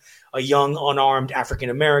Gray, a young unarmed African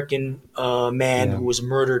American man who was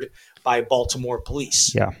murdered by Baltimore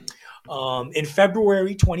police. Yeah. In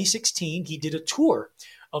February 2016, he did a tour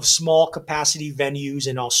of small capacity venues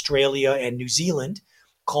in Australia and New Zealand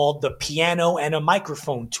called the Piano and a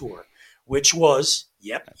Microphone Tour, which was,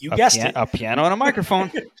 yep, you guessed it, a piano and a microphone.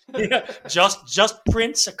 Yeah, just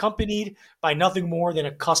Prince, accompanied by nothing more than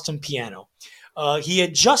a custom piano. He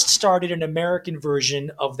had just started an American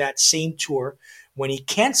version of that same tour when he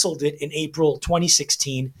canceled it in April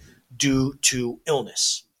 2016 due to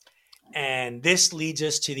illness. And this leads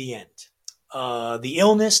us to the end. The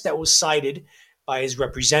illness that was cited by his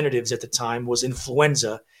representatives at the time was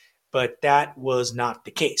influenza, but that was not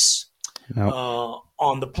the case. No.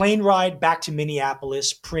 On the plane ride back to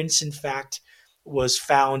Minneapolis, Prince, in fact, was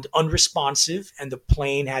found unresponsive, and the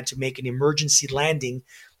plane had to make an emergency landing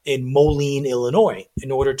in Moline, Illinois,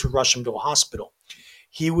 in order to rush him to a hospital.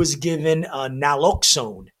 He was given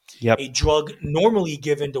naloxone, a drug normally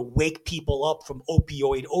given to wake people up from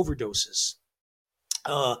opioid overdoses.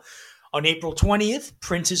 On April 20th,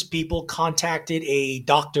 Prince's people contacted a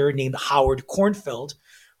doctor named Howard Kornfeld,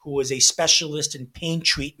 who was a specialist in pain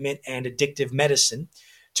treatment and addictive medicine,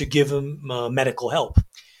 to give him medical help.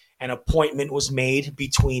 An appointment was made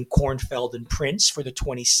between Kornfeld and Prince for the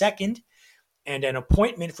 22nd, and an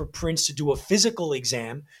appointment for Prince to do a physical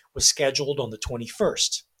exam was scheduled on the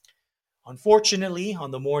 21st. Unfortunately,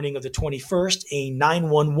 on the morning of the 21st, a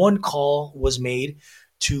 911 call was made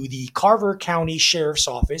to the Carver County Sheriff's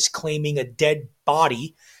Office claiming a dead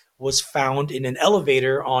body was found in an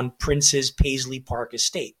elevator on Prince's Paisley Park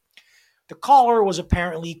estate. The caller was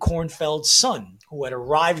apparently Kornfeld's son, who had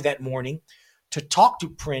arrived that morning to talk to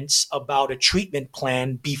Prince about a treatment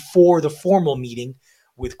plan before the formal meeting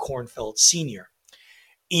with Kornfeld Sr.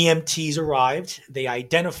 EMTs arrived. They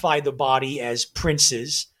identified the body as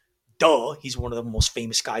Prince's. Duh, he's one of the most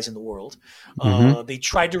famous guys in the world. They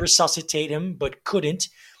tried to resuscitate him, but couldn't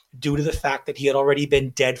due to the fact that he had already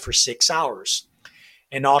been dead for 6 hours.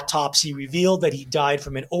 An autopsy revealed that he died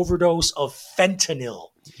from an overdose of fentanyl,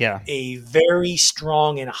 a very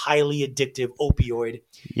strong and highly addictive opioid.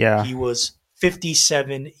 Yeah. He was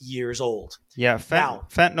 57 years old. Yeah,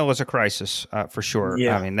 fentanyl is a crisis for sure.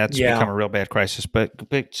 Yeah, I mean, that's become a real bad crisis. But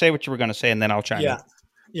say what you were going to say, and then I'll chime in.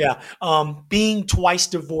 Yeah. Being twice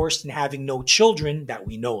divorced and having no children that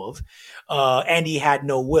we know of, and he had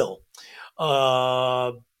no will.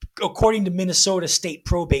 According to Minnesota state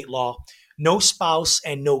probate law, no spouse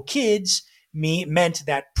and no kids meant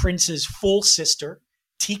that Prince's full sister,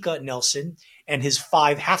 Tika Nelson, and his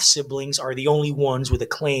 5 half-siblings are the only ones with a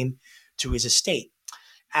claim to his estate.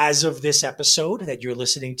 As of this episode that you're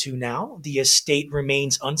listening to now, the estate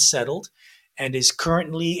remains unsettled and is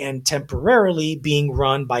currently and temporarily being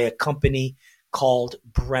run by a company called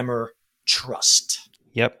Bremer Trust.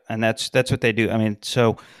 Yep, and that's what they do. I mean,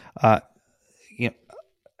 so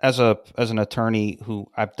as an attorney who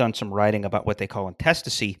I've done some writing about what they call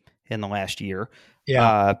intestacy in the last year.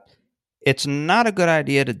 Yeah, it's not a good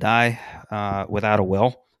idea to die without a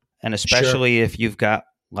will, and especially if you've got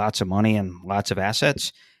lots of money and lots of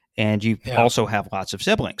assets, and you also have lots of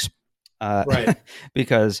siblings. Right.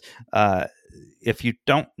 Because if you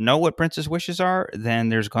don't know what Prince's wishes are, then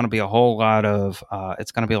there's going to be a whole lot of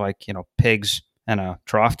it's going to be like, pigs in a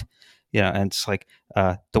trough, and it's like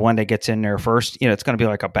the one that gets in there first, it's going to be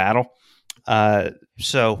like a battle.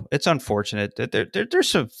 So it's unfortunate.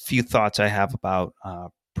 There's a few thoughts I have about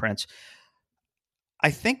Prince. I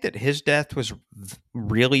think that his death was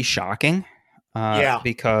really shocking.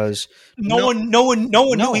 Because no one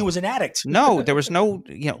knew he was an addict. No, there was no,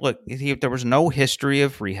 there was no history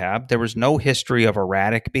of rehab. There was no history of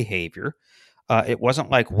erratic behavior. It wasn't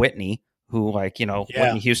like Whitney, who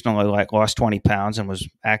Whitney Houston lost 20 pounds and was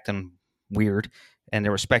acting weird. And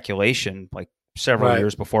there was speculation several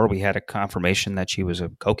years before we had a confirmation that she was a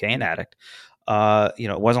cocaine addict.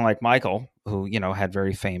 It wasn't like Michael, who, had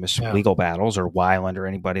very famous legal battles, or Weiland or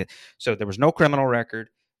anybody. So there was no criminal record.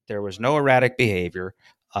 There was no erratic behavior.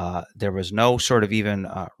 There was no sort of even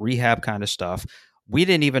rehab kind of stuff. We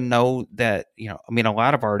didn't even know that, a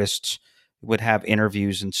lot of artists would have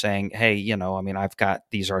interviews and saying, hey, I've got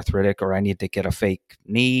these arthritic, or I need to get a fake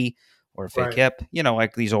knee or a fake hip.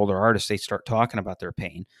 Like these older artists, they start talking about their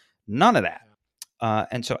pain. None of that.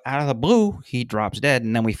 And so out of the blue, he drops dead.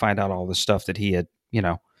 And then we find out all the stuff that he had,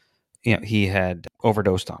 he had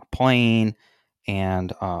overdosed on a plane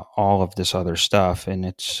and all of this other stuff. And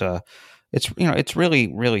it's it's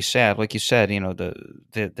really really sad. Like you said,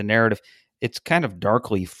 the narrative. It's kind of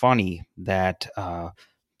darkly funny that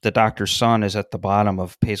the doctor's son is at the bottom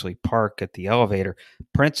of Paisley Park at the elevator.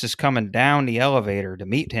 Prince is coming down the elevator to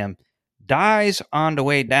meet him, dies on the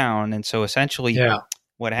way down, and so essentially,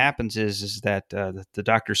 what happens is that the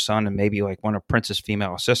doctor's son and maybe like one of Prince's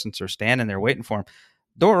female assistants are standing there waiting for him.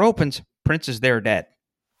 Door opens, Prince is there dead.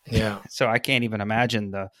 Yeah. So I can't even imagine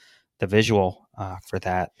the visual for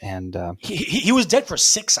that. And he was dead for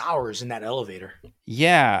 6 hours in that elevator.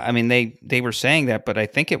 Yeah, I mean they were saying that, but I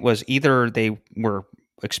think it was either they were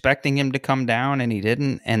expecting him to come down and he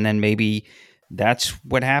didn't, and then maybe that's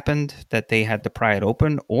what happened, that they had to pry it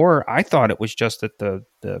open, or I thought it was just that the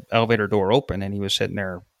elevator door opened and he was sitting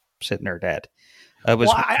there dead. It was.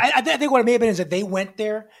 Well, I think what it may have been is that they went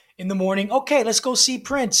there in the morning. Okay, let's go see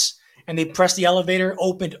Prince. And they pressed the elevator,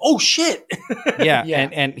 opened. Oh shit! Yeah.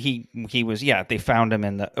 And he was they found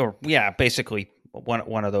him basically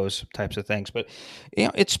one of those types of things. But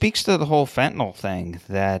it speaks to the whole fentanyl thing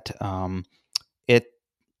that it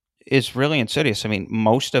is really insidious. I mean,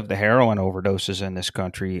 most of the heroin overdoses in this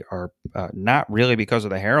country are not really because of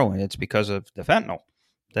the heroin; it's because of the fentanyl.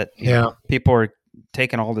 That people are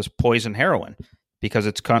taking all this poison heroin because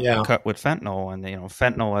it's cut with fentanyl, and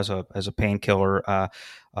fentanyl as a painkiller.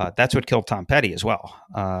 That's what killed Tom Petty as well.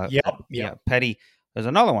 Petty is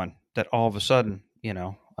another one that all of a sudden,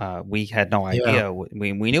 we had no idea. Yeah.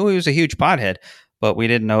 We knew he was a huge pothead, but we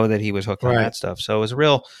didn't know that he was hooked on that stuff. So it was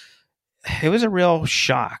a real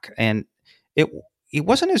shock, and it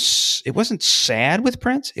wasn't sad with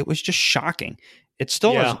Prince. It was just shocking. It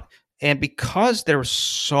still is, and because there was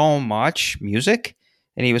so much music.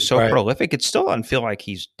 And he was so prolific, it still doesn't feel like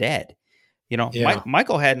he's dead.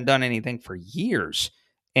 Michael hadn't done anything for years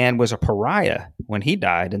and was a pariah when he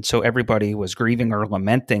died. And so everybody was grieving or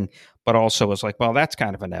lamenting, but also was like, well, that's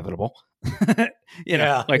kind of inevitable.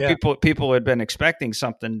 People had been expecting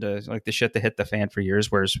something to like the shit to hit the fan for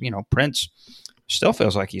years. Whereas, Prince still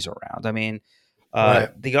feels like he's around. I mean,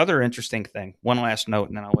 the other interesting thing, one last note,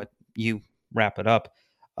 and then I'll let you wrap it up.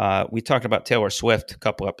 We talked about Taylor Swift a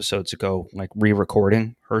couple episodes ago, like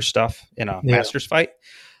re-recording her stuff in a Masters fight.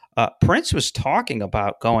 Prince was talking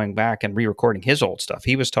about going back and re-recording his old stuff.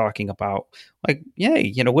 He was talking about like,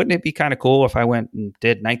 wouldn't it be kind of cool if I went and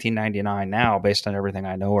did 1999 now based on everything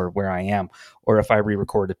I know or where I am, or if I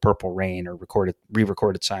re-recorded Purple Rain or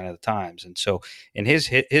re-recorded Sign of the Times. And so in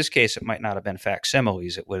his case, it might not have been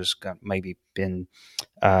facsimiles. It was maybe been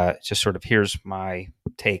just sort of, here's my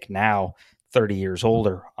take now, 30 years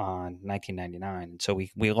older on 1999. And so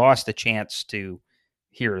we lost the chance to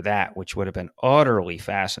hear that, which would have been utterly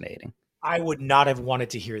fascinating. I would not have wanted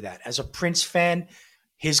to hear that. As a Prince fan,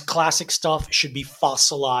 his classic stuff should be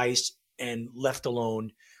fossilized and left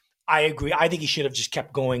alone. I agree. I think he should have just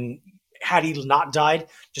kept going. Had he not died,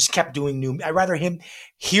 just kept doing new. I'd rather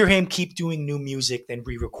hear him keep doing new music than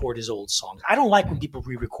re-record his old songs. I don't like when people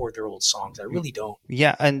re-record their old songs. I really don't.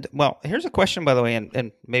 Yeah, and well, here's a question, by the way,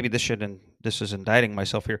 and maybe this is indicting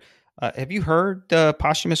myself here. Have you heard the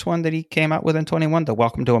posthumous one that he came out with in 21, the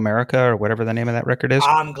Welcome to America or whatever the name of that record is?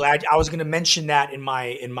 I'm glad. I was going to mention that in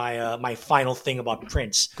my final thing about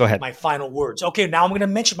Prince. Go ahead. My final words. Okay, now I'm going to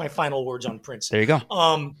mention my final words on Prince. There you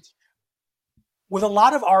go. With a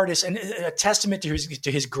lot of artists, and a testament to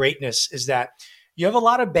his greatness is that you have a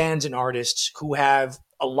lot of bands and artists who have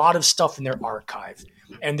a lot of stuff in their archive,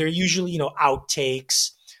 and they're usually, outtakes,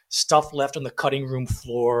 stuff left on the cutting room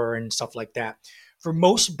floor and stuff like that. For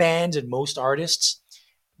most bands and most artists,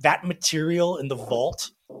 that material in the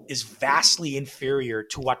vault is vastly inferior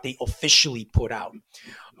to what they officially put out.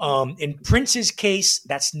 In Prince's case,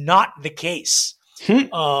 that's not the case.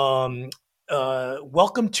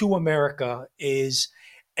 Welcome to America is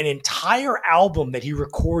an entire album that he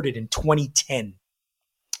recorded in 2010.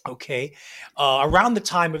 Okay. Around the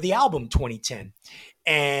time of the album 2010.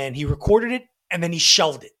 And he recorded it and then he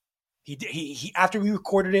shelved it. He after he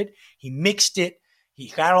recorded it, he mixed it, he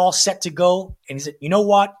got it all set to go, and he said, you know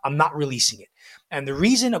what? I'm not releasing it. And the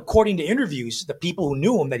reason, according to interviews, the people who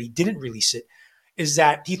knew him, that he didn't release it is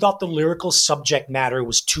that he thought the lyrical subject matter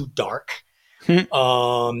was too dark. And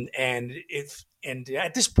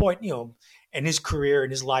at this point, in his career, in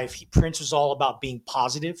his life, Prince was all about being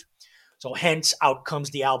positive. So hence out comes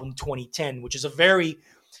the album 2010, which is a very,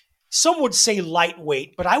 some would say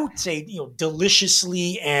lightweight, but I would say,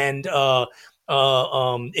 deliciously and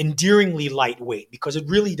endearingly lightweight, because it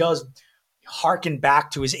really does harken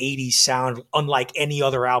back to his 80s sound, unlike any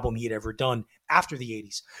other album he had ever done after the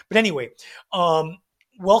 80s. But anyway,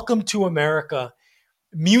 Welcome to America.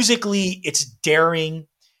 Musically, it's daring,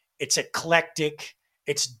 it's eclectic,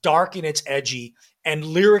 it's dark and it's edgy. And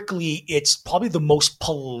lyrically, it's probably the most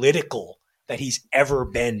political that he's ever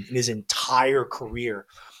been in his entire career.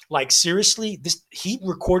 Like seriously, he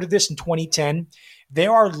recorded this in 2010.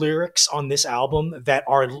 There are lyrics on this album that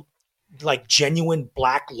are like genuine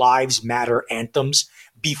Black Lives Matter anthems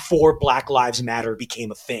before Black Lives Matter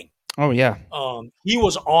became a thing. Oh yeah. He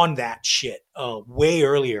was on that shit way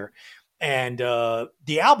earlier. And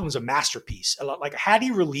the album's a masterpiece. Like, had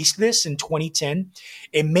he released this in 2010,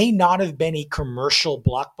 it may not have been a commercial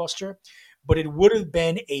blockbuster, but it would have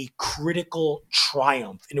been a critical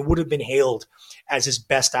triumph, and it would have been hailed as his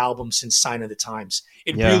best album since Sign of the Times.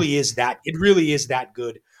 It really is that. It really is that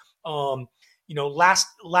good.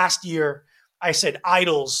 Last year I said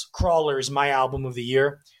Idles Crawler is my album of the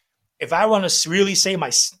year. If I want to really say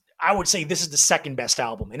I would say this is the second best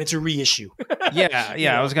album, and it's a reissue.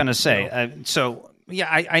 Yeah. I was going to say.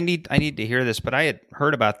 I need to hear this, but I had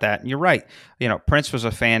heard about that, and you're right. Prince was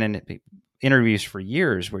a fan in interviews for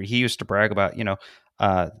years where he used to brag about,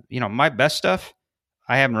 my best stuff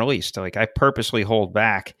I haven't released. Like I purposely hold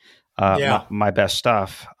back my best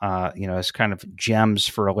stuff, as kind of gems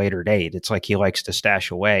for a later date. It's like he likes to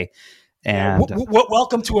stash away. And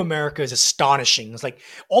Welcome to America is astonishing. It's like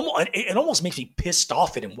it almost makes me pissed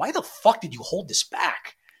off at him. Why the fuck did you hold this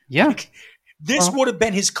back? Yeah, like, this would have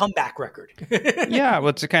been his comeback record. Yeah, well,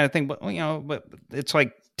 it's the kind of thing. But but it's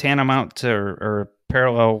like tantamount to or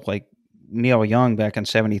parallel like Neil Young back in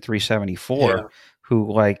 73, 74,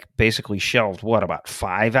 who like basically shelved about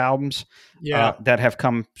 5 albums that have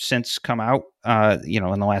come out in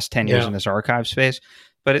the last 10 years in this archive space.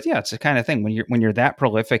 But it's the kind of thing when you're that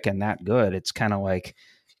prolific and that good, it's kind of like,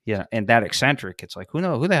 and that eccentric. It's like,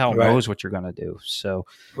 who the hell knows what you're going to do? So,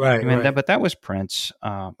 but that was Prince.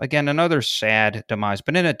 Again, another sad demise,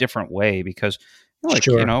 but in a different way because,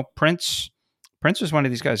 Prince was one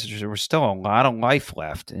of these guys. There was still a lot of life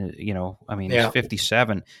left. He's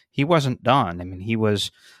 57. He wasn't done. I mean, he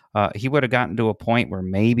was. He would have gotten to a point where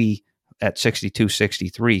maybe at 62,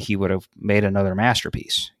 63, he would have made another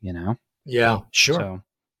masterpiece. Yeah, sure. So,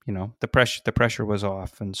 the pressure was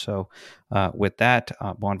off. And so with that,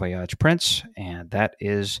 Bon Voyage Prince. And that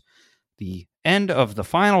is the end of the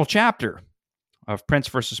final chapter of Prince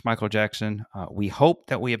versus Michael Jackson. We hope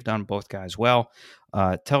that we have done both guys well.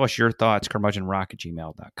 Tell us your thoughts,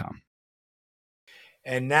 curmudgeonrock@gmail.com.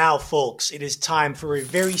 And now, folks, it is time for a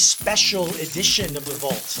very special edition of The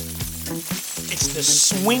Vault. It's the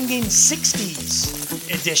swinging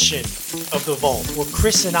 60s edition of The Vault, where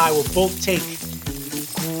Chris and I will both take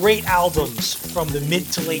great albums from the mid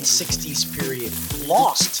to late 60s period.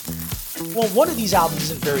 Lost. Well, one of these albums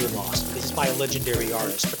isn't very lost because it's by a legendary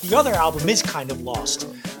artist, but the other album is kind of lost.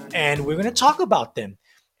 And we're going to talk about them.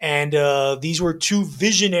 And these were two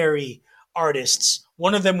visionary artists.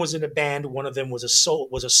 One of them was in a band. One of them was a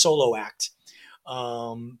solo act.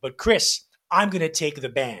 But Chris, I'm going to take the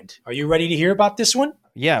band. Are you ready to hear about this one?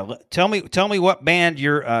 Yeah. Tell me what band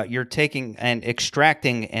you're taking and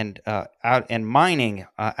extracting and out and mining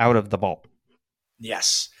out of the vault.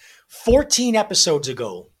 Yes. 14 episodes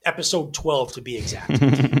ago, episode 12 to be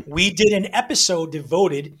exact, we did an episode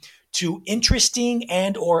devoted to interesting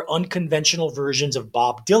and or unconventional versions of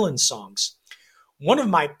Bob Dylan songs. One of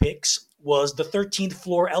my picks was the 13th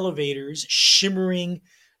Floor Elevators' shimmering,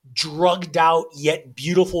 drugged out yet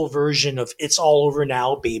beautiful version of It's All Over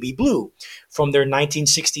Now, Baby Blue from their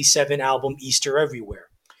 1967 album Easter Everywhere.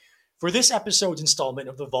 For this episode's installment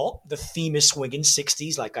of The Vault, the theme is swinging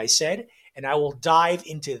 60s, like I said, and I will dive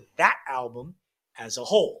into that album as a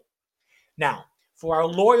whole. Now, for our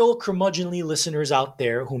loyal curmudgeonly listeners out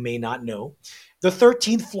there who may not know, the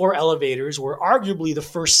 13th Floor Elevators were arguably the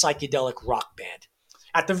first psychedelic rock band.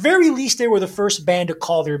 At the very least, they were the first band to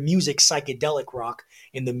call their music psychedelic rock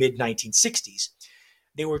in the mid-1960s.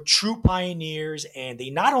 They were true pioneers, and they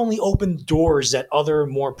not only opened doors that other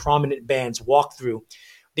more prominent bands walked through,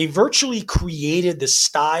 they virtually created the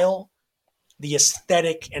style, the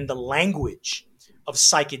aesthetic, and the language of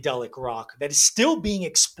psychedelic rock that is still being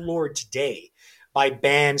explored today by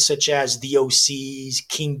bands such as the OCs,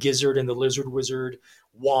 King Gizzard and the Lizard Wizard,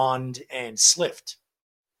 Wand, and Slift.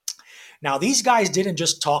 Now, these guys didn't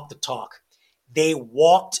just talk the talk. They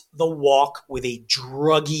walked the walk with a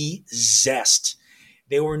druggy zest.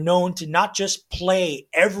 They were known to not just play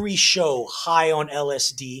every show high on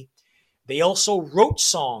LSD, they also wrote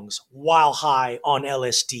songs while high on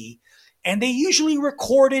LSD, and they usually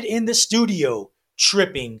recorded in the studio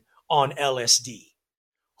tripping on LSD.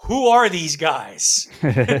 Who are these guys?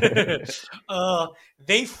 They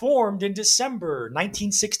formed in December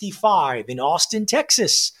 1965 in Austin,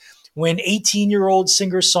 Texas, when 18-year-old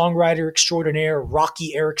singer-songwriter extraordinaire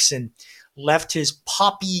Rocky Erickson left his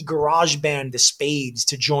poppy garage band, The Spades,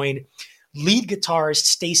 to join lead guitarist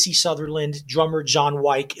Stacy Sutherland, drummer John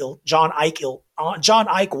Ike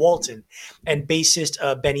Walton, and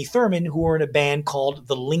bassist Benny Thurman, who were in a band called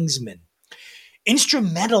the Lingsmen.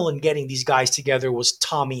 Instrumental in getting these guys together was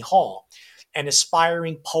Tommy Hall, an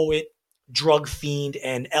aspiring poet, drug fiend,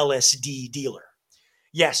 and LSD dealer.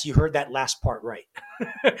 Yes, you heard that last part right.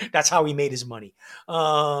 That's how he made his money.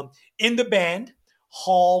 In the band,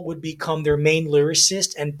 Hall would become their main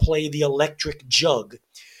lyricist and play the electric jug,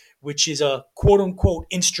 which is a quote-unquote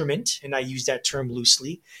instrument, and I use that term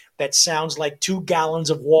loosely, that sounds like 2 gallons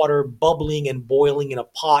of water bubbling and boiling in a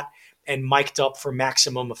pot and mic'd up for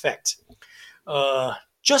maximum effect.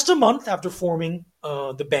 Just a month after forming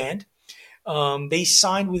the band, they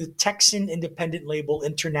signed with Texan independent label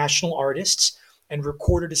International Artists and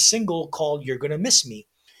recorded a single called You're Gonna Miss Me,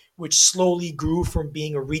 which slowly grew from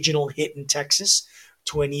being a regional hit in Texas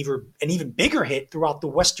to an even bigger hit throughout the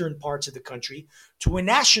western parts of the country, to a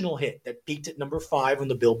national hit that peaked at number 5 on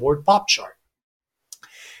the Billboard Pop chart.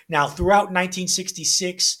 Now, throughout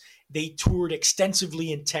 1966, they toured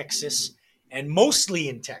extensively in Texas, and mostly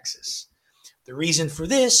in Texas. The reason for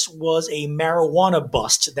this was a marijuana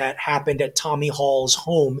bust that happened at Tommy Hall's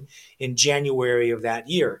home in January of that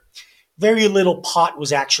year. Very little pot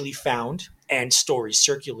was actually found, and stories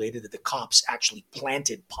circulated that the cops actually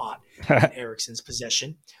planted pot in Erickson's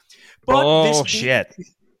possession. But shit.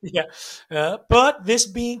 But this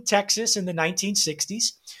being Texas in the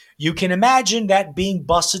 1960s, you can imagine that being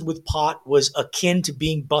busted with pot was akin to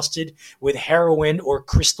being busted with heroin or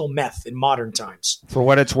crystal meth in modern times. For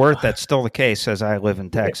what it's worth, that's still the case, as I live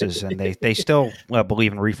in Texas, and they still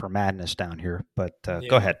believe in reefer madness down here. But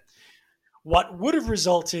go ahead. What would have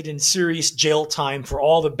resulted in serious jail time for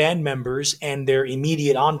all the band members and their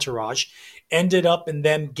immediate entourage ended up in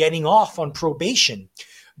them getting off on probation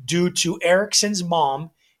due to Erickson's mom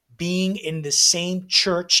being in the same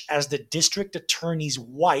church as the district attorney's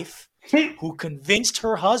wife, who convinced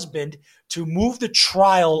her husband to move the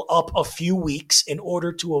trial up a few weeks in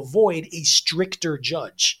order to avoid a stricter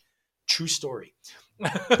judge. True story.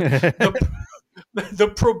 The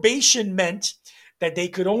probation meant that they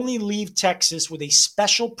could only leave Texas with a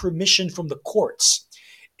special permission from the courts.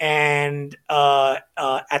 And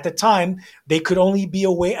at the time, they could only be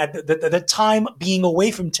away at the time being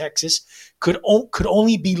away from Texas could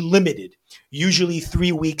only be limited, usually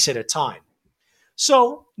 3 weeks at a time.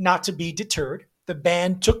 So, not to be deterred, the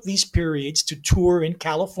band took these periods to tour in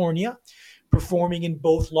California, performing in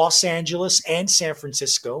both Los Angeles and San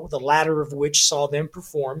Francisco, the latter of which saw them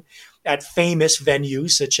perform at famous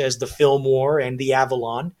venues such as the Fillmore and the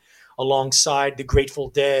Avalon, alongside the Grateful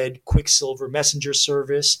Dead, Quicksilver Messenger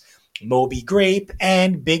Service, Moby Grape,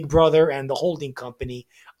 and Big Brother and the Holding Company,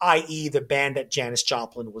 i.e. the band that Janis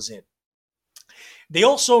Joplin was in. They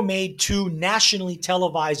also made 2 nationally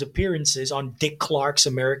televised appearances on Dick Clark's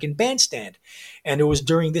American Bandstand, and it was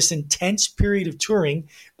during this intense period of touring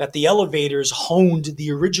that the Elevators honed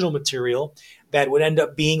the original material that would end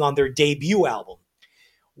up being on their debut album.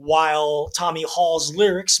 While Tommy Hall's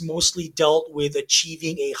lyrics mostly dealt with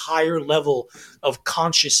achieving a higher level of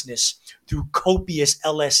consciousness through copious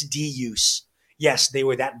LSD use. Yes, they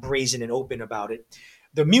were that brazen and open about it.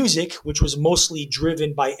 The music, which was mostly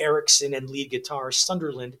driven by Erickson and lead guitarist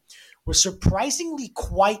Sunderland, was surprisingly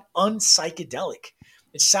quite unpsychedelic.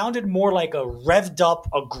 It sounded more like a revved up,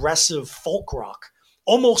 aggressive folk rock,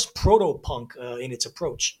 almost proto-punk in its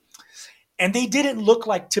approach. And they didn't look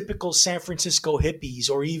like typical San Francisco hippies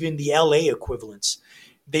or even the LA equivalents.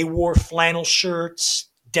 They wore flannel shirts,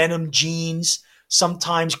 denim jeans,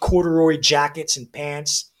 sometimes corduroy jackets and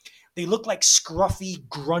pants. They look like scruffy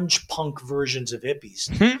grunge punk versions of hippies.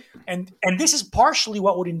 And this is partially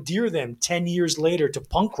what would endear them 10 years later to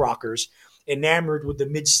punk rockers enamored with the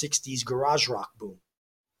mid-60s garage rock boom.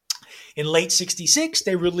 In late 66,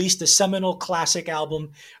 they released the seminal classic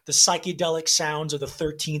album, The Psychedelic Sounds of the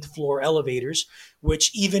 13th Floor Elevators, which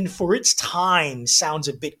even for its time sounds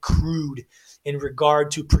a bit crude in regard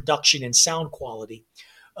to production and sound quality.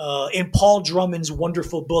 In Paul Drummond's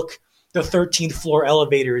wonderful book, The 13th Floor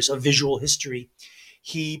Elevators, A Visual History,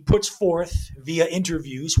 he puts forth via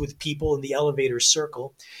interviews with people in the elevator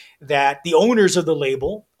circle that the owners of the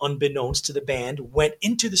label, unbeknownst to the band, went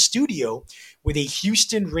into the studio with a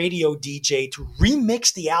Houston radio DJ to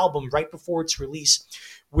remix the album right before its release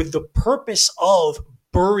with the purpose of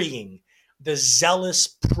burying the zealous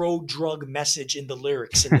pro-drug message in the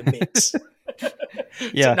lyrics in the mix.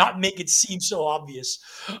 To not make it seem so obvious.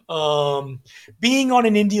 Being on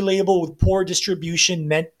an indie label with poor distribution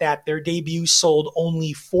meant that their debut sold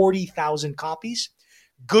only 40,000 copies.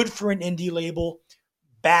 Good for an indie label,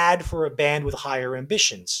 bad for a band with higher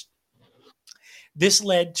ambitions. This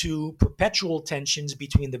led to perpetual tensions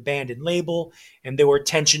between the band and label, and there were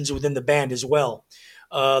tensions within the band as well.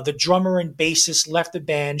 The drummer and bassist left the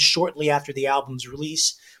band shortly after the album's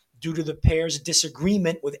release due to the pair's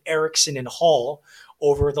disagreement with Erickson and Hall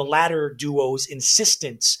over the latter duo's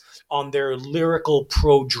insistence on their lyrical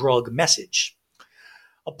pro-drug message.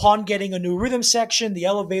 Upon getting a new rhythm section, the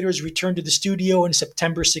Elevators returned to the studio in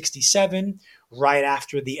September 1967, right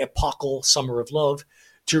after the epochal Summer of Love,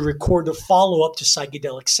 to record the follow-up to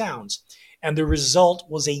Psychedelic Sounds, and the result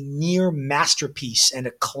was a near masterpiece and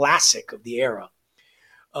a classic of the era.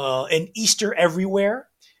 In Easter Everywhere,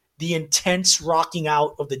 the intense rocking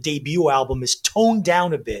out of the debut album is toned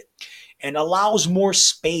down a bit and allows more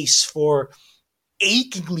space for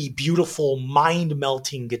achingly beautiful,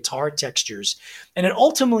 mind-melting guitar textures, and it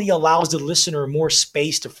ultimately allows the listener more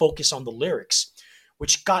space to focus on the lyrics,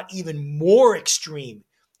 which got even more extreme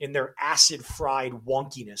in their acid-fried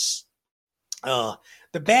wonkiness.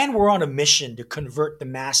 The band were on a mission to convert the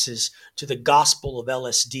masses to the gospel of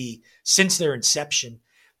LSD since their inception,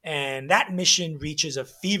 and that mission reaches a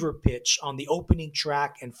fever pitch on the opening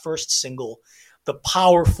track and first single, the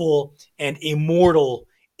powerful and immortal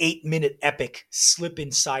 8-minute epic Slip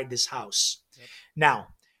Inside This House. Yep. Now,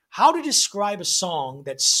 how to describe a song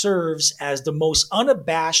that serves as the most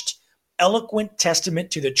unabashed, eloquent testament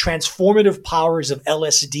to the transformative powers of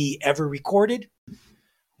LSD ever recorded?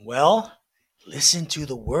 Well, listen to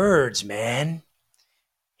the words, man.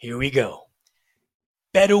 Here we go.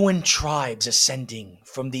 Bedouin tribes ascending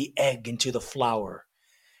from the egg into the flower.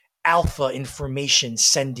 Alpha information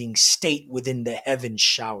sending state within the heaven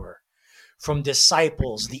shower. From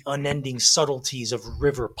disciples, the unending subtleties of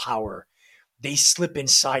river power. They slip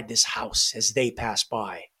inside this house as they pass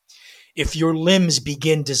by. If your limbs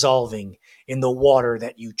begin dissolving in the water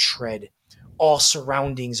that you tread, all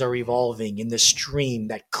surroundings are evolving in the stream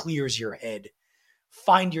that clears your head.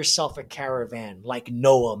 Find yourself a caravan like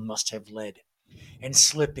Noah must have led, and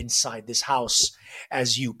slip inside this house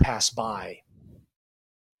as you pass by.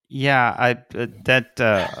 Yeah,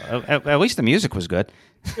 at least the music was good.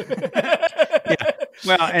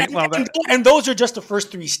 Yeah. And those are just the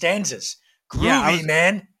first three stanzas. Groovy,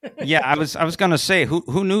 man. Yeah, I was gonna say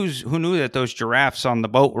who knew that those giraffes on the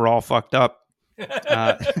boat were all fucked up.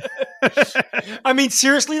 I mean,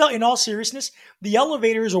 seriously though, in all seriousness, the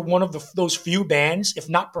Elevators are one of those few bands, if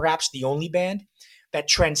not perhaps the only band, that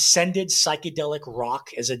transcended psychedelic rock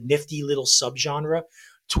as a nifty little subgenre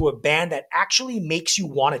to a band that actually makes you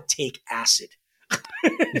want to take acid.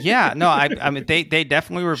 Yeah, no, I mean, they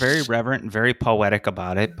definitely were very reverent and very poetic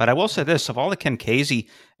about it. But I will say this: of all the Ken Kesey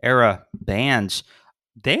era bands,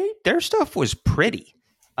 their stuff was pretty.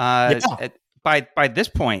 By this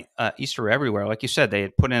point, Easter Everywhere, like you said, they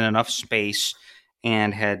had put in enough space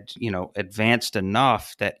and had advanced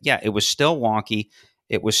enough that it was still wonky.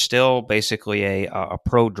 It was still basically a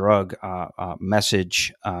pro-drug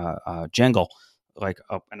message jingle, like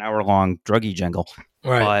an hour-long druggy jingle.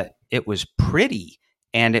 Right. But it was pretty,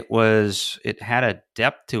 and it had a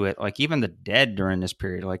depth to it. Like even the Dead during this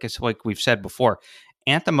period, like we've said before,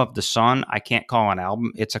 Anthem of the Sun, I can't call an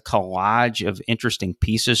album. It's a collage of interesting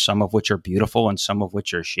pieces, some of which are beautiful and some of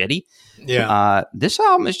which are shitty. Yeah. This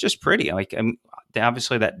album is just pretty. Like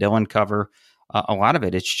obviously that Dylan cover, a lot of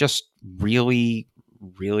it, it's just really,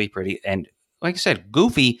 really pretty. And like I said,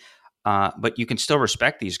 goofy, but you can still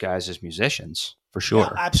respect these guys as musicians for sure.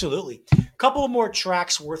 Yeah, absolutely. A couple of more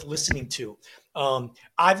tracks worth listening to.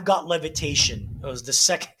 I've Got Levitation. It was the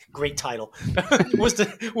second, great title. was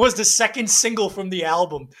the second single from the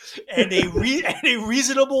album, and a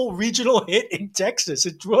reasonable regional hit in Texas.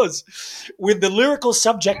 It was, with the lyrical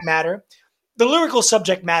subject matter. The lyrical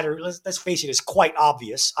subject matter, let's face it, is quite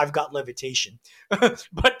obvious. I've Got Levitation,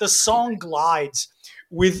 but the song glides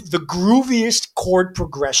with the grooviest chord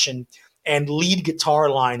progression and lead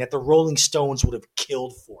guitar line that the Rolling Stones would have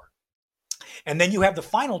killed for. And then you have the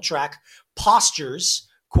final track, Postures,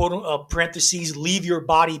 quote parentheses, Leave Your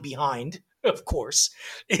Body Behind, of course,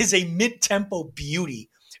 is a mid-tempo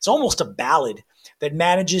beauty. It's almost a ballad that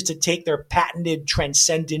manages to take their patented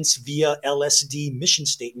transcendence via LSD mission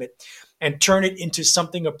statement and turn it into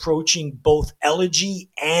something approaching both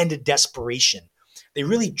elegy and desperation. They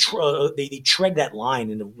really they tread that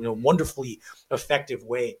line in a wonderfully effective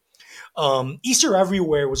way. Easter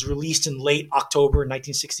Everywhere was released in late October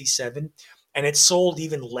 1967, and it sold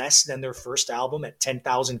even less than their first album at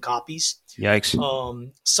 10,000 copies.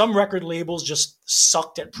 Yikes. Some record labels just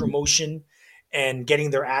sucked at promotion and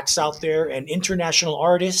getting their acts out there, and international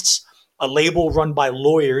artists, a label run by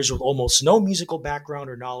lawyers with almost no musical background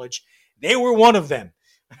or knowledge, they were one of them.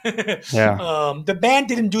 Yeah. The band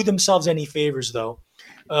didn't do themselves any favors, though.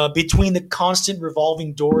 Between the constant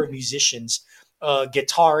revolving door of musicians,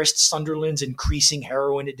 guitarist Sunderland's increasing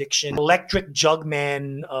heroin addiction, Electric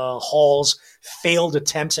Jugman Hall's failed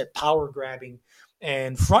attempts at power grabbing,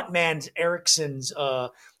 and frontman Erickson's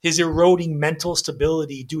his eroding mental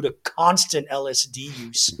stability due to constant LSD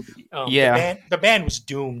use. The band was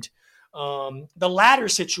doomed. The latter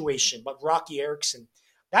situation, but Rocky Erickson,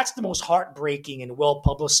 that's the most heartbreaking and well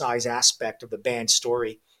publicized aspect of the band's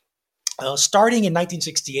story. Starting in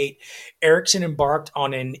 1968, Erickson embarked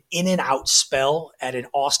on an in and out spell at an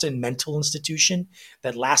Austin mental institution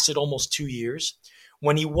that lasted almost 2 years.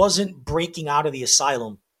 When he wasn't breaking out of the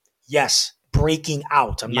asylum, yes, breaking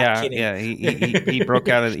out. I'm not kidding. Yeah, he broke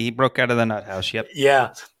out of the nut house. Yep.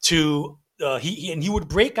 Yeah, he would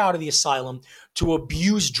break out of the asylum to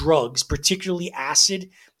abuse drugs, particularly acid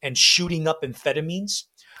and shooting up amphetamines.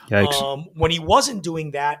 Yikes. When he wasn't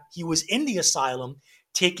doing that, he was in the asylum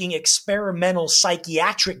taking experimental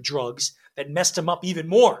psychiatric drugs that messed him up even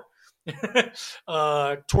more.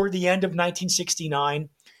 Toward the end of 1969,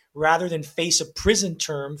 rather than face a prison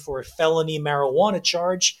term for a felony marijuana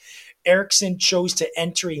charge, Erickson chose to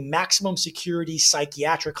enter a maximum security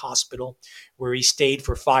psychiatric hospital where he stayed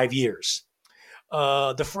for 5 years.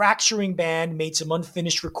 The Fracturing Band made some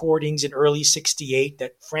unfinished recordings in early 68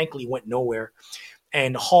 that frankly went nowhere.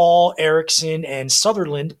 And Hall, Erickson, and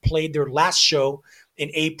Sutherland played their last show in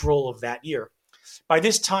April of that year. By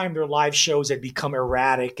this time, their live shows had become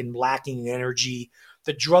erratic and lacking in energy.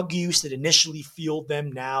 The drug use that initially fueled them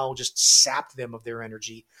now just sapped them of their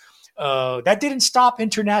energy. That didn't stop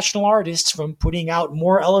international artists from putting out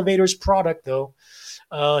more Elevators product, though.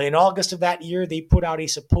 In August of that year, they put out a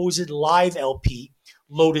supposed live LP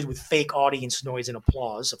loaded with fake audience noise and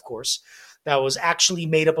applause, of course, that was actually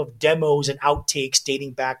made up of demos and outtakes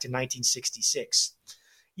dating back to 1966.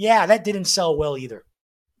 Yeah, that didn't sell well either.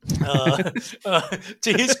 To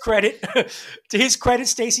his credit,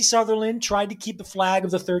 Stacey Sutherland tried to keep the flag of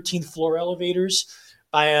the 13th floor Elevators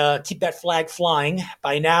by keep that flag flying.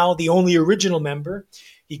 By now, the only original member,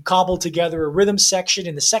 he cobbled together a rhythm section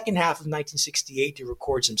in the second half of 1968 to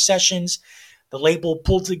record some sessions. The label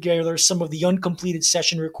pulled together some of the uncompleted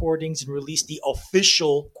session recordings and released the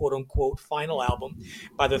official, quote-unquote, final album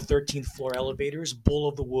by the 13th Floor Elevators, Bull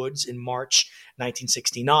of the Woods, in March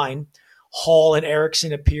 1969. Hall and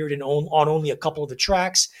Erickson appeared on only a couple of the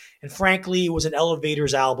tracks, and frankly, it was an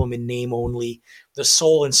Elevators album in name only. The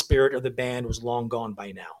soul and spirit of the band was long gone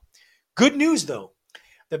by now. Good news, though.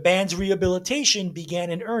 The band's rehabilitation began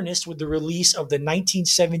in earnest with the release of the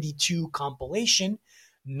 1972 compilation,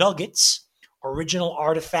 Nuggets, Original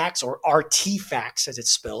Artifacts, or Artifacts as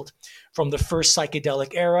it's spelled, from the first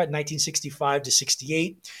psychedelic era, 1965 to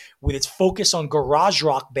 68, with its focus on garage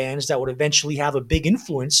rock bands that would eventually have a big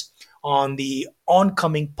influence on the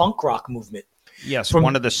oncoming punk rock movement. Yes,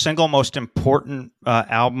 one of the single most important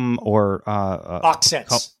album or box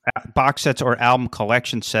sets or album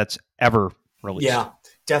collection sets ever released. Yeah,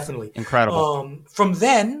 definitely. Incredible. From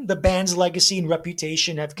then, the band's legacy and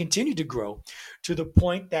reputation have continued to grow to the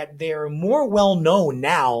point that they're more well-known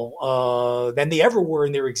now than they ever were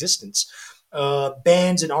in their existence.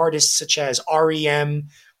 Bands and artists such as R.E.M.,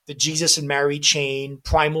 the Jesus and Mary Chain,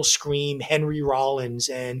 Primal Scream, Henry Rollins,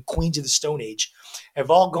 and Queens of the Stone Age have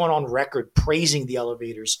all gone on record praising the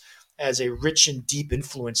Elevators as a rich and deep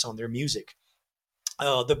influence on their music.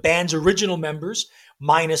 The band's original members,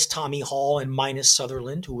 minus Tommy Hall and minus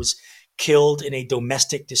Sutherland, who was killed in a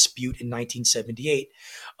domestic dispute in 1978,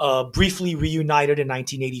 briefly reunited in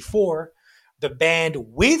 1984. The band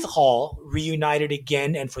with Hall reunited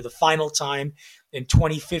again and for the final time in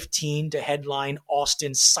 2015 to headline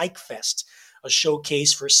Austin's PsychFest, a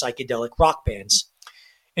showcase for psychedelic rock bands.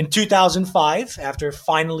 In 2005, after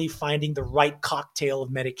finally finding the right cocktail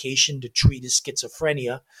of medication to treat his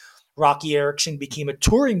schizophrenia, Rocky Erickson became a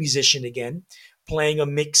touring musician again, playing a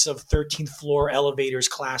mix of 13th Floor Elevators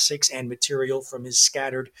classics and material from his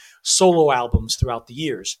scattered solo albums throughout the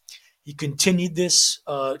years. He continued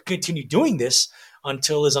doing this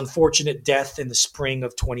until his unfortunate death in the spring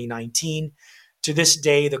of 2019. To this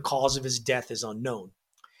day, the cause of his death is unknown.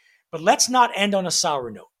 But let's not end on a sour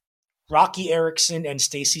note. Rocky Erickson and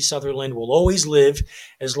Stacey Sutherland will always live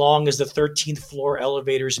as long as the 13th Floor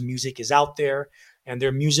Elevators music is out there, and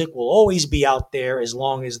their music will always be out there as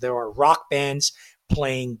long as there are rock bands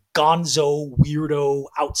playing gonzo, weirdo,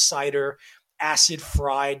 outsider,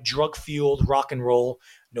 acid-fried, drug-fueled rock and roll,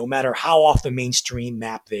 no matter how off the mainstream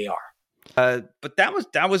map they are. But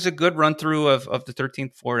that was a good run through of the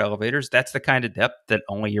 13th Floor Elevators. That's the kind of depth that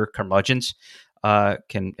only your curmudgeons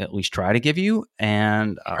can at least try to give you,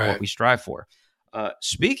 and what we strive for.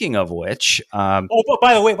 Speaking of which, but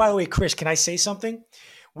by the way, Chris, can I say something?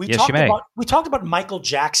 Yes, you may. We talked about Michael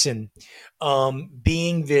Jackson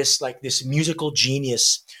being this musical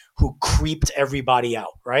genius who creeped everybody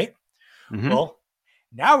out, right? Mhm. Well,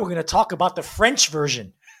 now we're going to talk about the French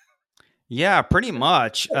version. Yeah, pretty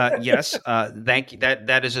much. Yes. Thank you.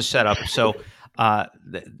 That is a setup. So,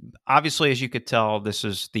 obviously, as you could tell, this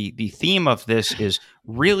is the theme of this is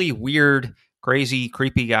really weird, crazy,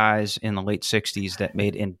 creepy guys in the late '60s that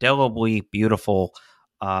made indelibly beautiful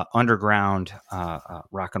underground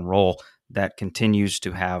rock and roll that continues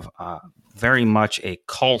to have very much a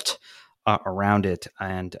cult around it.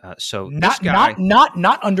 And so, this guy,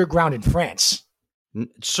 not underground in France.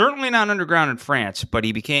 Certainly not underground in France, but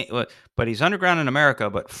he's underground in America.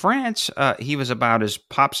 But France, he was about as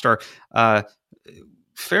pop star.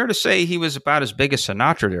 Fair to say he was about as big as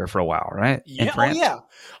Sinatra there for a while, right? Yeah. In France?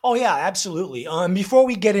 Oh yeah, absolutely. Before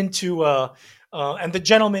we get into and the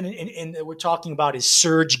gentleman that we're talking about is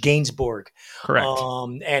Serge Gainsbourg. Correct.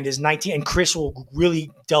 And his and Chris will really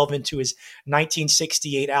delve into his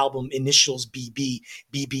 1968 album Initials BB,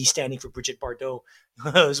 BB standing for Brigitte Bardot.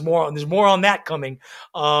 There's more on that coming.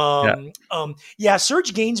 Serge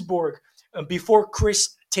Gainsbourg. Before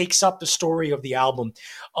Chris takes up the story of the album,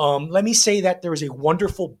 let me say that there is a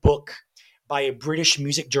wonderful book by a British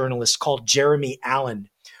music journalist called Jeremy Allen.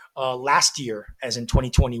 Last year, as in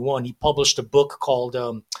 2021, he published a book called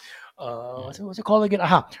what's it called again?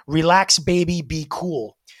 Relax, Baby, Be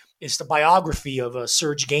Cool. It's the biography of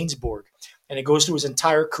Serge Gainsbourg, and it goes through his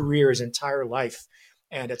entire career, his entire life.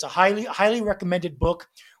 And it's a highly recommended book.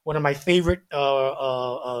 One of my favorite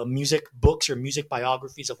music books or music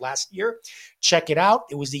biographies of last year. Check it out.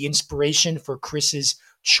 It was the inspiration for Chris's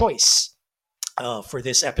choice for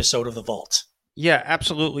this episode of The Vault. Yeah,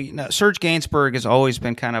 absolutely. Now, Serge Gainsbourg has always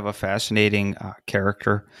been kind of a fascinating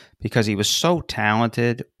character because he was so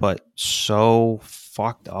talented, but so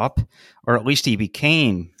fucked up, or at least he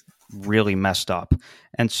became really messed up.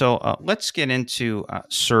 And so let's get into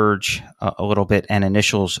Serge a little bit and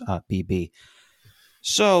Initials BB.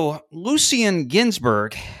 So Lucien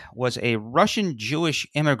Ginsburg was a Russian Jewish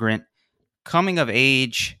immigrant coming of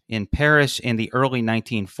age in Paris in the early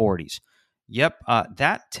 1940s. Yep,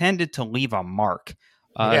 that tended to leave a mark,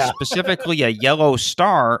 specifically a yellow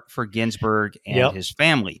star for Ginsburg and his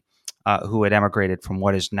family, who had emigrated from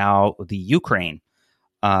what is now the Ukraine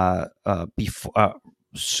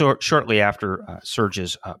shortly after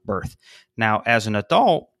Serge's birth. Now, as an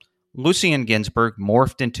adult, Lucien Ginsburg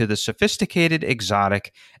morphed into the sophisticated,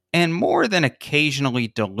 exotic, and more than occasionally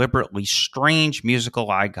deliberately strange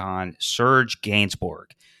musical icon Serge Gainsbourg.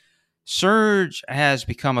 Serge has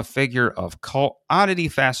become a figure of cult oddity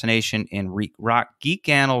fascination in rock geek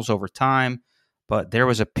annals over time, but there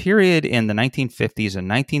was a period in the 1950s and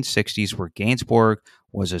 1960s where Gainsbourg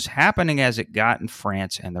was as happening as it got in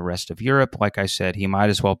France and the rest of Europe. Like I said, he might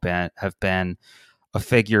as well have been a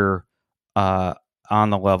figure on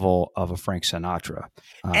the level of a Frank Sinatra.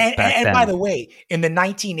 And by the way, in the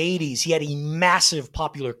 1980s, he had a massive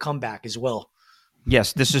popular comeback as well.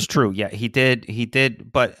 Yes, this is true. Yeah, he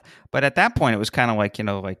did. But at that point, it was kind of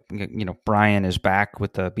like, Brian is back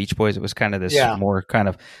with the Beach Boys. It was kind of this more kind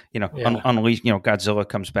of, unleashed, Godzilla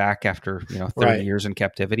comes back after, 30 years in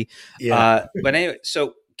captivity. Yeah. But anyway,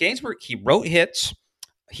 so Gainsbourg, he wrote hits.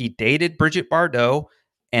 He dated Brigitte Bardot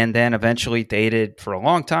and then eventually dated for a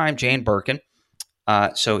long time Jane Birkin.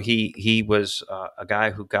 So he was a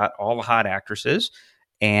guy who got all the hot actresses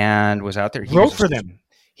and was out there. He wrote for them.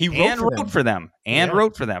 He wrote for them.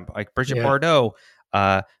 Like Brigitte Bardot,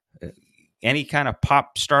 any kind of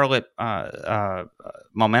pop starlet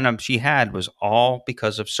momentum she had was all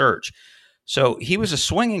because of Serge. So he was a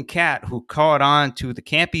swinging cat who caught on to the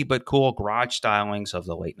campy but cool garage stylings of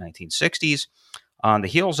the late 1960s. On the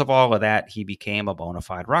heels of all of that, he became a bona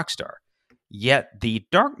fide rock star. Yet the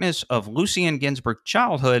darkness of Lucien Ginsburg's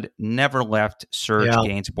childhood never left Serge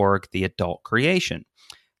Gainsbourg, the adult creation.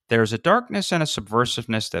 There's a darkness and a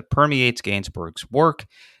subversiveness that permeates Gainsbourg's work,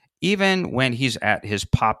 even when he's at his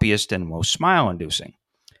poppiest and most smile-inducing.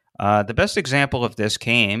 The best example of this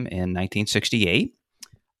came in 1968,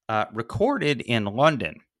 recorded in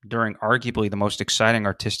London during arguably the most exciting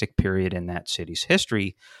artistic period in that city's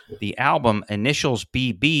history. The album Initials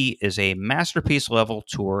BB is a masterpiece-level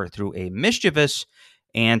tour through a mischievous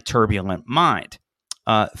and turbulent mind.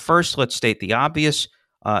 First, let's state the obvious.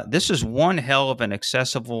 This is one hell of an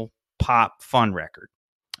accessible pop fun record,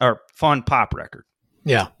 or fun pop record.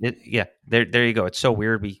 Yeah. There you go. It's so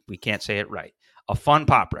weird we can't say it right. A fun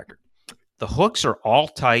pop record. The hooks are all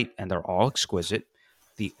tight and they're all exquisite.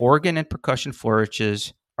 The organ and percussion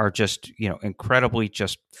flourishes are just, incredibly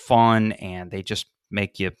just fun, and they just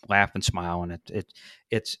make you laugh and smile. And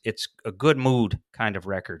it's a good mood kind of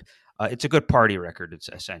record. It's a good party record. It's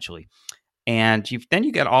essentially. And then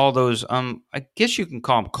you get all those, I guess you can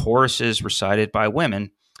call them choruses recited by women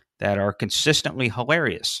that are consistently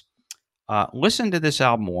hilarious. Listen to this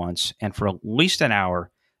album once, and for at least an hour,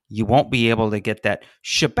 you won't be able to get that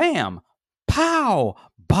shabam, pow,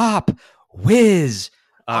 bop, whiz.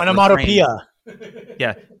 Onomatopoeia.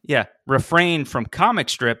 Refrain from comic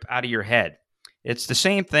strip out of your head. It's the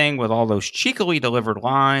same thing with all those cheekily delivered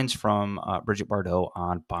lines from Brigitte Bardot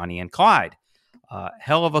on Bonnie and Clyde.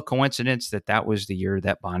 Hell of a coincidence that was the year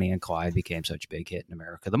that Bonnie and Clyde became such a big hit in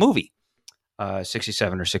America, the movie.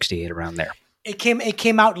 67 or 68, around there. It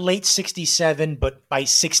came out late 67, but by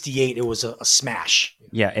 68, it was a smash.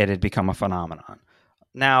 Yeah, it had become a phenomenon.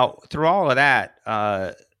 Now, through all of that,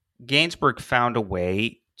 Gainsbourg found a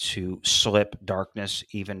way to slip darkness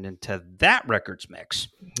even into that record's mix.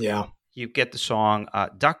 Yeah. You get the song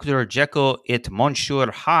Dr. Jekyll et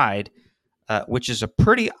Monsieur Hyde, which is a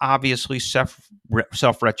pretty obviously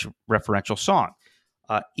self-referential song.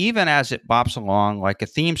 Even as it bops along like a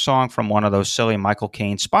theme song from one of those silly Michael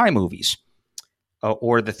Caine spy movies,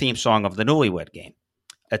 or the theme song of the Newlywed Game,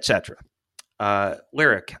 etc.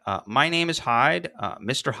 Lyric, my name is Hyde,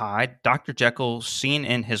 Mr. Hyde, Dr. Jekyll seen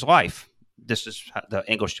in his life. This is the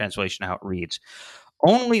English translation, how it reads.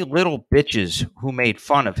 Only little bitches who made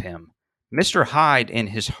fun of him. Mr. Hyde in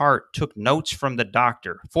his heart took notes from the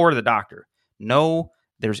doctor, for the doctor. No,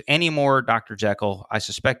 there's any more Dr. Jekyll. I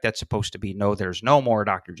suspect that's supposed to be no, there's no more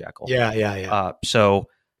Dr. Jekyll. Yeah. So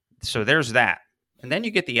there's that. And then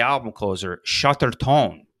you get the album closer,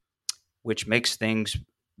 Chatterton, which makes things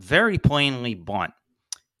very plainly blunt.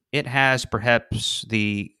 It has perhaps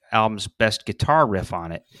the album's best guitar riff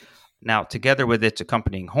on it. Now, together with its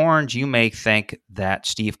accompanying horns, you may think that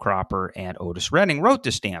Steve Cropper and Otis Redding wrote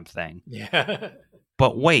this damn thing. Yeah.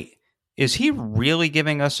 But wait, is he really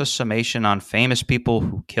giving us a summation on famous people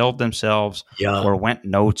who killed themselves or went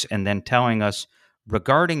notes, and then telling us,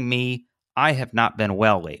 regarding me, I have not been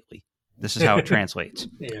well lately? This is how it translates.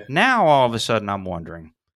 Yeah. Now, all of a sudden, I'm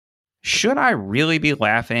wondering, should I really be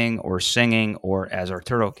laughing or singing, or, as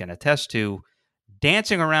Arturo can attest to,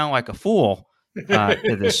 dancing around like a fool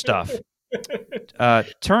to this stuff?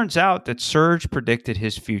 Turns out that Serge predicted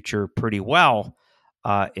his future pretty well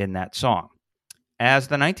in that song. As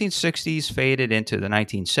the 1960s faded into the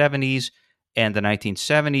 1970s, and the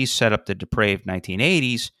 1970s set up the depraved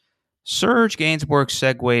 1980s, Serge Gainsbourg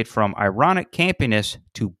segued from ironic campiness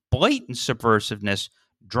to blatant subversiveness,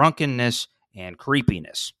 drunkenness, and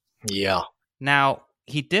creepiness. Yeah. Now,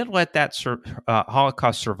 he did let that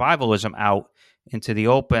Holocaust survivalism out into the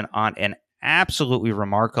open on an absolutely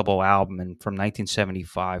remarkable album from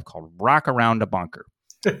 1975 called Rock Around the Bunker.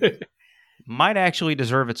 Might actually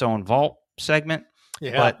deserve its own vault segment.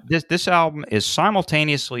 Yeah. But this album is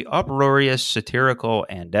simultaneously uproarious, satirical,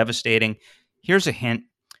 and devastating. Here's a hint.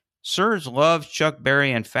 Serge loves Chuck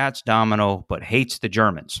Berry and Fats Domino, but hates the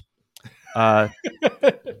Germans. I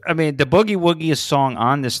mean, the Boogie Woogie song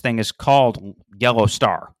on this thing is called Yellow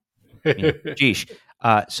Star. Geesh.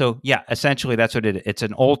 So, yeah, essentially that's what it is. It's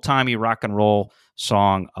an old-timey rock and roll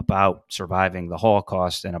song about surviving the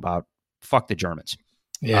Holocaust and about fuck the Germans.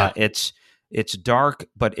 Yeah. It's dark,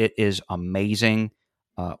 but it is amazing.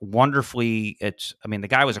 Wonderfully, the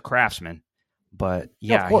guy was a craftsman, but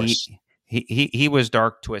yeah, he was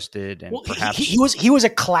dark, twisted, and perhaps he was a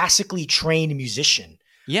classically trained musician.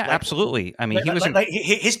 Yeah, absolutely. I mean, he was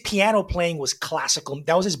his piano playing was classical.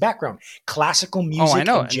 That was his background, classical music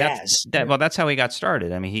and jazz. Well, that's how he got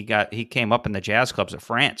started. I mean, he came up in the jazz clubs of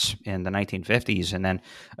France in the 1950s, and then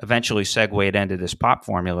eventually segued into this pop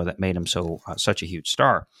formula that made him such a huge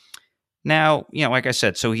star. Now, like I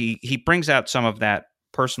said, so he brings out some of that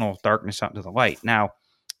personal darkness out into the light. Now,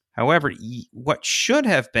 however, what should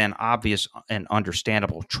have been obvious and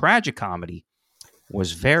understandable tragicomedy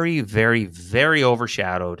was very, very, very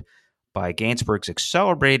overshadowed by Gainsbourg's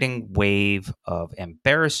accelerating wave of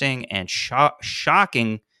embarrassing and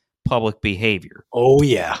shocking public behavior. Oh,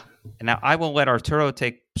 yeah. And now I will let Arturo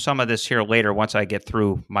take some of this here later once I get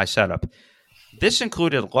through my setup. This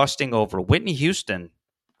included lusting over Whitney Houston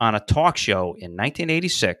on a talk show in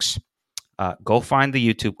 1986. Go find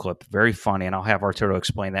the YouTube clip. Very funny, and I'll have Arturo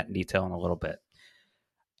explain that in detail in a little bit.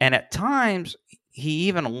 And at times,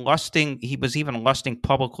 he was even lusting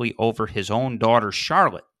publicly over his own daughter,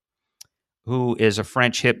 Charlotte, who is a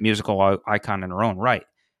French hip musical icon in her own right.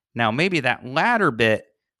 Now, maybe that latter bit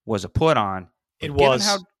was a put on.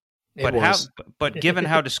 But given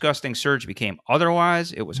how disgusting Serge became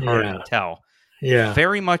otherwise, it was hard to tell. Yeah.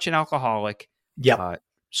 Very much an alcoholic. Yeah.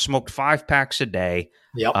 smoked 5 packs a day.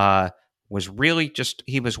 Yep. Was really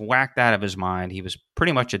he was whacked out of his mind. He was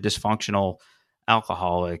pretty much a dysfunctional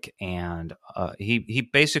alcoholic, and he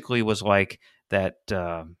basically was like that.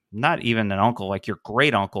 Not even an uncle, like your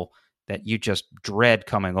great uncle that you just dread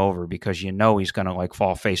coming over because you know he's going to like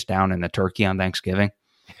fall face down in the turkey on Thanksgiving.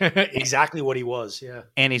 Exactly what he was. Yeah.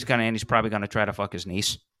 And he's probably going to try to fuck his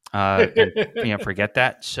niece. And, forget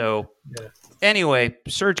that. So anyway,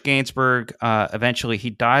 Serge Gainsbourg, eventually he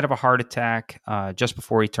died of a heart attack just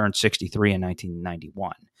before he turned 63 in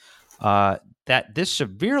 1991. That this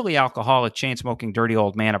severely alcoholic, chain-smoking, dirty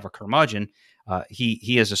old man of a curmudgeon,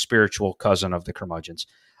 he is a spiritual cousin of the curmudgeons,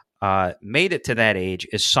 made it to that age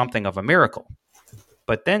is something of a miracle.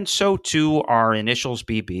 But then so too are Initials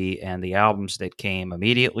BB and the albums that came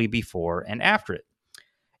immediately before and after it.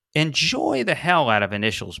 Enjoy the hell out of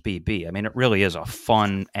Initials BB. I mean, it really is a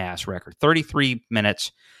fun-ass record. 33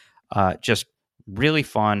 minutes, just really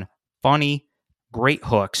fun, funny, great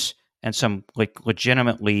hooks, and some like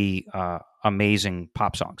legitimately amazing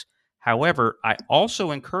pop songs. However, I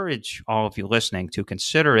also encourage all of you listening to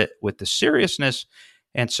consider it with the seriousness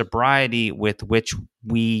and sobriety with which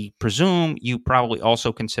we presume you probably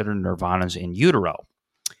also consider Nirvana's In Utero.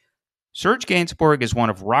 Serge Gainsbourg is one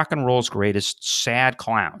of rock and roll's greatest sad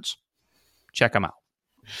clowns. Check him out.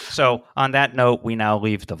 So on that note, we now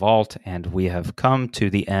leave the vault, and we have come to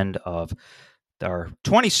the end of our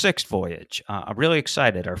 26th voyage. I'm really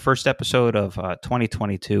excited. Our first episode of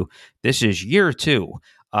 2022. This is year 2.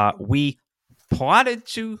 We plotted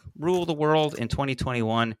to rule the world in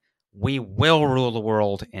 2021. We will rule the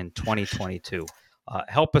world in 2022.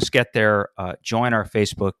 Help us get there. Join our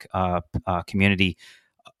Facebook community,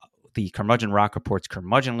 the Curmudgeon Rock Report's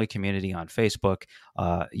Curmudgeonly community on Facebook.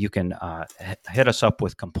 You can hit us up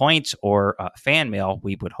with complaints or fan mail.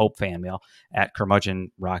 We would hope fan mail at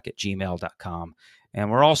curmudgeonrock@gmail.com. And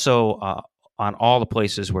we're also on all the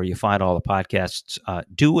places where you find all the podcasts.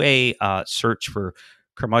 Do a search for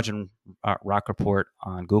Curmudgeon Rock Report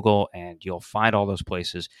on Google, and you'll find all those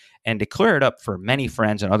places. And to clear it up for many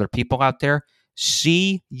friends and other people out there,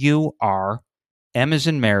 CUR, M as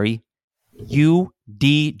in Mary, UDGEON.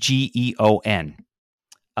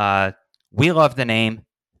 We love the name.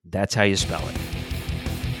 That's how you spell it.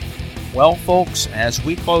 Well, folks, as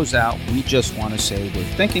we close out, we just want to say we're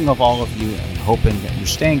thinking of all of you and hoping that you're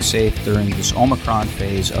staying safe during this Omicron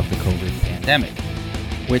phase of the COVID pandemic,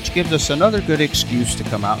 which gives us another good excuse to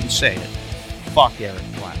come out and say it. Fuck Eric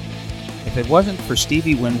Clapton. If it wasn't for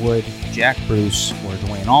Stevie Winwood, Jack Bruce, or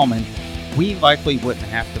Duane Allman, we likely wouldn't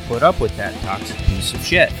have to put up with that toxic piece of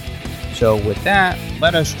shit. So with that,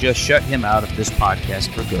 let us just shut him out of this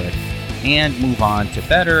podcast for good and move on to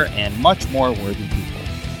better and much more worthy people.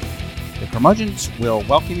 The Curmudgeons will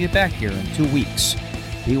welcome you back here in 2 weeks.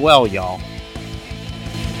 Be well, y'all.